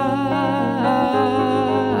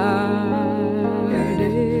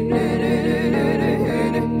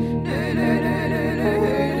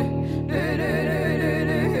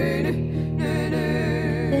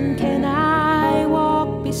Then can I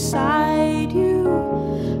walk beside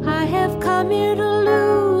you? I have come here to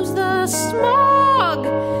lose the smog,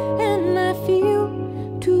 and I feel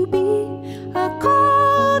to be a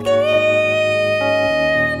cog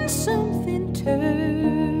in something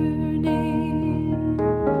turning.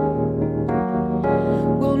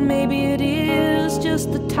 Well, maybe it is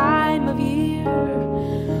just the time of year,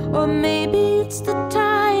 or maybe it's the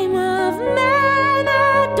time of man.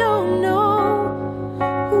 I don't know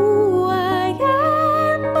who I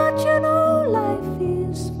am, but life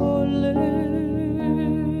is for learning.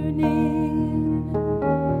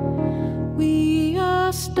 We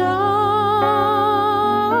are stardust.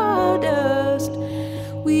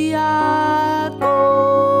 We are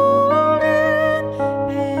golden,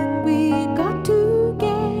 and we got to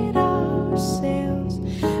get ourselves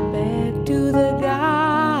back to the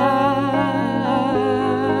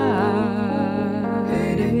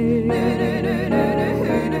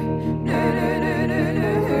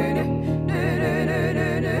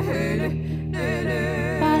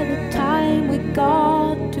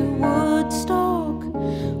got to Woodstock,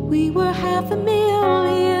 we were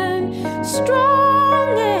 500,000 strong.